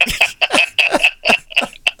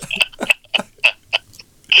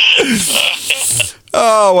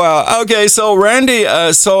 Oh, wow. Okay, so Randy,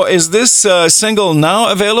 so is this single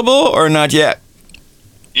now available or not yet?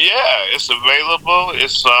 Yeah, it's available.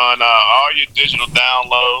 It's on all your digital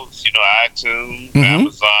downloads, iTunes,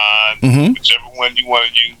 Amazon, whichever one you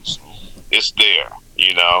want to use, it's there,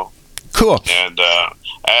 Cool. And I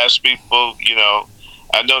ask people,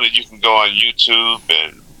 I know that you can go on YouTube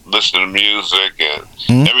and listen to music, and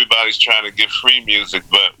everybody's trying to get free music,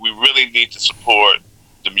 but we really need to support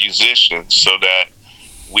the musicians so that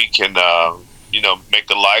we can, make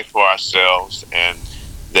a life for ourselves, and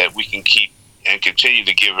that we can keep and continue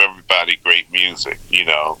to give everybody great music,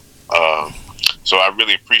 So I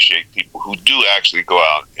really appreciate people who do actually go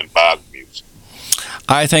out and buy the music.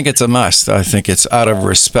 I think it's a must. I think it's out of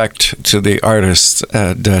respect to the artists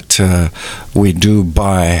that we do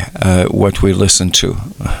buy what we listen to.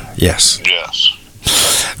 Yes. Yes.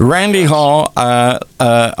 Randy Hall,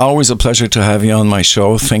 always a pleasure to have you on my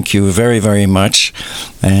show. Thank you very, very much.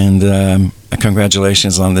 And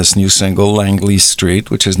congratulations on this new single, Langley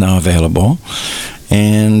Street, which is now available.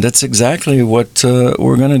 And that's exactly what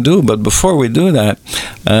we're going to do. But before we do that,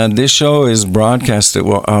 this show is broadcasted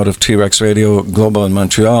out of T-Rex Radio Global in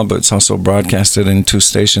Montreal, but it's also broadcasted in 2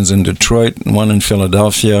 stations in Detroit, one in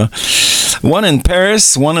Philadelphia, one in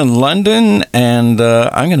Paris, one in London, and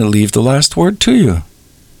I'm going to leave the last word to you.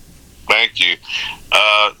 Thank you.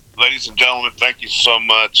 Ladies and gentlemen, thank you so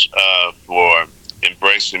much for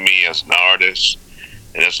embracing me as an artist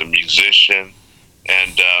and as a musician.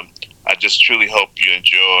 And I just truly hope you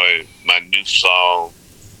enjoy my new song,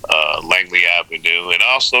 Langley Avenue, and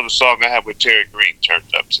also the song I have with Terry Green,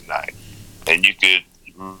 Turned Up Tonight. And you could...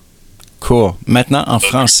 Cool. Maintenant en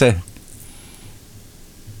français.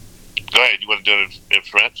 Go ahead. You want to do it in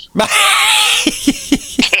French?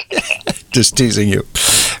 Just teasing you.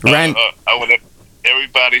 I want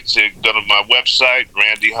everybody to go to my website,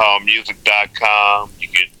 randyhallmusic.com. You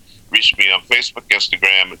can reach me on Facebook,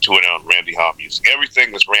 Instagram, and Twitter on Randy Hall Music.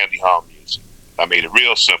 Everything is Randy Hall Music. I made it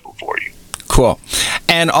real simple for you. Cool.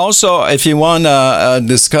 And also, if you want to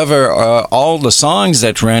discover all the songs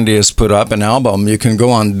that Randy has put up, an album, you can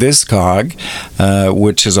go on Discog,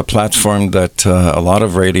 which is a platform that a lot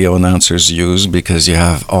of radio announcers use because you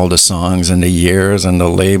have all the songs and the years and the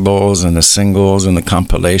labels and the singles and the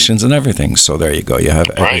compilations and everything. So there you go. You have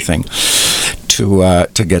everything to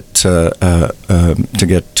get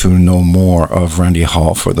to know more of Randy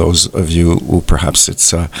Hall for those of you who perhaps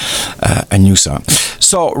it's a new song.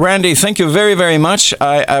 So, Randy, thank you very, very much.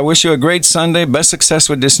 I wish you a great Sunday. Best success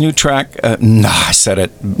with this new track. I said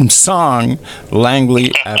it. Song,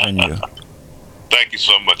 Langley Avenue. Thank you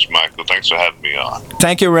so much, Michael. Thanks for having me on.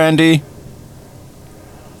 Thank you, Randy.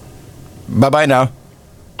 Bye-bye now.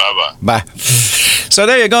 Bye-bye. Bye. So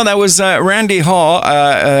there you go. That was Randy Hall.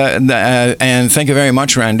 And thank you very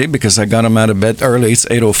much, Randy, because I got him out of bed early. It's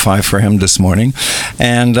 8:05 for him this morning.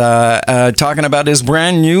 And talking about his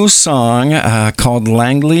brand new song called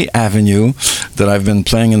Langley Avenue that I've been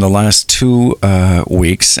playing in the last 2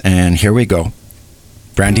 weeks. And here we go.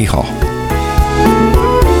 Randy Hall.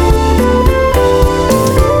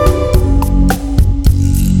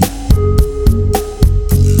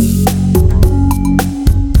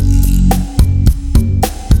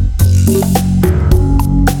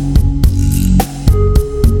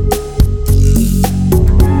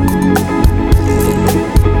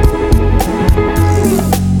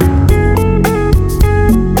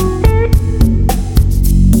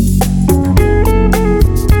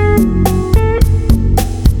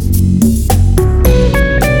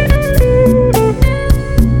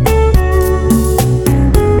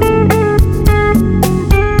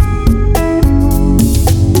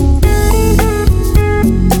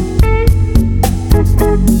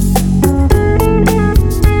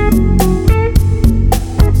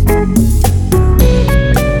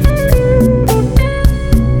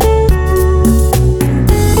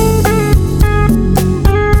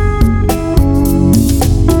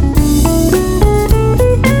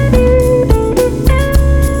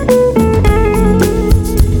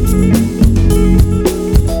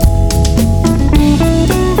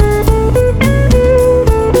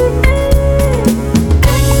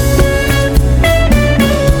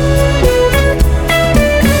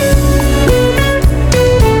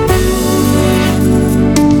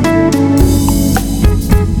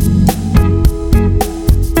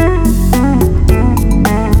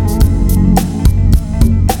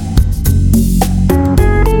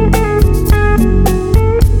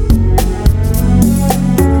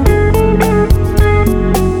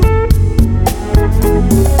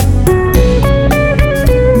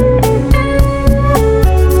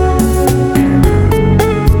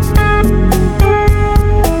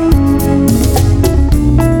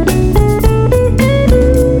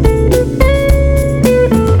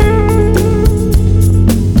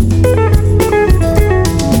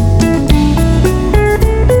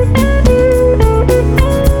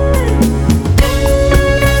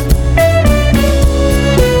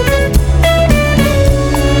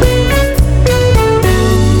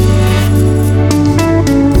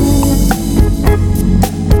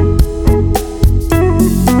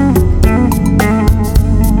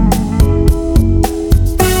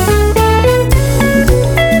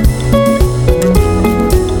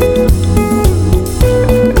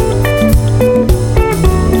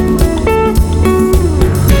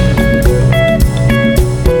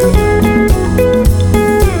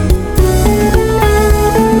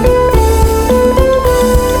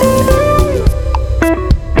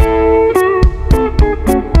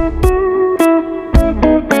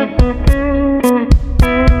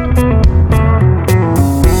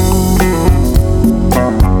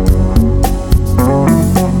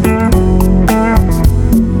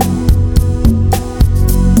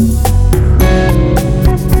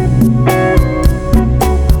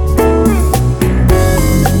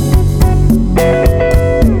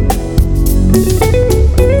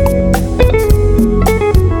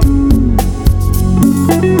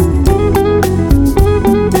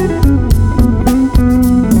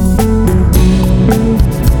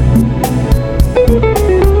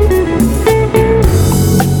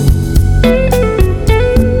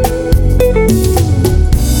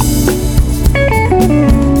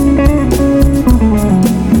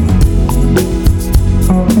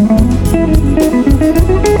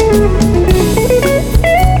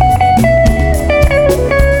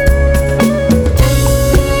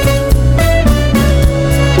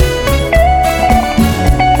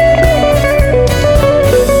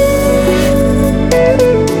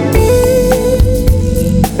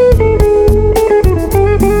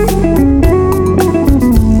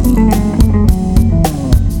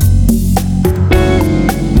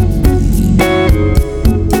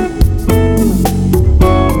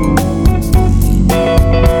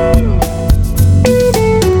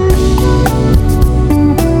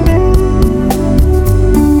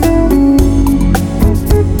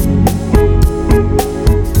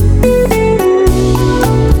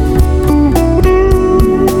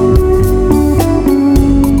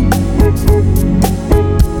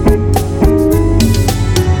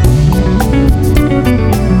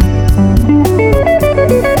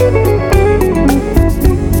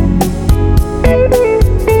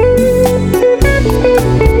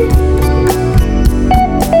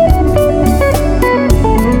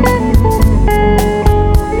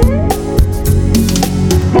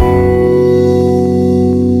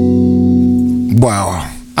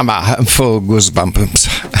 I'm full goosebumps.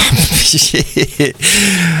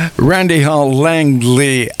 Randy Hall,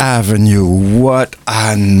 Langley Avenue. What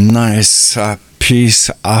a nice piece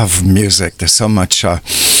of music. There's so much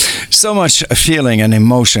feeling and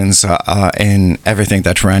emotions in everything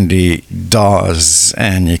that Randy does,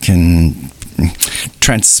 and you can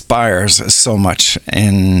transpires so much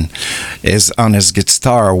on his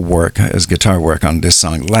guitar work on this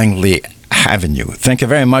song, Langley Avenue. Thank you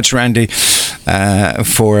very much, Randy,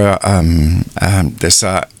 for this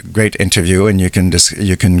great interview. And you can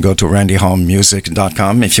go to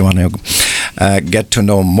randyhallmusic.com if you want to get to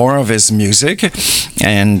know more of his music.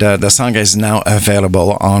 And the song is now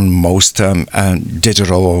available on most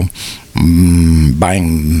digital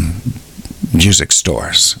buying music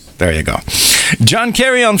stores. There you go. John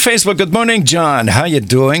Carey on Facebook. Good morning, John. How you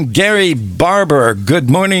doing? Gary Barber. Good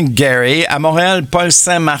morning, Gary. À Montréal, Paul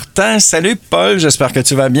Saint-Martin. Salut, Paul. J'espère que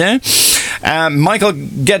tu vas bien. Michael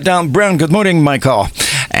Get Down Brown. Good morning, Michael.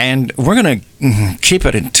 And we're going to keep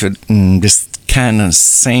it into this kind of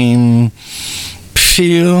same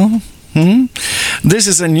feel. This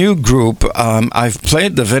is a new group. I've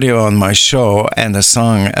played the video on my show and the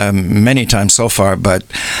song many times so far, but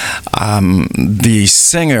the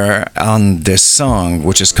singer on this song,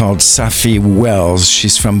 which is called Safi Wells,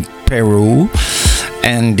 she's from Peru,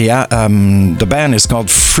 and the band is called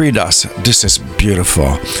Fridas. This is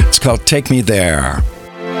beautiful. It's called Take Me There.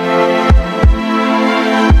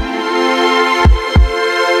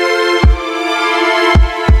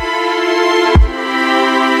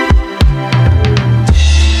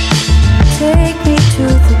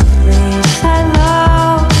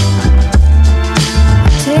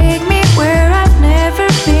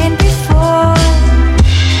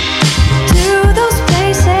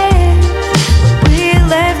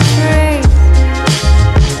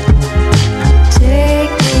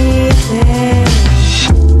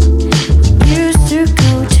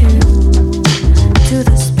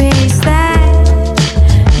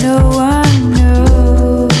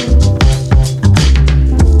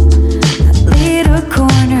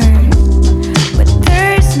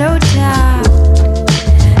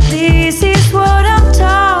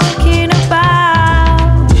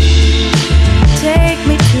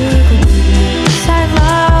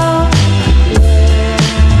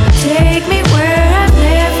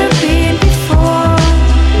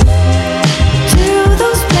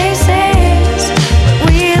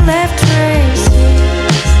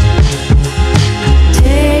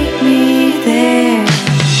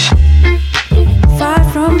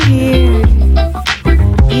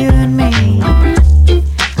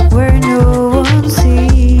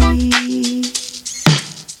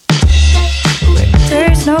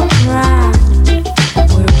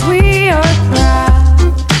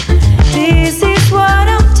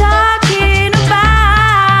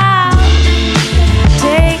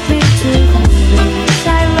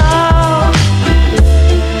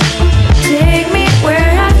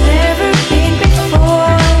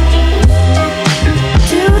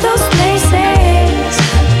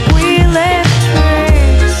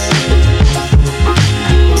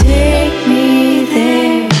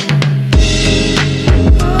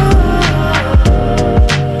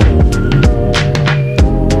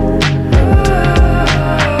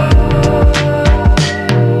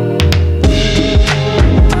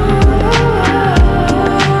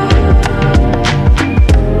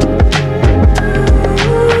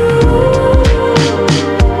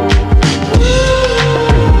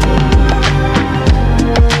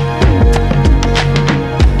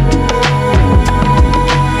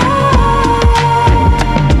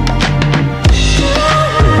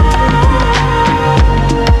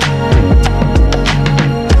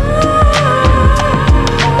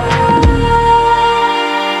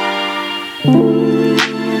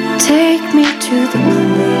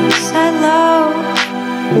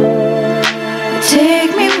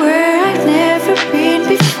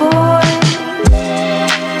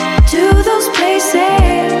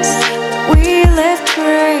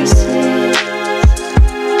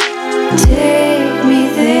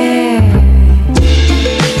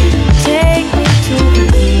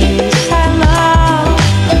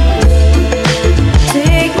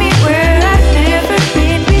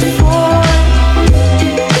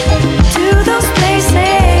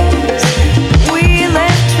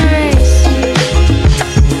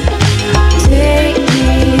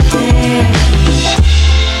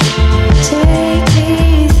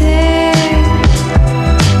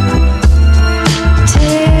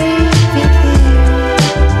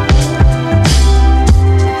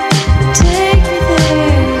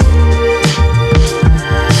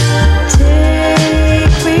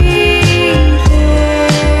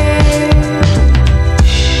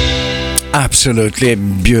 absolutely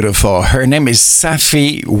beautiful. Her name is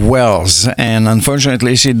Safi Wells, and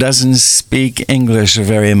unfortunately, she doesn't speak English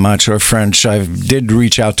very much or French. I did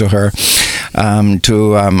reach out to her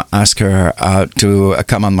to ask her to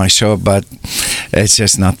come on my show, but it's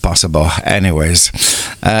just not possible. Anyways,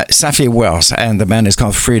 Safi Wells, and the band is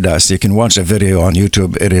called Frida. You can watch the video on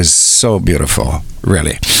YouTube. It is so beautiful,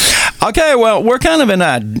 really. Okay, well, we're kind of in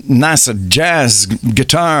a nice jazz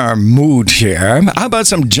guitar mood here. How about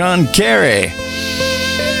some John Kerry?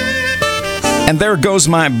 And There Goes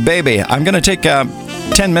My Baby. I'm going to take a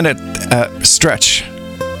 10-minute stretch.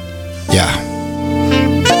 Yeah.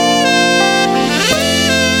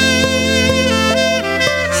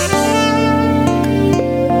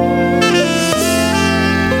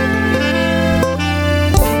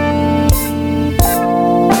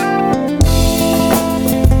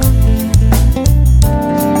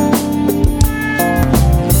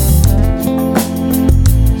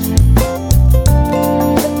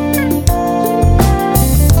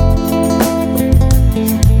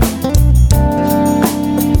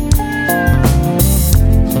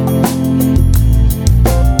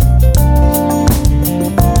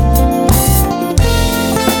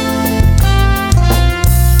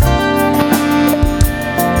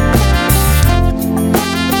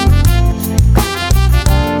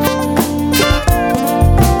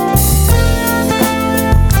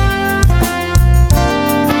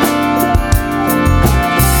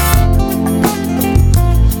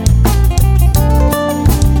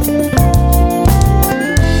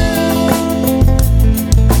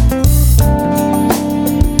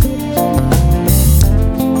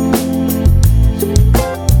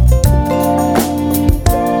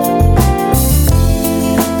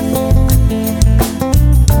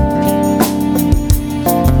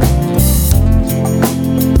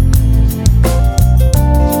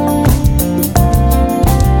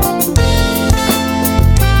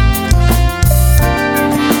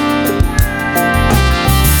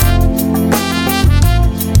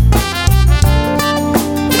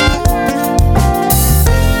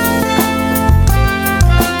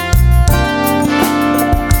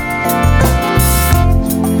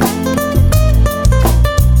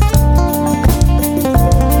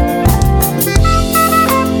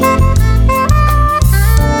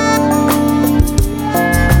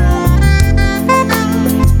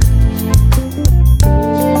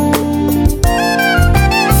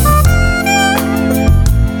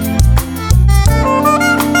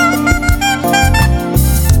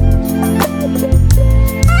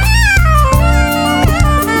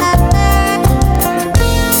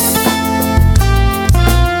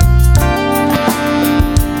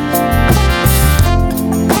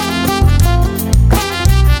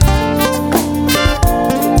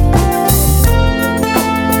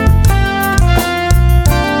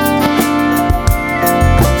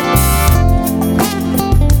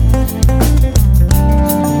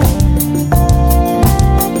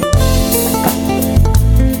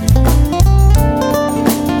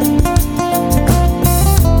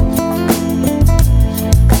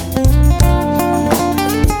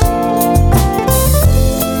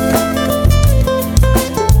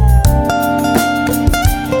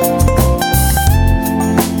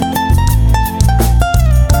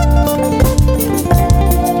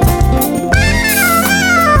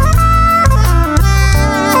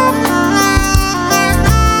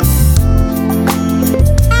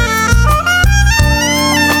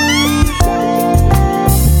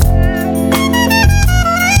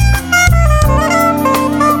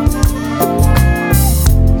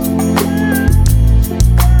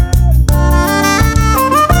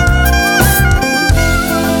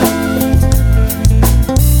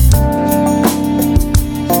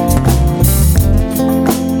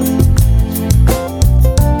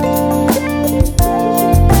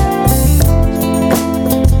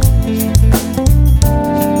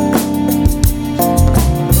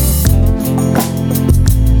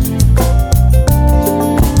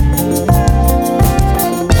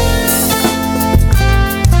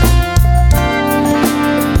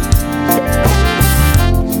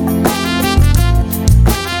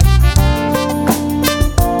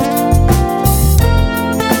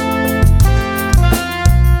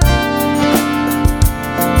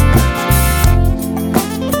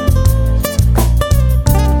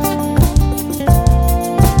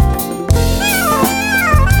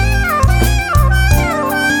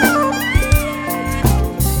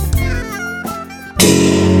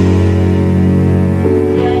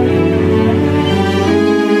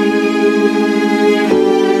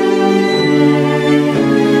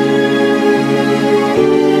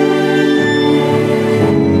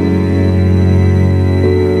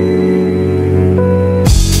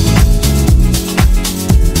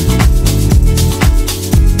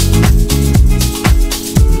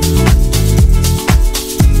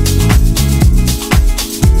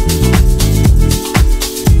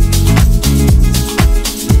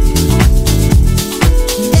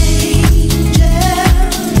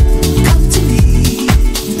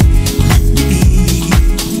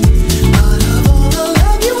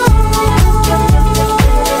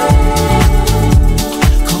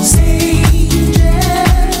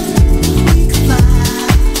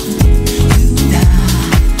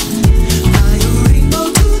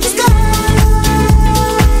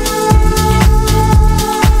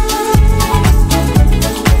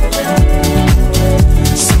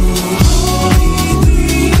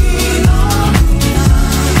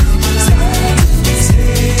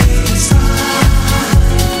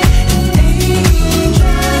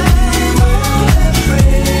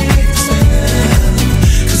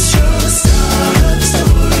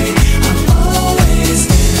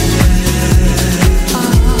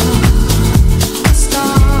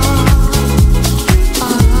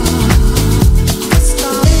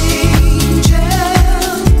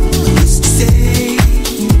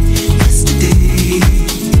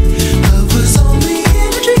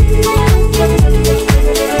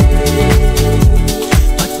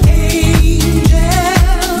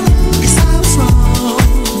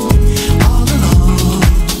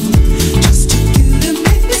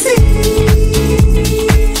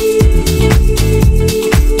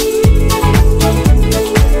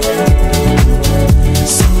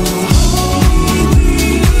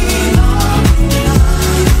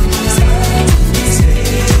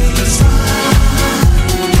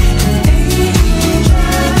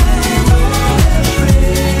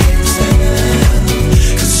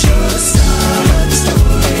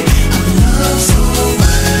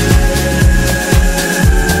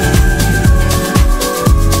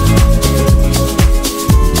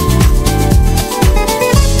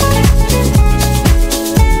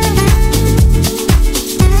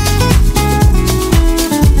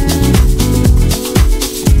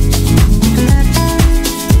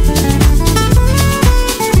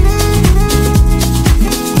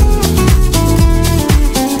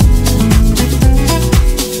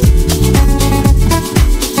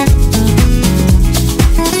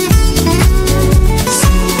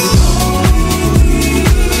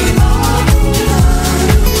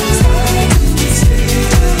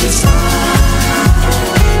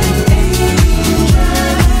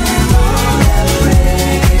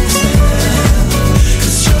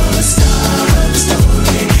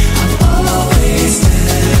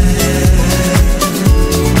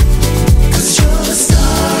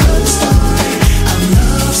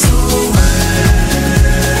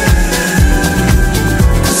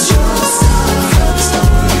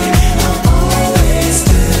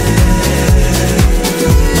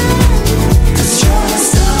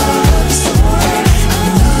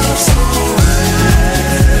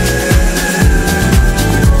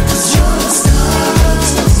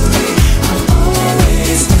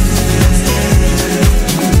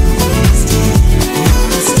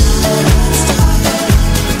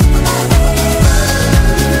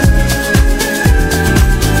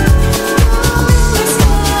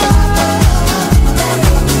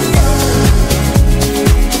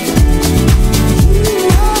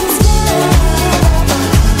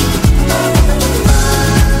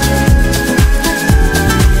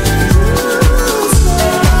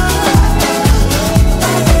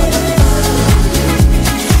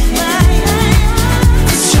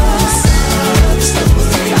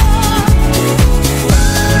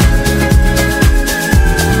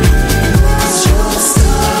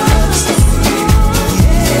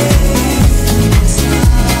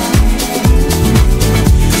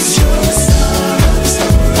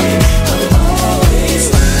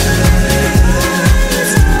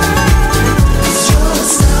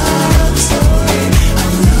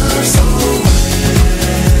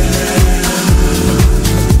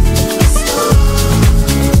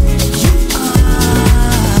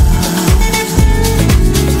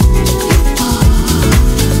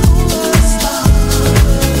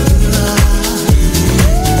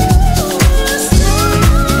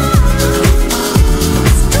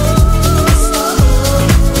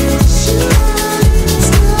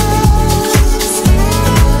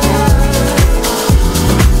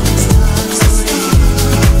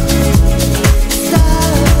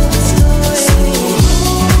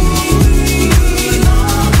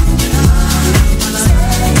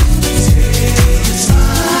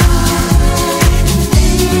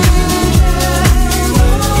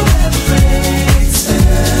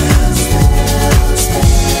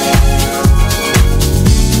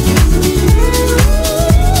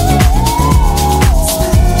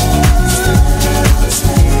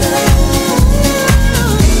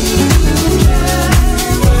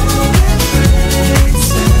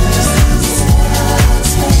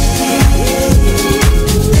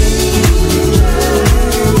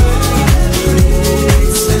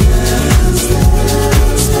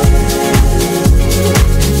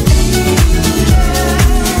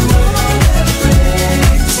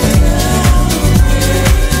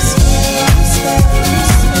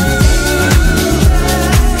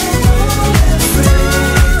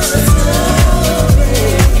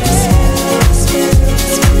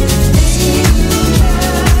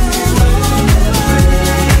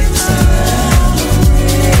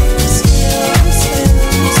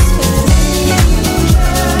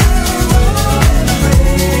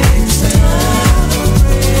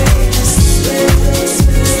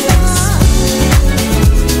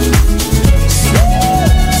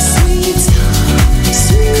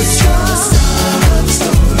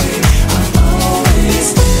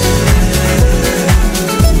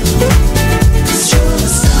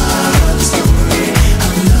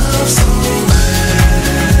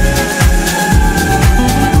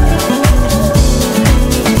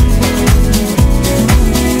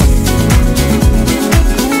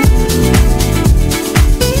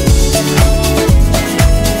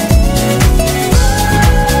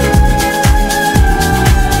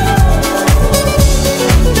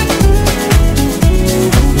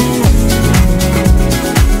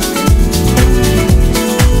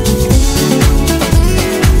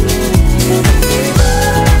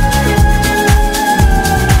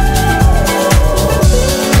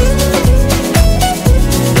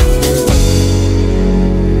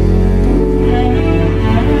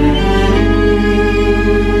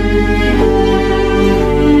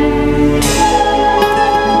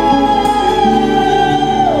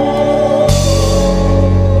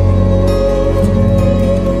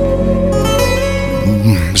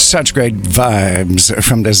 such great vibes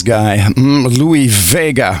from this guy. Louis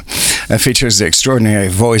Vega features the extraordinary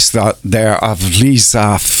voice there of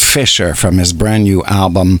Lisa Fisher from his brand new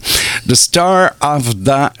album, The Star of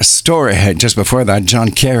the Story. Just before that,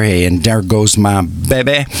 John Kerry and There Goes My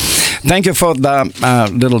Baby. Thank you for the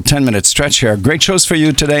little 10-minute stretch here. Great shows for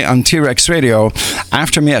you today on T-Rex Radio.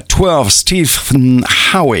 After me at 12, Stephen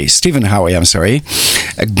Howie,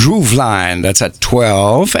 Groove Line, that's at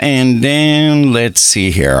 12. And then, let's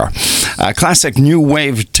see here. Classic New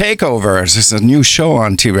Wave Takeovers. This is a new show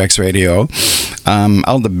on T-Rex Radio.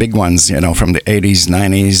 All the big ones, from the 80s,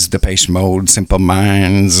 90s, Depeche Mode, Simple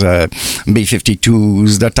Minds,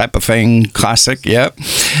 B-52s, that type of thing. Classic, yeah.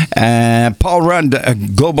 Paul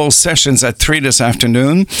Rudd, Global Sessions at 3 this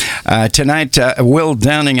afternoon. Tonight, Will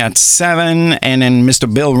Downing at 7, and then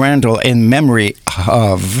Mr. Bill Randall in memory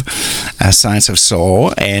of Science of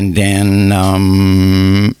Soul, and then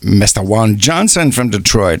Mr. Juan Johnson from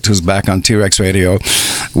Detroit, who's back on T-Rex Radio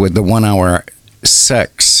with the 1-hour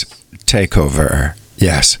sex takeover.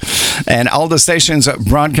 Yes. And all the stations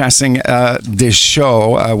broadcasting this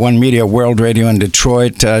show, One Media World Radio in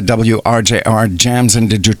Detroit, WRJR Jams in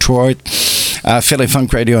Detroit, Philly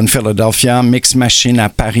Funk Radio in Philadelphia, Mix Machine à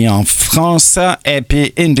Paris en France, et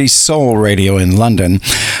puis Indie Soul Radio in London.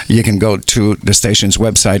 You can go to the station's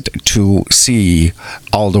website to see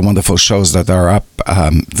all the wonderful shows that are up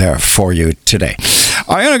there for you today.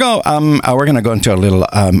 We're gonna go into a little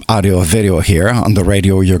audio video here. On the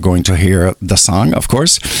radio, you're going to hear the song, of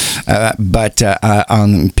course, but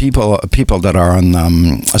on people that are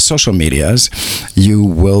on social medias, you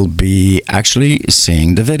will be actually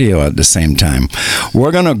seeing the video at the same time.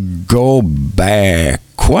 We're gonna go back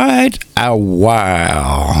quite a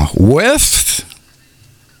while with.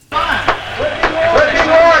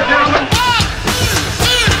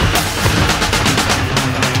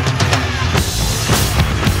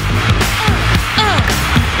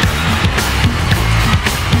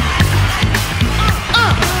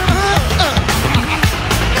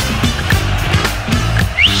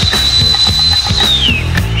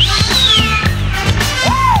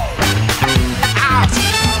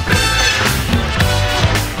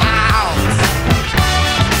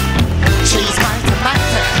 She's mighty,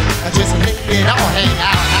 mighty, just leave it all hang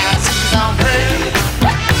out.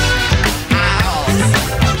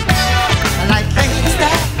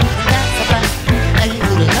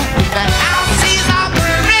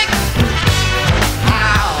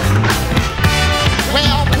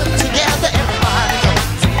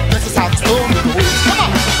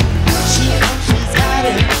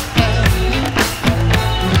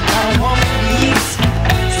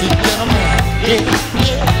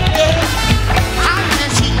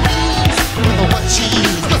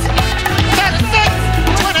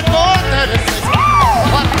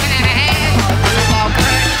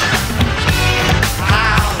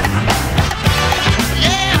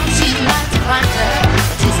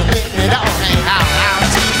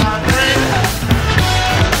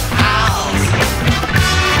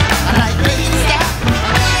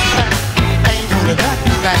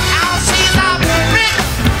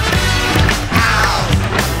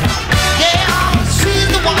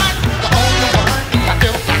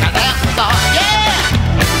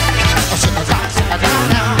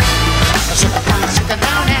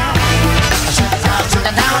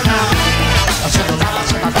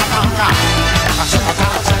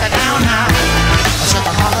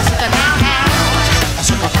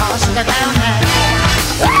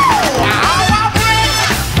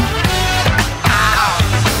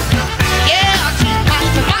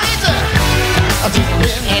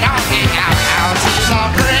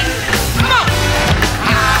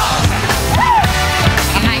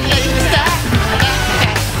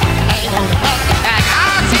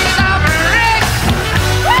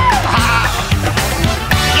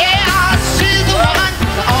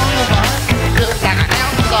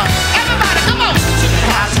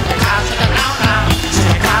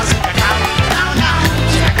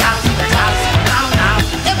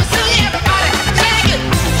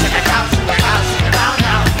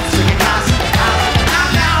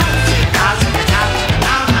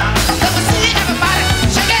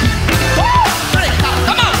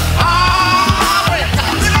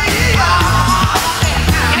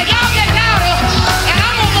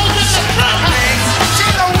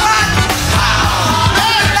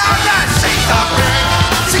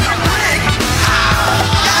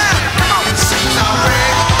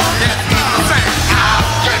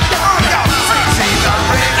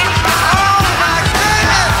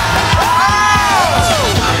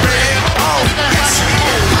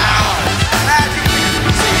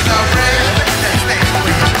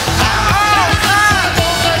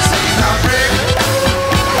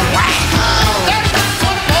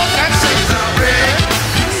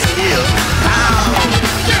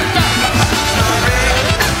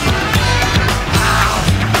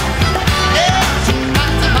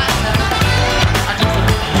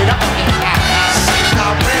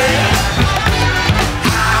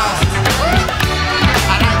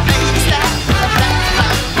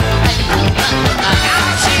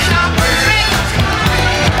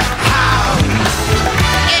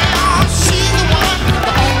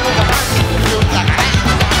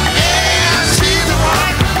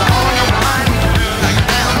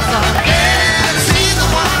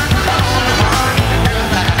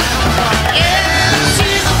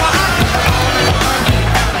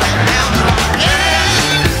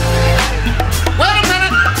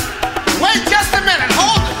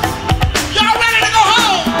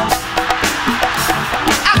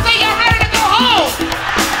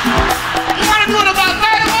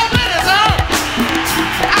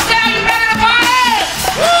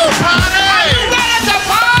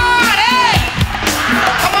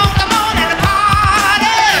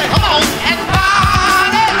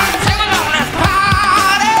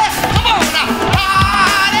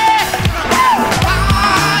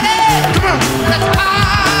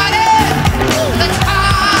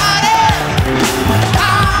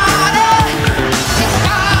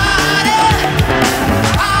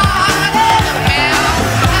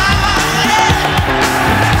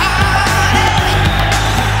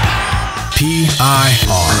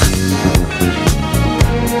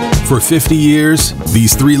 For 50 years,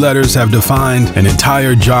 these three letters have defined an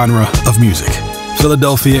entire genre of music.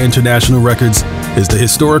 Philadelphia International Records is the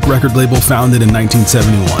historic record label founded in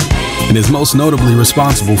 1971 and is most notably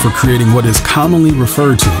responsible for creating what is commonly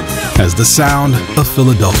referred to as the sound of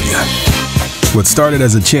Philadelphia. What started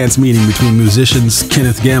as a chance meeting between musicians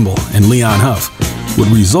Kenneth Gamble and Leon Huff would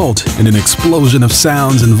result in an explosion of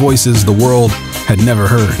sounds and voices the world had never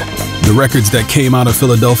heard. The records that came out of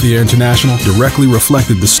Philadelphia International directly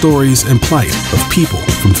reflected the stories and plight of people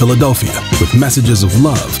from Philadelphia with messages of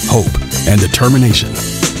love, hope, and determination.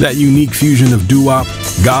 That unique fusion of doo-wop,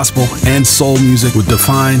 gospel, and soul music would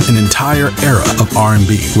define an entire era of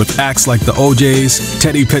R&B, with acts like the OJs,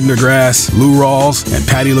 Teddy Pendergrass, Lou Rawls, and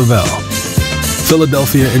Patti LaBelle.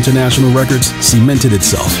 Philadelphia International Records cemented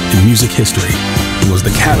itself in music history and was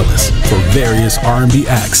the catalyst for various R&B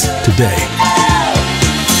acts today.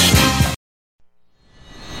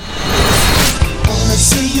 Wanna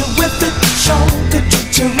see you with it, show could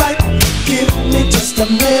treat you right. Give me just a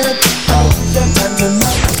minute,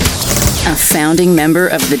 A founding member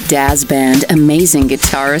of the Daz Band, amazing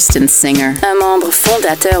guitarist and singer. Un membre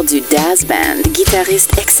fondateur du Daz Band,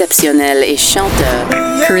 guitariste exceptionnel et chanteur.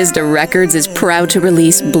 Charisda Records is proud to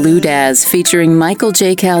release Blue Daz featuring Michael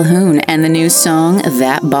J. Calhoun and the new song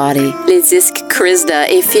That Body. Les disques Charisda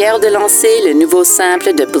est fier de lancer le nouveau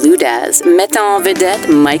sample de Blue Daz, mettant en vedette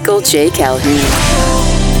Michael J. Calhoun.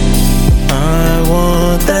 I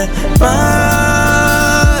want that body.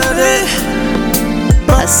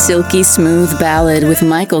 A silky smooth ballad with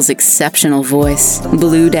Michael's exceptional voice.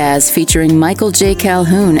 Blue Daz featuring Michael J.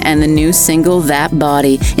 Calhoun and the new single That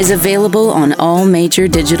Body is available on all major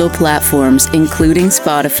digital platforms, including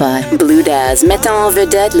Spotify. Blue Daz mettant en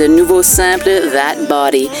vedette le nouveau simple That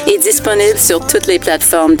Body est disponible sur toutes les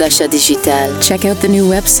plateformes d'achat digital. Check out the new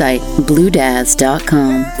website,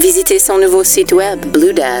 bluedaz.com. Visitez son nouveau site web,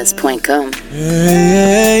 bluedaz.com.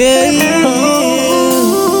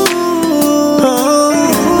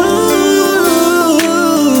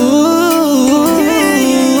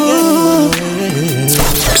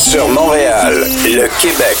 Sur Montréal, le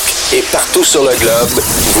Québec et partout sur le globe,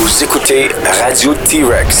 vous écoutez Radio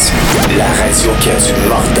T-Rex, la radio qui a du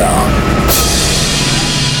mordant.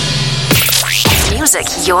 Music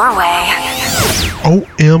your way.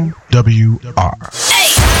 OMWR.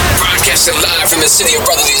 Broadcasting live from the city of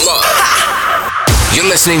brotherly love. You're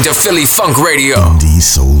listening to Philly Funk Radio. Indie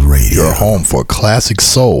Soul Radio. Your home for classic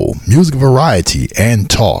soul, music variety, and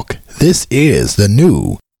talk. This is the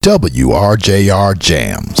new WRJR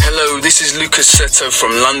Jams. Hello, this is Lucas Seto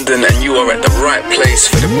from London, and you are at the right place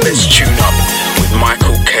for the best tune-up with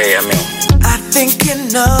Michael K Amil. I think you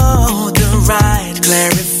know the right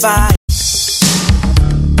clarify.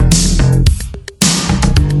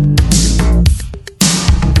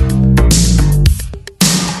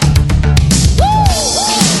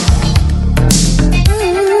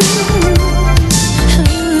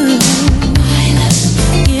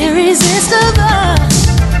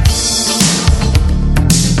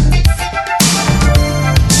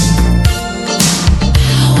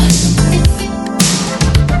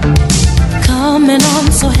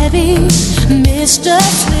 So heavy, Mr.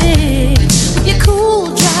 Slick, with your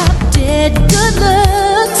cool drop dead good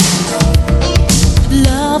looks.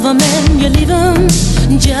 Love 'em and you leave 'em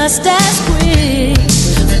just as quick,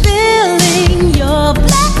 filling your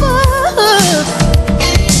black book,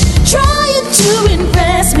 trying to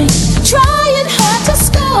impress me, trying hard to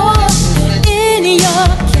score in your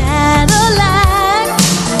Cadillac.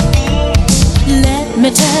 Let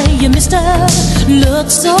me tell you, mister,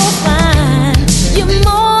 looks so fine. You're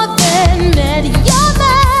more than met your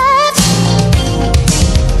match.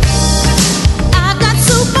 I've got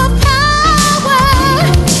superpower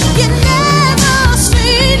you never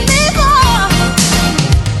seen before,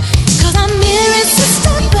 'cause I'm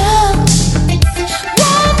irresistible.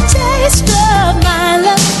 One taste of my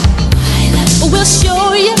love will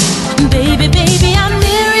show you, baby, baby, I'm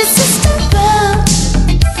irresistible.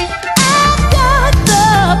 I've got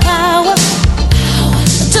the power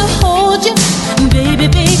to hold you, baby,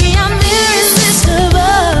 baby, I'm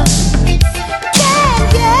irresistible. Can't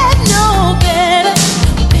get no better,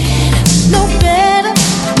 no better,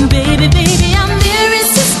 baby, baby, I'm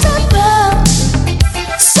irresistible.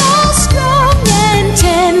 So strong and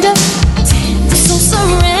tender, so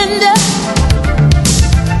surrender.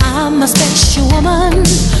 I'm a special woman,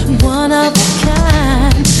 one of a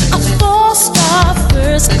kind, a 4-star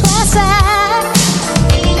first-class act.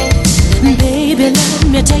 Baby, let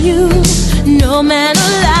me tell you, no man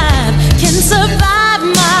alive can survive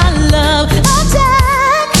my love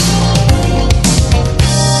attack.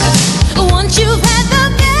 Once you've had the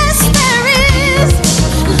best there is,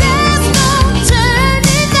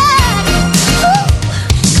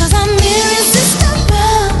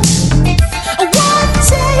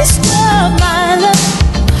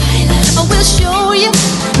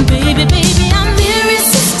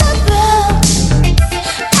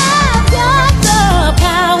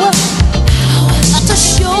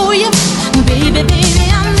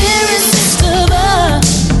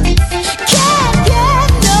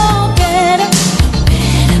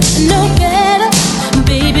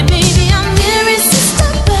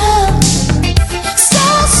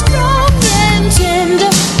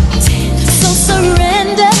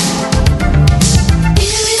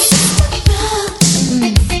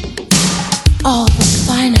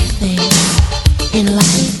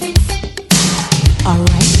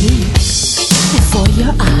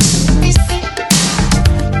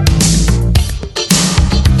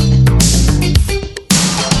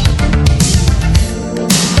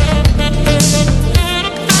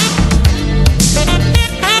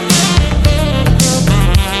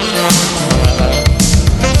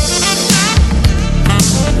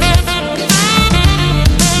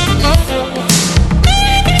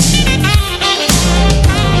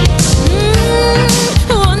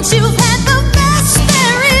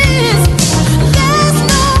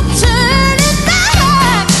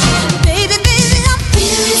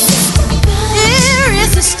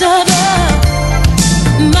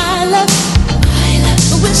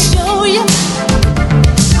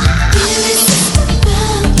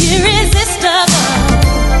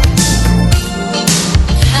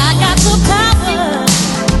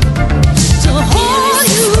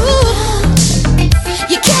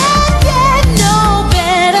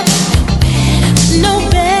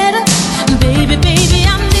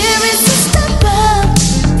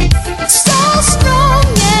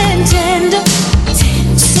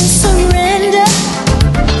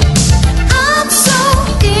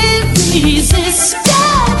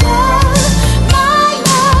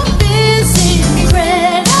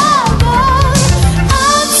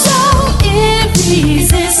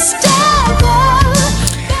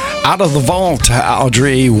 Out of the Vault,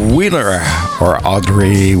 Audrey Wheeler, or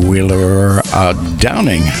Audrey Wheeler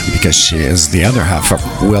Downing, because she is the other half of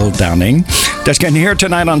Will Downing. That you can hear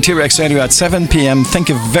tonight on T-Rex Radio at 7 p.m. Thank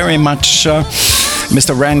you very much,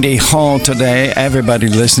 Mr. Randy Hall today. Everybody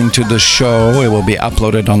listening to the show, it will be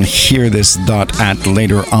uploaded on hearthis.at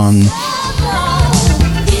later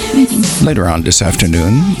on this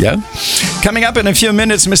afternoon. Yeah. Coming up in a few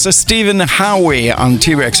minutes, Mr. Stephen Howie on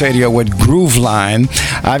T-Rex Radio with Groove Line.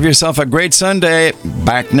 Have yourself a great Sunday.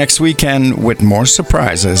 Back next weekend with more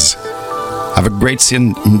surprises. Have a great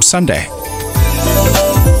Sunday.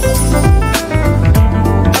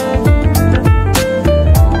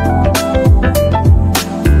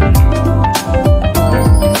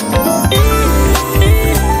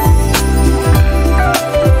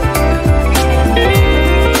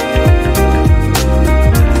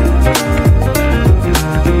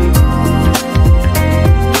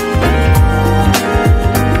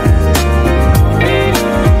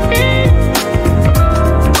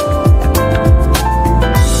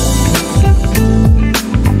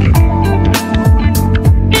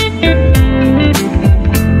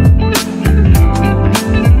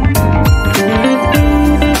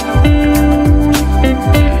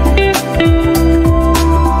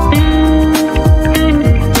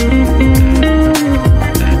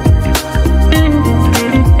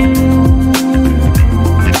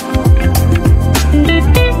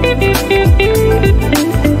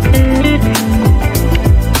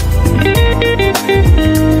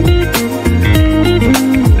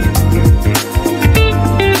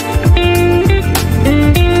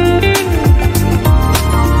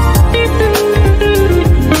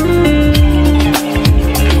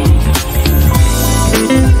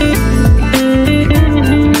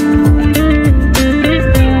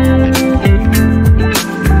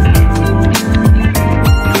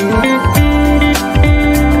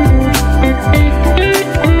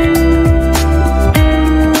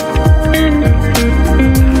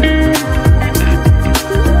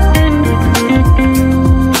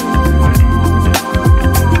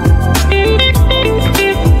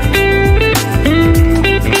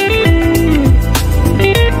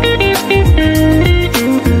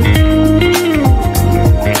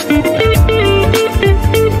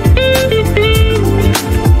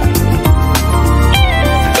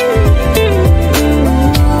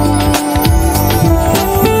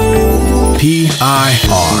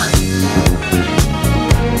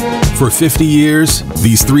 For 50 years,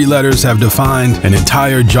 these three letters have defined an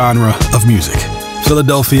entire genre of music.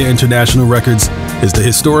 Philadelphia International Records is the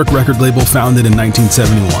historic record label founded in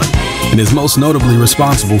 1971 and is most notably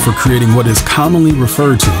responsible for creating what is commonly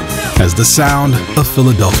referred to as the sound of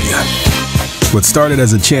Philadelphia. What started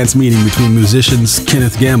as a chance meeting between musicians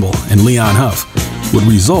Kenneth Gamble and Leon Huff would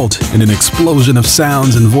result in an explosion of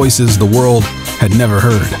sounds and voices the world had never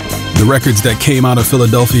heard. The records that came out of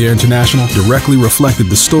Philadelphia International directly reflected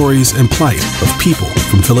the stories and plight of people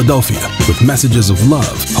from Philadelphia with messages of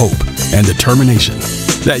love, hope, and determination.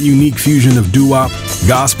 That unique fusion of doo-wop,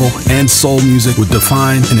 gospel, and soul music would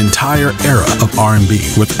define an entire era of R&B,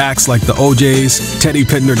 with acts like the OJs, Teddy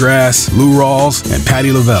Pendergrass, Lou Rawls, and Patti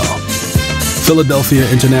LaBelle. Philadelphia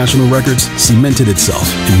International Records cemented itself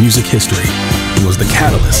in music history and was the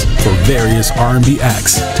catalyst for various R&B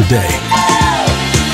acts today.